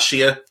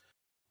Malacia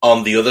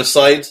on the other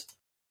side.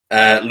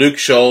 Luke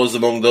Shaw is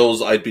among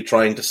those I'd be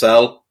trying to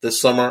sell this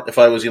summer if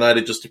I was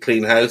United, just to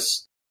clean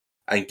house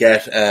and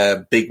get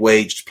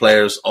big-waged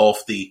players off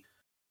the...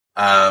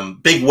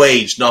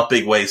 big-waged, not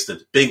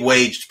big-wasted.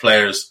 Big-waged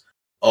players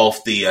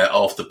off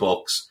the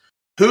books.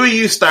 Who are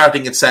you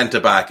starting at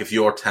centre-back if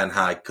you're Ten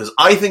Hag? Because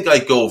I think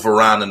I'd go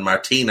Varane and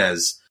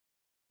Martinez,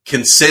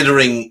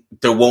 considering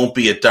there won't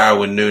be a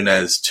Darwin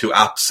Núñez to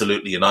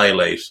absolutely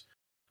annihilate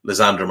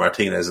Lisandro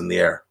Martinez in the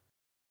air.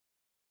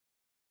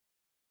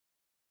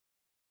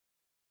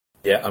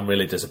 Yeah, I'm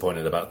really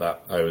disappointed about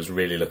that. I was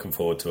really looking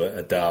forward to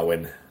a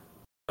Darwin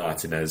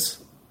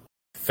Martinez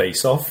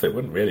face-off. It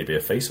wouldn't really be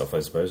a face-off, I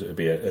suppose. It would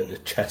be a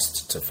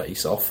chest to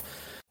face-off.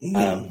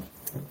 Yeah,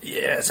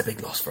 it's a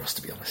big loss for us,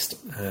 to be honest.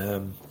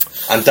 And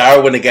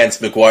Darwin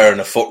against Maguire in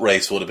a foot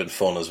race would have been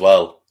fun as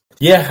well.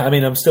 Yeah, I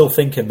mean, I'm still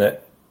thinking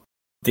that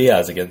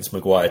Diaz against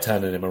Maguire,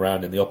 turning him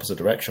around in the opposite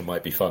direction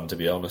might be fun, to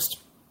be honest.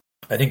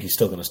 I think he's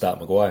still going to start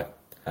Maguire.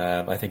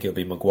 I think it'll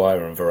be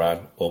Maguire and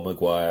Varane, or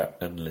Maguire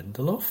and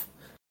Lindelof.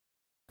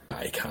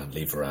 He can't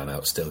leave Varane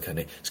out still, can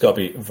he? It's got to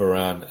be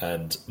Varane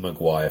and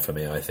Maguire for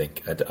me, I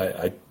think.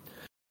 I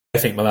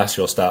think Malacia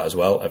will start as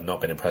well. I've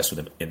not been impressed with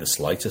him in the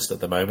slightest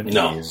at the moment.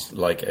 No. He is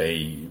like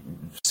a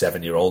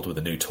 7-year-old with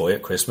a new toy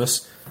at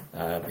Christmas.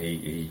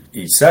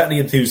 He's certainly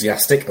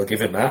enthusiastic, I'll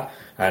give him that,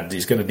 and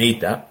he's going to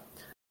need that.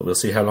 But we'll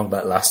see how long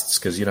that lasts,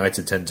 because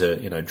United tend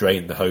to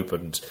drain the hope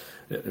and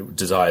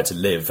desire to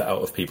live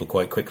out of people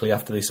quite quickly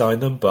after they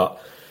sign them.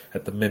 But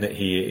at the minute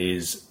he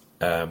is...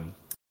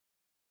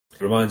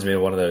 It reminds me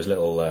of one of those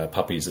little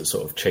puppies that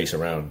sort of chase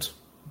around.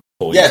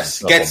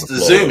 Yes, gets the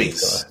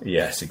zoomies.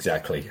 Yes,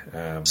 exactly.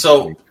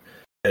 So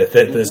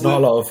there's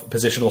not a lot of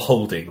positional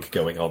holding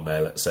going on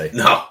there, let's say.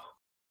 No.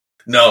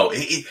 Do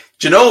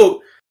you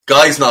know,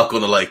 Guy's not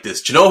going to like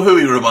this. Do you know who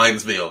he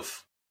reminds me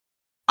of?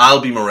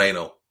 Albi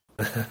Moreno.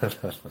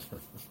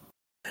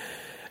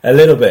 A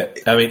little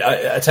bit. I mean,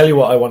 I tell you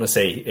what I want to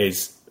see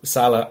is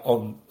Salah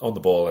on the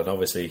ball, and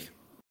obviously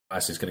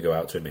Melassia's going to go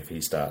out to him if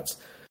he starts.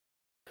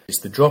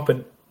 It's the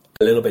dropping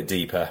a little bit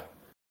deeper,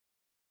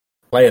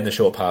 playing the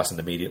short pass and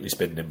immediately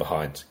spinning him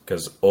behind,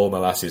 because all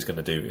Malacia is going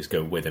to do is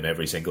go with him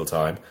every single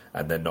time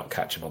and then not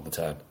catch him on the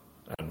turn.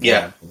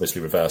 And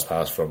obviously reverse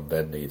pass from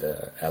then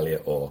either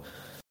Elliott or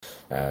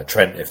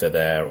Trent if they're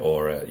there,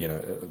 or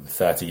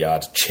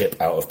 30-yard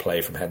chip out of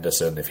play from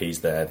Henderson if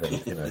he's there.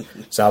 Then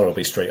Salah will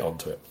be straight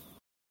onto it.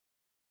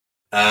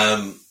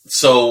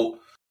 So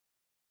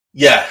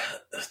yeah,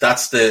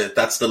 that's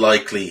the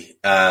likely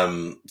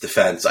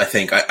defence. I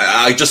think.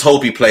 I just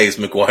hope he plays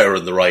Maguire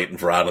on the right and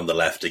Varane on the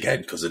left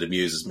again, because it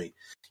amuses me.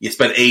 You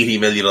spent 80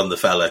 million on the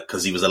fella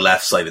because he was a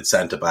left-sided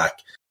centre back,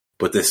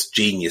 but this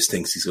genius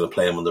thinks he's going to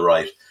play him on the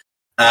right.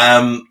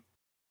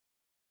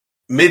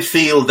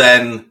 Midfield,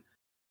 then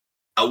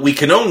we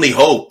can only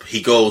hope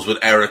he goes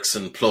with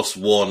Eriksen plus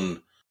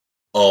one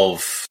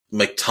of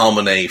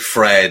McTominay,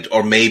 Fred,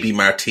 or maybe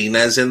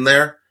Martinez in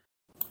there.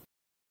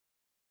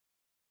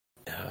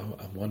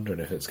 I'm wondering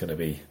if it's going to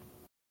be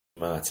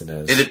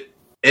Martinez.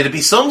 It'd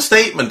be some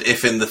statement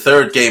if in the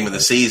third game of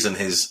the season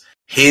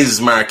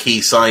his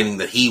marquee signing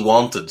that he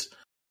wanted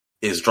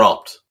is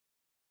dropped.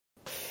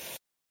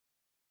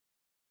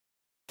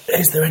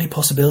 Is there any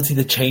possibility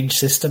to change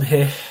system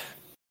here?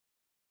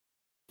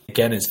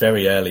 Again, it's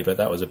very early, but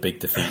that was a big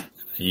defeat.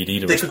 You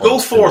need They could go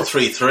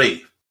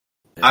 4-3-3.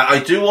 Yeah. I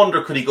do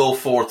wonder, could he go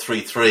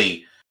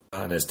 4-3-3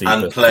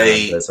 and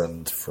play Fernandez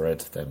and Fred?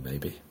 Then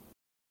maybe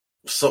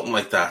something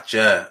like that.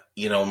 Yeah,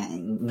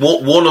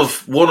 one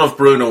of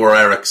Bruno or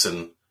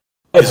Eriksen,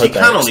 because he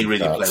can only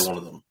really play one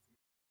of them.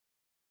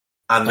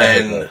 And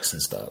then Eriksen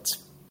starts.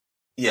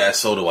 Yeah,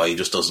 so do I. He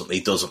just doesn't.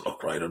 He doesn't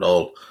look right at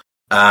all.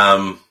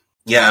 And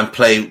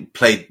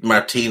play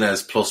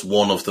Martinez plus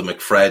one of the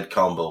McFred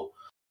combo.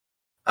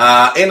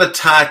 In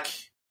attack,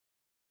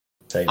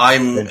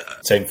 I'm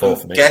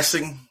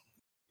guessing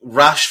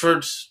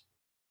Rashford,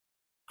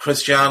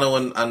 Cristiano,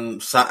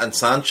 and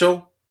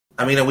Sancho.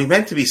 I mean, are we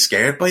meant to be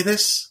scared by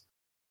this?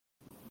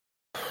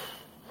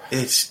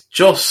 It's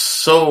just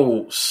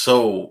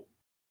so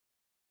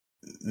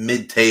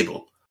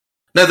mid-table.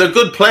 Now, they're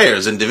good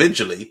players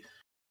individually,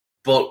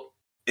 but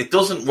it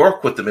doesn't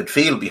work with the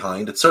midfield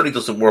behind. It certainly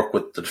doesn't work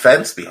with the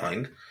defence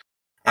behind.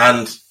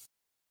 And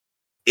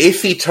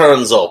if he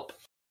turns up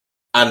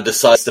and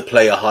decides to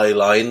play a high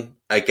line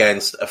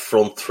against a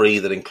front three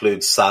that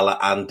includes Salah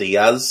and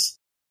Diaz,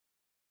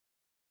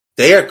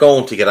 they are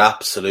going to get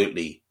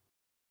absolutely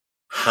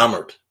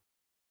hammered.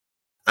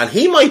 And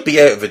he might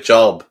be out of a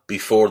job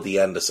before the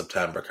end of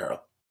September,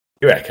 Carol.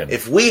 You reckon?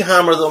 If we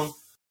hammer them,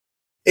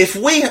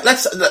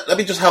 let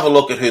me just have a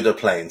look at who they're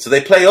playing. So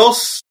they play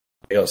us,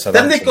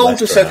 then they go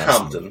to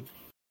Southampton.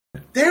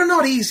 They're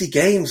not easy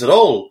games at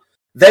all.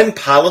 Then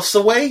Palace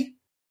away,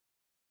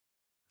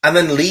 and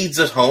then Leeds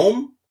at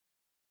home,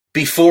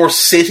 before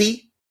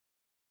City.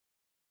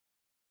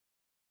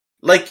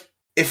 Like,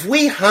 if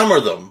we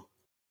hammer them,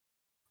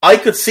 I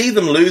could see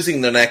them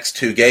losing their next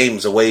two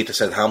games away to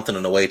Southampton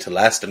and away to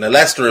Leicester. Now,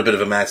 Leicester are a bit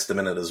of a mess at the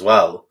minute as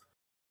well.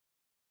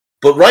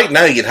 But right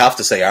now, you'd have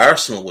to say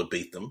Arsenal would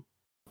beat them.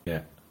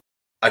 Yeah.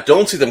 I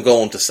don't see them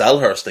going to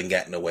Selhurst and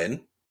getting a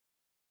win.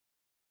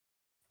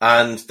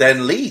 And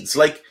then Leeds.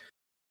 Like,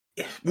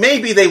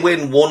 maybe they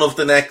win one of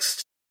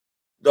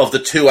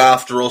the two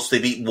after us. They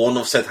beat one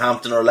of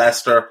Southampton or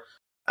Leicester.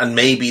 And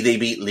maybe they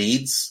beat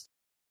Leeds.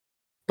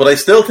 But I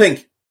still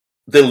think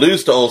they'll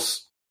lose to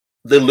us.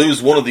 They'll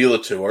lose one of the other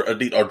two, or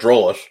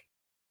draw it.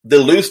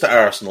 They'll lose to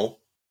Arsenal.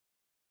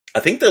 I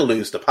think they'll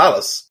lose to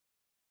Palace.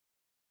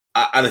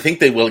 And I think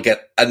they will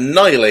get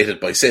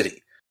annihilated by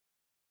City.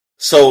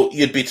 So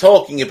you'd be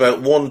talking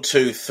about 1,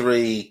 2,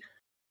 3,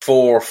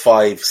 4,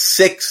 5,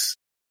 6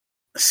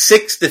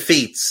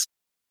 defeats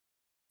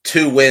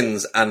 2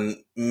 wins and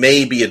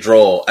maybe a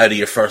draw out of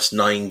your first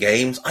 9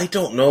 games, I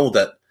don't know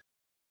that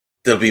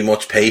there'll be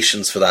much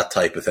patience for that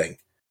type of thing.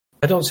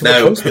 I don't see what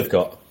choice they've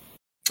got.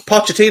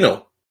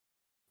 Pochettino,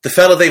 the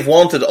fella they've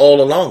wanted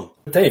all along.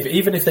 Dave,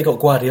 even if they got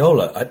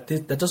Guardiola,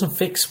 that doesn't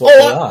fix what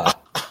they are.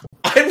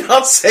 I'm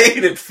not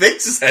saying it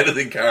fixes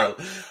anything, Carl.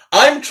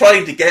 I'm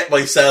trying to get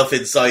myself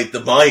inside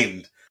the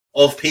mind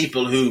of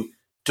people who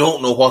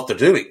don't know what they're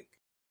doing.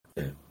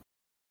 Yeah.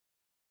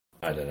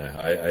 I don't know.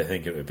 I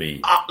think it would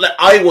be...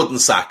 I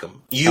wouldn't sack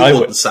him. You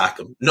wouldn't sack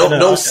him.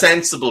 No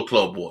sensible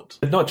club would.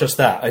 But not just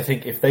that. I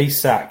think if they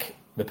sack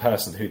the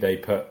person who they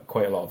put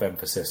quite a lot of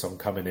emphasis on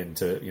coming in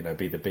to,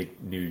 be the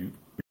big new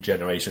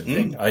generation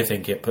thing, I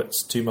think it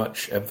puts too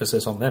much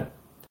emphasis on them.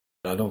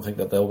 I don't think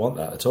that they'll want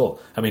that at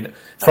all. I mean,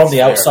 from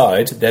the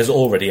outside, there's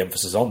already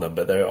emphasis on them,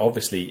 but they're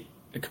obviously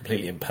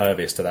completely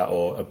impervious to that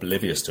or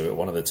oblivious to it,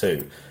 one of the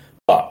two.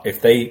 But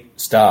if they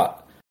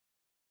start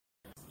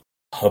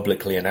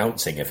publicly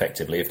announcing,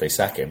 effectively, if they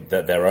sack him,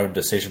 that their own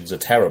decisions are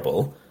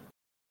terrible,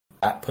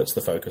 that puts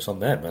the focus on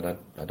them. And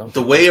I don't.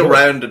 The way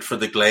around it for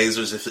the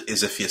Glazers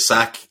is if you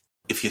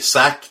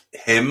sack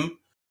him,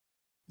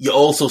 you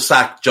also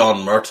sack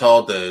John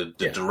Murtaugh,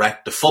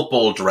 the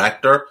football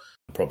director,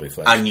 probably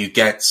Fletcher. And you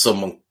get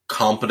someone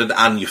competent,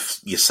 and you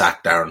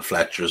sack Darren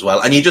Fletcher as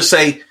well, and you just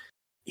say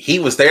he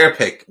was their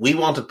pick. We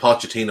wanted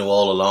Pochettino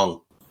all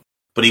along,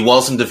 but he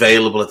wasn't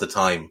available at the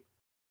time.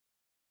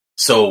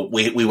 So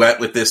we went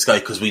with this guy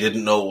because we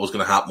didn't know what was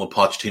going to happen with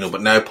Pochettino,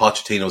 but now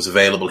Pochettino's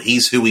available.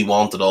 He's who we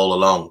wanted all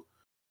along.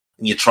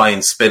 And you try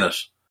and spin it.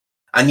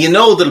 And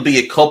there'll be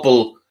a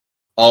couple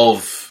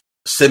of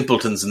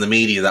simpletons in the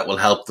media that will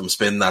help them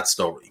spin that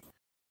story.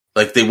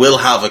 Like, they will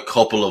have a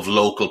couple of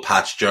local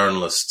patch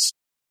journalists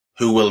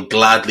who will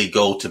gladly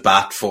go to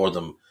bat for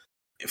them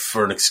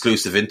for an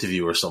exclusive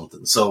interview or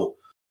something. So,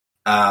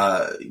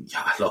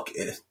 look,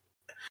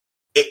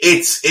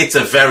 it's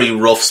a very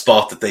rough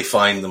spot that they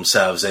find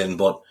themselves in,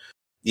 but,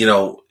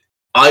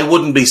 I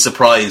wouldn't be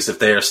surprised if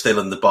they're still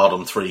in the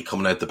bottom 3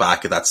 coming out the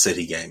back of that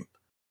City game.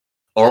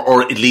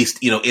 Or at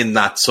least, in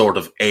that sort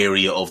of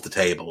area of the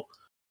table.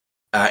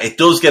 It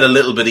does get a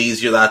little bit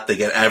easier that they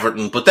get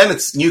Everton, but then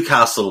it's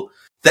Newcastle,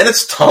 then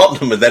it's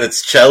Tottenham, and then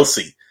it's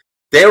Chelsea.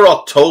 Their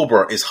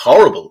October is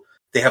horrible.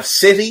 They have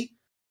City,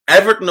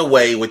 Everton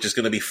away, which is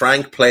going to be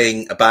Frank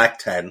playing a back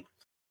 10,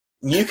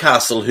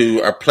 Newcastle,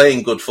 who are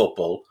playing good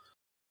football,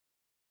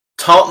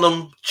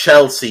 Tottenham,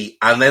 Chelsea,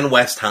 and then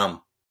West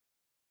Ham.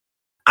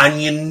 And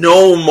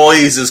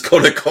Moyes is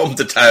going to come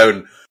to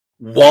town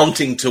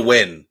wanting to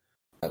win.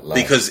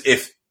 Because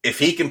if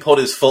he can put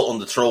his foot on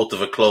the throat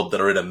of a club that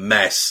are in a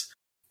mess,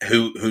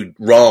 who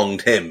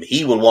wronged him,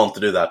 he will want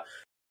to do that.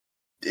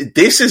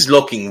 This is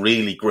looking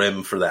really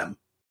grim for them.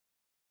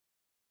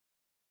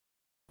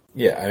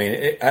 Yeah, I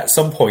mean, at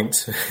some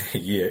point,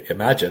 you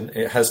imagine,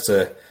 it has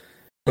to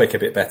click a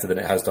bit better than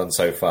it has done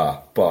so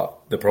far.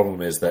 But the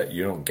problem is that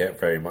you don't get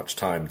very much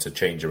time to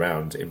change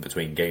around in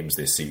between games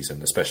this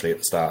season, especially at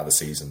the start of the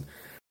season.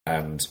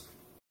 And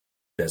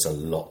there's a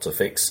lot to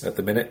fix at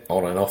the minute,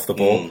 on and off the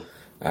ball.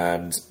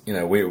 And,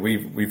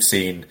 we've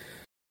seen,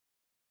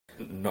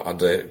 not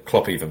under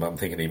Klopp even, but I'm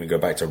thinking even go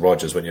back to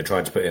Rodgers, when you're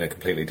trying to put in a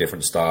completely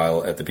different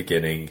style at the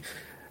beginning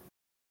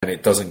and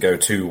it doesn't go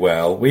too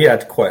well. We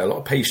had quite a lot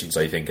of patience,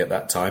 I think, at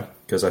that time,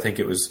 because I think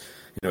it was,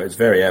 it's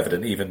very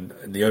evident, even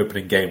in the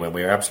opening game when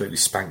we were absolutely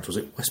spanked. Was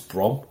it West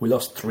Brom? We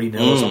lost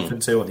 3-0 or something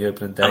too on the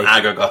opening day. And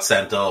Agger got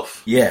sent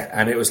off. Yeah,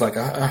 and it was like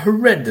a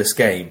horrendous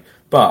game,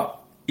 but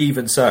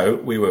even so,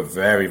 we were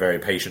very, very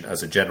patient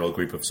as a general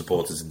group of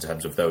supporters in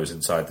terms of those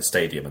inside the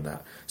stadium and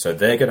that. So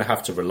they're going to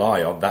have to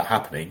rely on that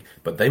happening,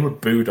 but they were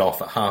booed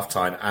off at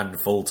half-time and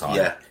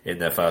full-time in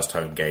their first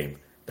home game.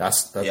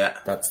 That's a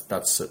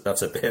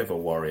bit of a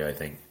worry, I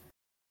think.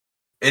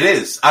 It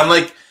is.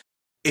 And,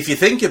 if you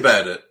think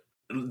about it,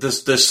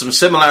 there's some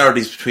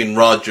similarities between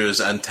Rodgers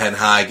and Ten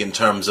Hag in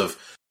terms of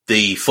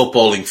the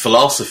footballing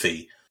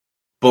philosophy,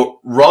 but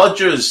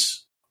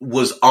Rodgers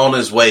was on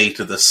his way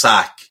to the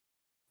sack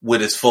with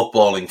his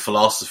footballing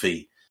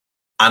philosophy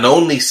and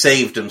only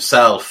saved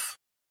himself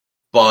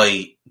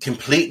by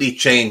completely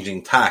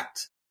changing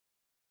tact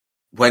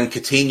when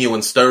Coutinho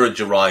and Sturridge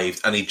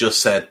arrived and he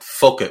just said,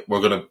 fuck it, we're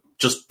going to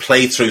just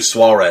play through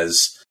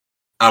Suarez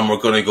and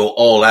we're going to go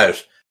all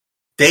out.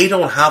 They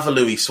don't have a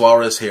Luis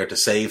Suarez here to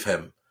save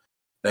him.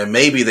 Now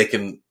maybe they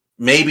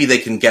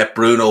can get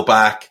Bruno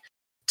back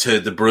to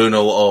the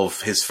Bruno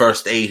of his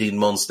first 18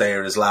 months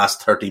there, his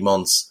last 30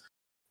 months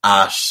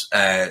at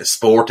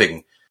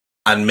Sporting.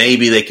 And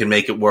maybe they can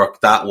make it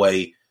work that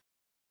way.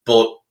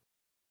 But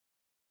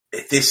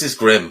this is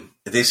grim.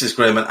 This is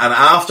grim. And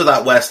after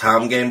that West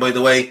Ham game, by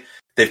the way,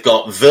 they've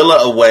got Villa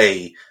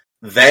away,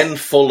 then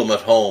Fulham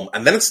at home,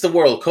 and then it's the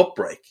World Cup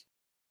break.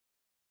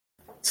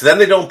 So then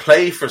they don't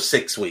play for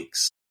 6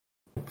 weeks.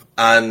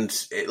 And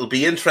it'll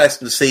be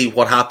interesting to see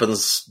what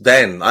happens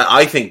then.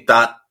 I think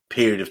that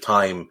period of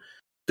time,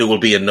 there will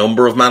be a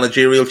number of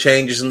managerial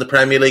changes in the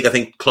Premier League. I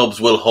think clubs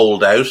will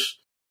hold out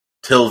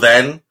till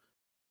then.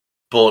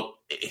 But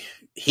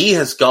he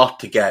has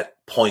got to get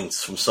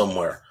points from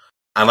somewhere.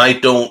 and I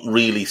don't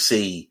really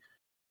see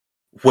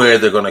where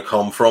they're going to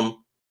come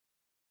from.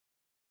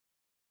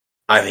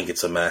 I think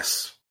it's a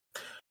mess.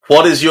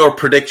 What is your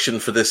prediction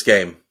for this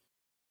game?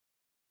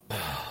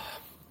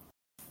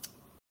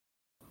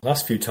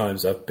 Last few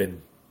times I've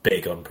been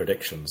big on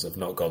predictions have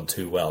not gone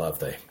too well, have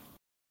they?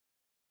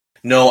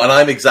 No, and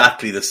I'm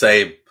exactly the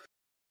same.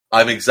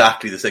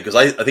 Because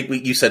I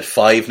think you said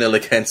 5-0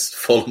 against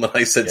Fulham and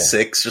I said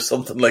 6 or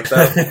something like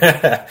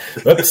that.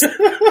 Whoops.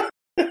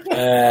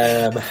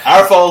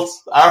 Our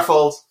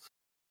fault.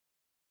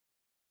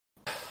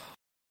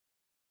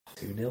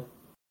 2-0?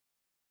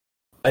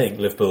 I think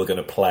Liverpool are going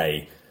to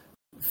play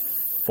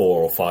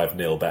 4 or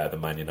 5-0 better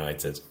than Man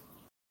United.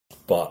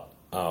 But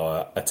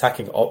our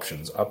attacking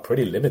options are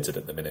pretty limited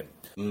at the minute.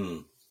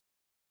 Mm.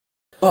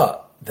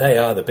 But they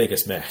are the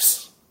biggest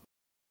mess.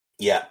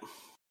 Yeah.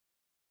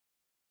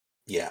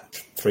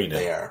 3-0.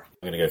 They are.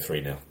 I'm going to go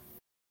 3-0. I'm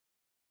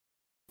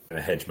going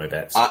to hedge my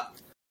bets. I'm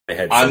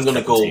going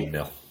to go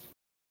 17-0.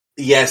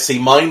 Yeah, see,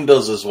 mine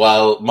does as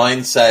well.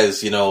 Mine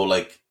says,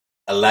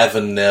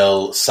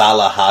 11-0,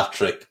 Salah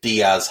hat-trick,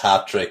 Diaz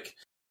hat-trick,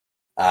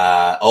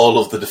 all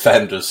of the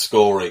defenders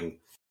scoring.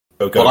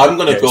 But I'm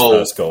going to go...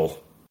 First goal.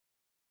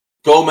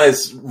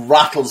 Gomez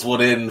rattles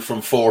one in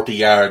from 40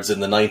 yards in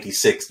the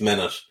 96th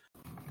minute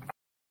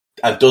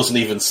and doesn't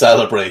even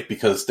celebrate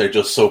because they're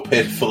just so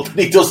pitiful that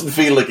he doesn't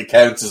feel like it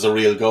counts as a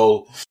real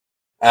goal.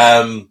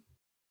 I'm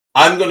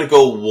going to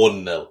go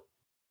 1-0.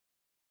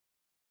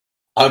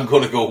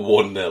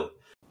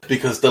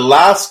 Because the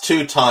last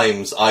 2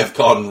 times I've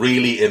gone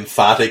really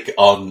emphatic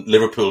on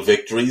Liverpool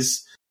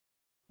victories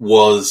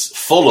was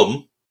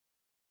Fulham.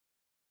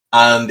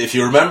 And if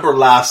you remember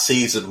last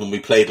season when we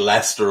played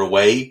Leicester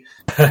away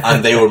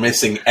and they were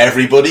missing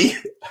everybody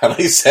and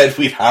I said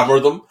we'd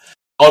hammer them,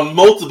 on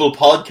multiple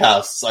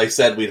podcasts I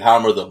said we'd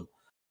hammer them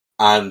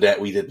and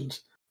we didn't.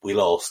 We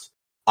lost.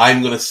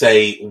 I'm going to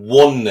say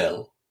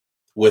 1-0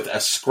 with a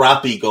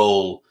scrappy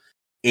goal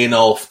in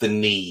off the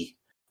knee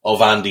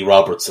of Andy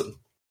Robertson.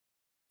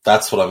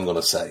 That's what I'm going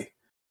to say.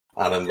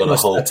 And I'm going to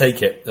hope... I'd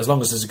take it. As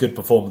long as it's a good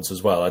performance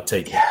as well, I'd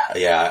take it.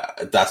 Yeah,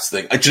 that's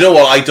the thing. Do you know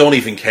what? I don't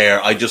even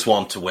care. I just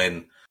want to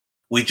win.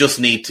 We just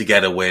need to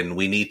get a win.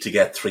 We need to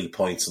get 3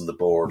 points on the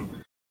board.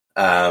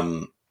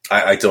 I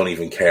don't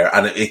even care.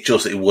 And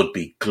it would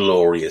be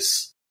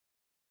glorious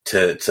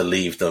to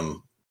leave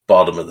them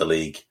bottom of the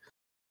league.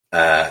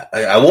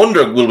 I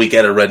wonder, will we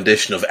get a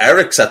rendition of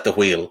Eric's at the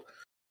wheel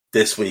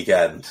this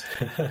weekend?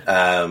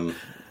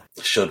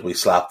 Should we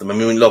slap them? I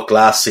mean, look,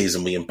 last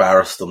season we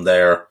embarrassed them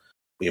there.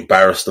 We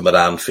embarrassed them at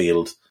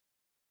Anfield.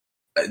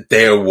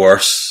 They're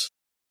worse.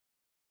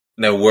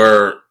 Now,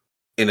 we're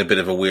in a bit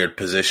of a weird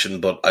position,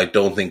 but I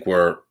don't think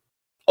we're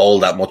all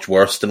that much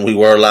worse than we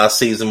were last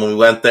season when we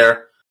went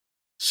there.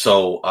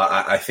 So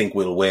I think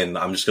we'll win.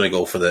 I'm just going to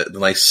go for the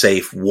nice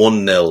safe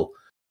 1-0.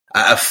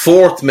 A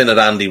 4th minute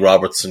Andy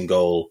Robertson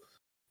goal,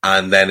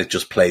 and then it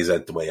just plays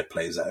out the way it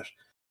plays out.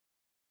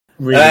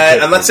 Really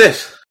and that's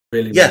it.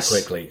 Really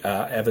quickly.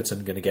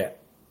 Everton going to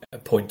get a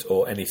point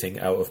or anything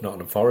out of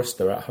Nottingham Forest?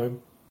 They're at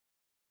home.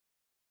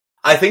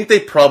 I think they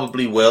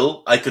probably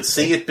will. I could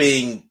see it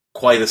being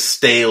quite a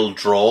stale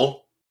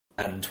draw.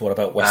 And what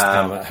about West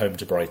Ham at home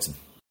to Brighton?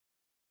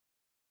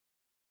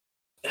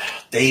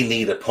 They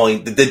need a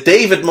point. The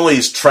David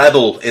Moyes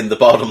treble in the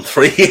bottom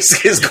 3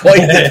 is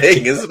quite the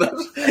thing, isn't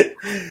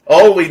it?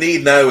 All we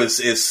need now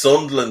is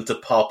Sunderland to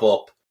pop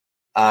up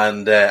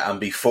and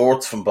be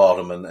 4th from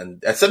bottom.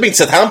 And I mean,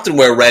 Southampton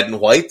wear red and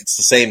white. It's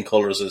the same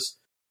colours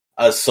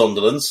as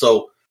Sunderland.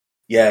 So,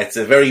 yeah, it's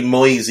a very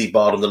Moyesy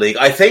bottom of the league.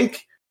 I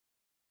think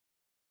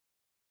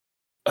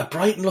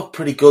Brighton look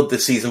pretty good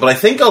this season, but I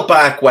think I'll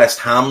back West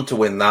Ham to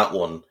win that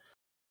one.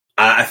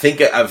 I think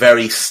a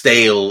very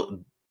stale,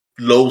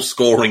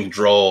 low-scoring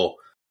draw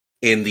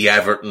in the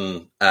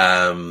Everton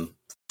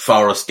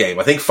Forest game.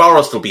 I think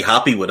Forest will be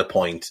happy with a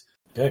point,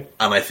 and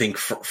I think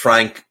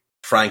Frank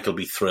will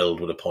be thrilled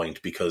with a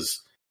point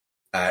because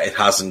it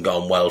hasn't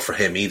gone well for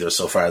him either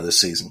so far this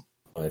season.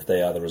 If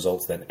they are the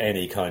results, then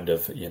any kind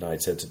of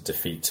United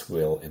defeat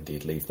will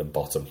indeed leave them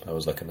bottom. I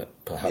was looking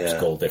at perhaps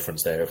goal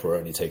difference there if we're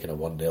only taking a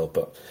 1-0,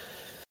 but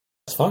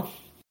that's fine.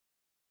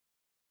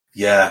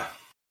 Yeah.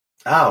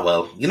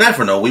 Well, you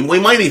never know. We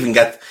might even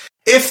get...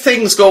 If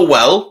things go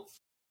well,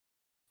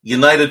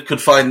 United could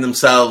find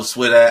themselves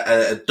with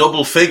a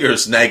double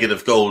figures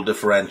negative goal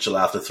differential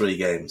after 3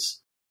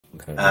 games,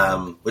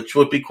 which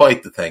would be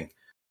quite the thing.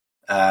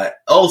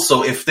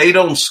 Also, if they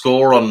don't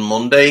score on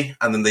Monday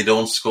and then they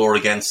don't score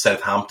against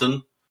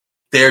Southampton,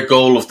 their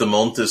goal of the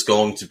month is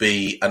going to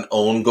be an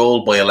own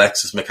goal by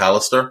Alexis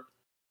McAllister,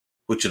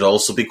 which would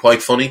also be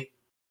quite funny.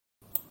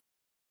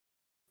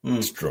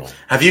 Strong.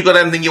 Have you got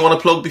anything you want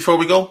to plug before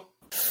we go?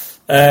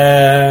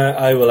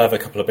 I will have a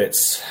couple of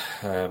bits.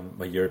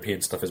 My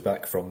European stuff is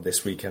back from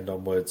this weekend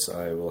onwards.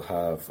 I will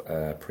have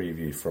a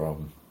preview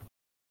from...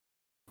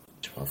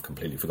 I've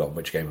completely forgotten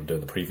which game I'm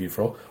doing the preview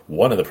for.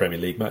 One of the Premier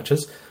League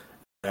matches.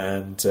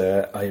 And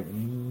I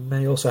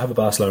may also have a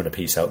Barcelona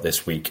piece out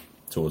this week,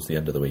 towards the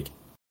end of the week.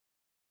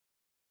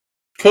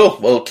 Cool.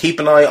 Well, keep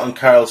an eye on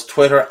Carl's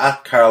Twitter,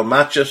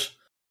 @CarlMatchett.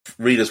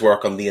 read his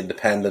work on The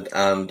Independent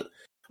and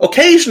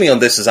occasionally on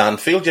This Is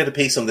Anfield. You had a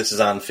piece on This Is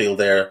Anfield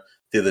there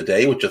the other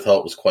day, which I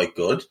thought was quite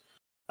good.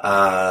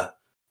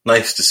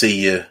 Nice to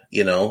see you,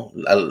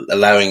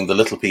 allowing the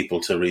little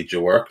people to read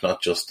your work,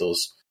 not just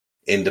those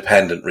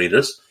independent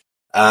readers.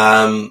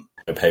 A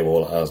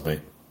paywall it has,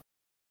 mate.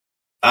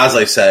 As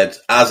I said,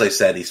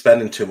 he's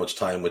spending too much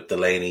time with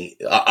Delaney.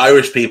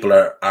 Irish people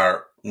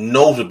are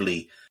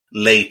notably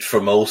late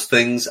for most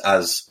things,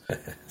 as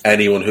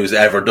anyone who's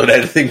ever done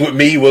anything with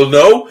me will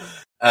know.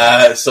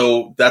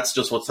 So that's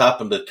just what's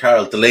happened. But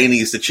Carl Delaney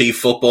is the chief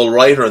football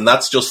writer, and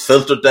that's just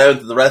filtered down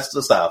to the rest of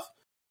the staff.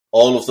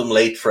 All of them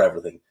late for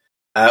everything.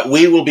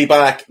 We will be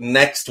back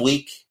next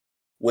week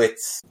with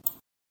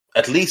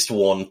at least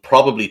one,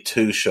 probably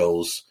two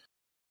shows.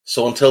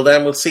 So until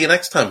then, we'll see you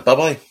next time.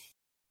 Bye-bye.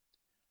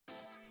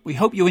 We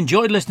hope you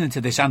enjoyed listening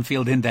to this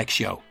Anfield Index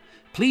show.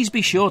 Please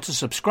be sure to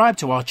subscribe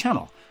to our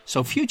channel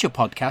so future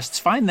podcasts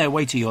find their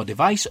way to your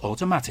device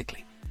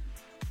automatically.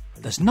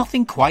 There's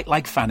nothing quite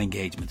like fan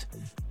engagement,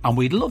 and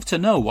we'd love to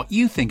know what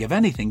you think of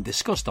anything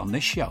discussed on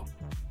this show.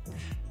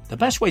 The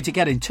best way to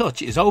get in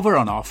touch is over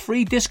on our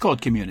free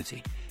Discord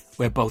community,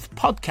 where both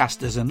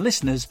podcasters and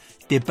listeners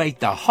debate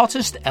the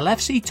hottest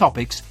LFC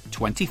topics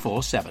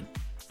 24/7.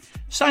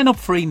 Sign up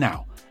free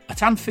now at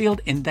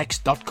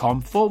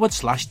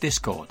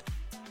AnfieldIndex.com/Discord.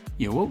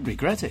 You won't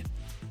regret it.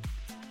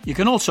 You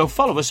can also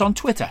follow us on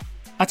Twitter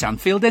at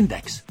Anfield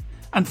Index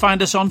and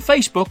find us on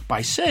Facebook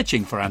by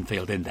searching for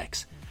Anfield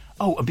Index.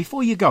 Oh, and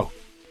before you go,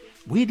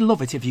 we'd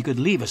love it if you could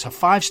leave us a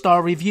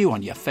 5-star review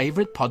on your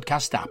favourite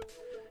podcast app.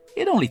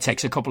 It only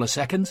takes a couple of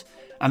seconds,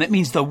 and it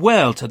means the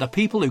world to the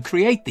people who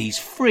create these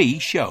free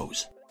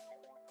shows.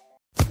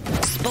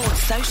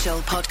 Sports Social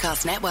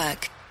Podcast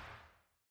Network.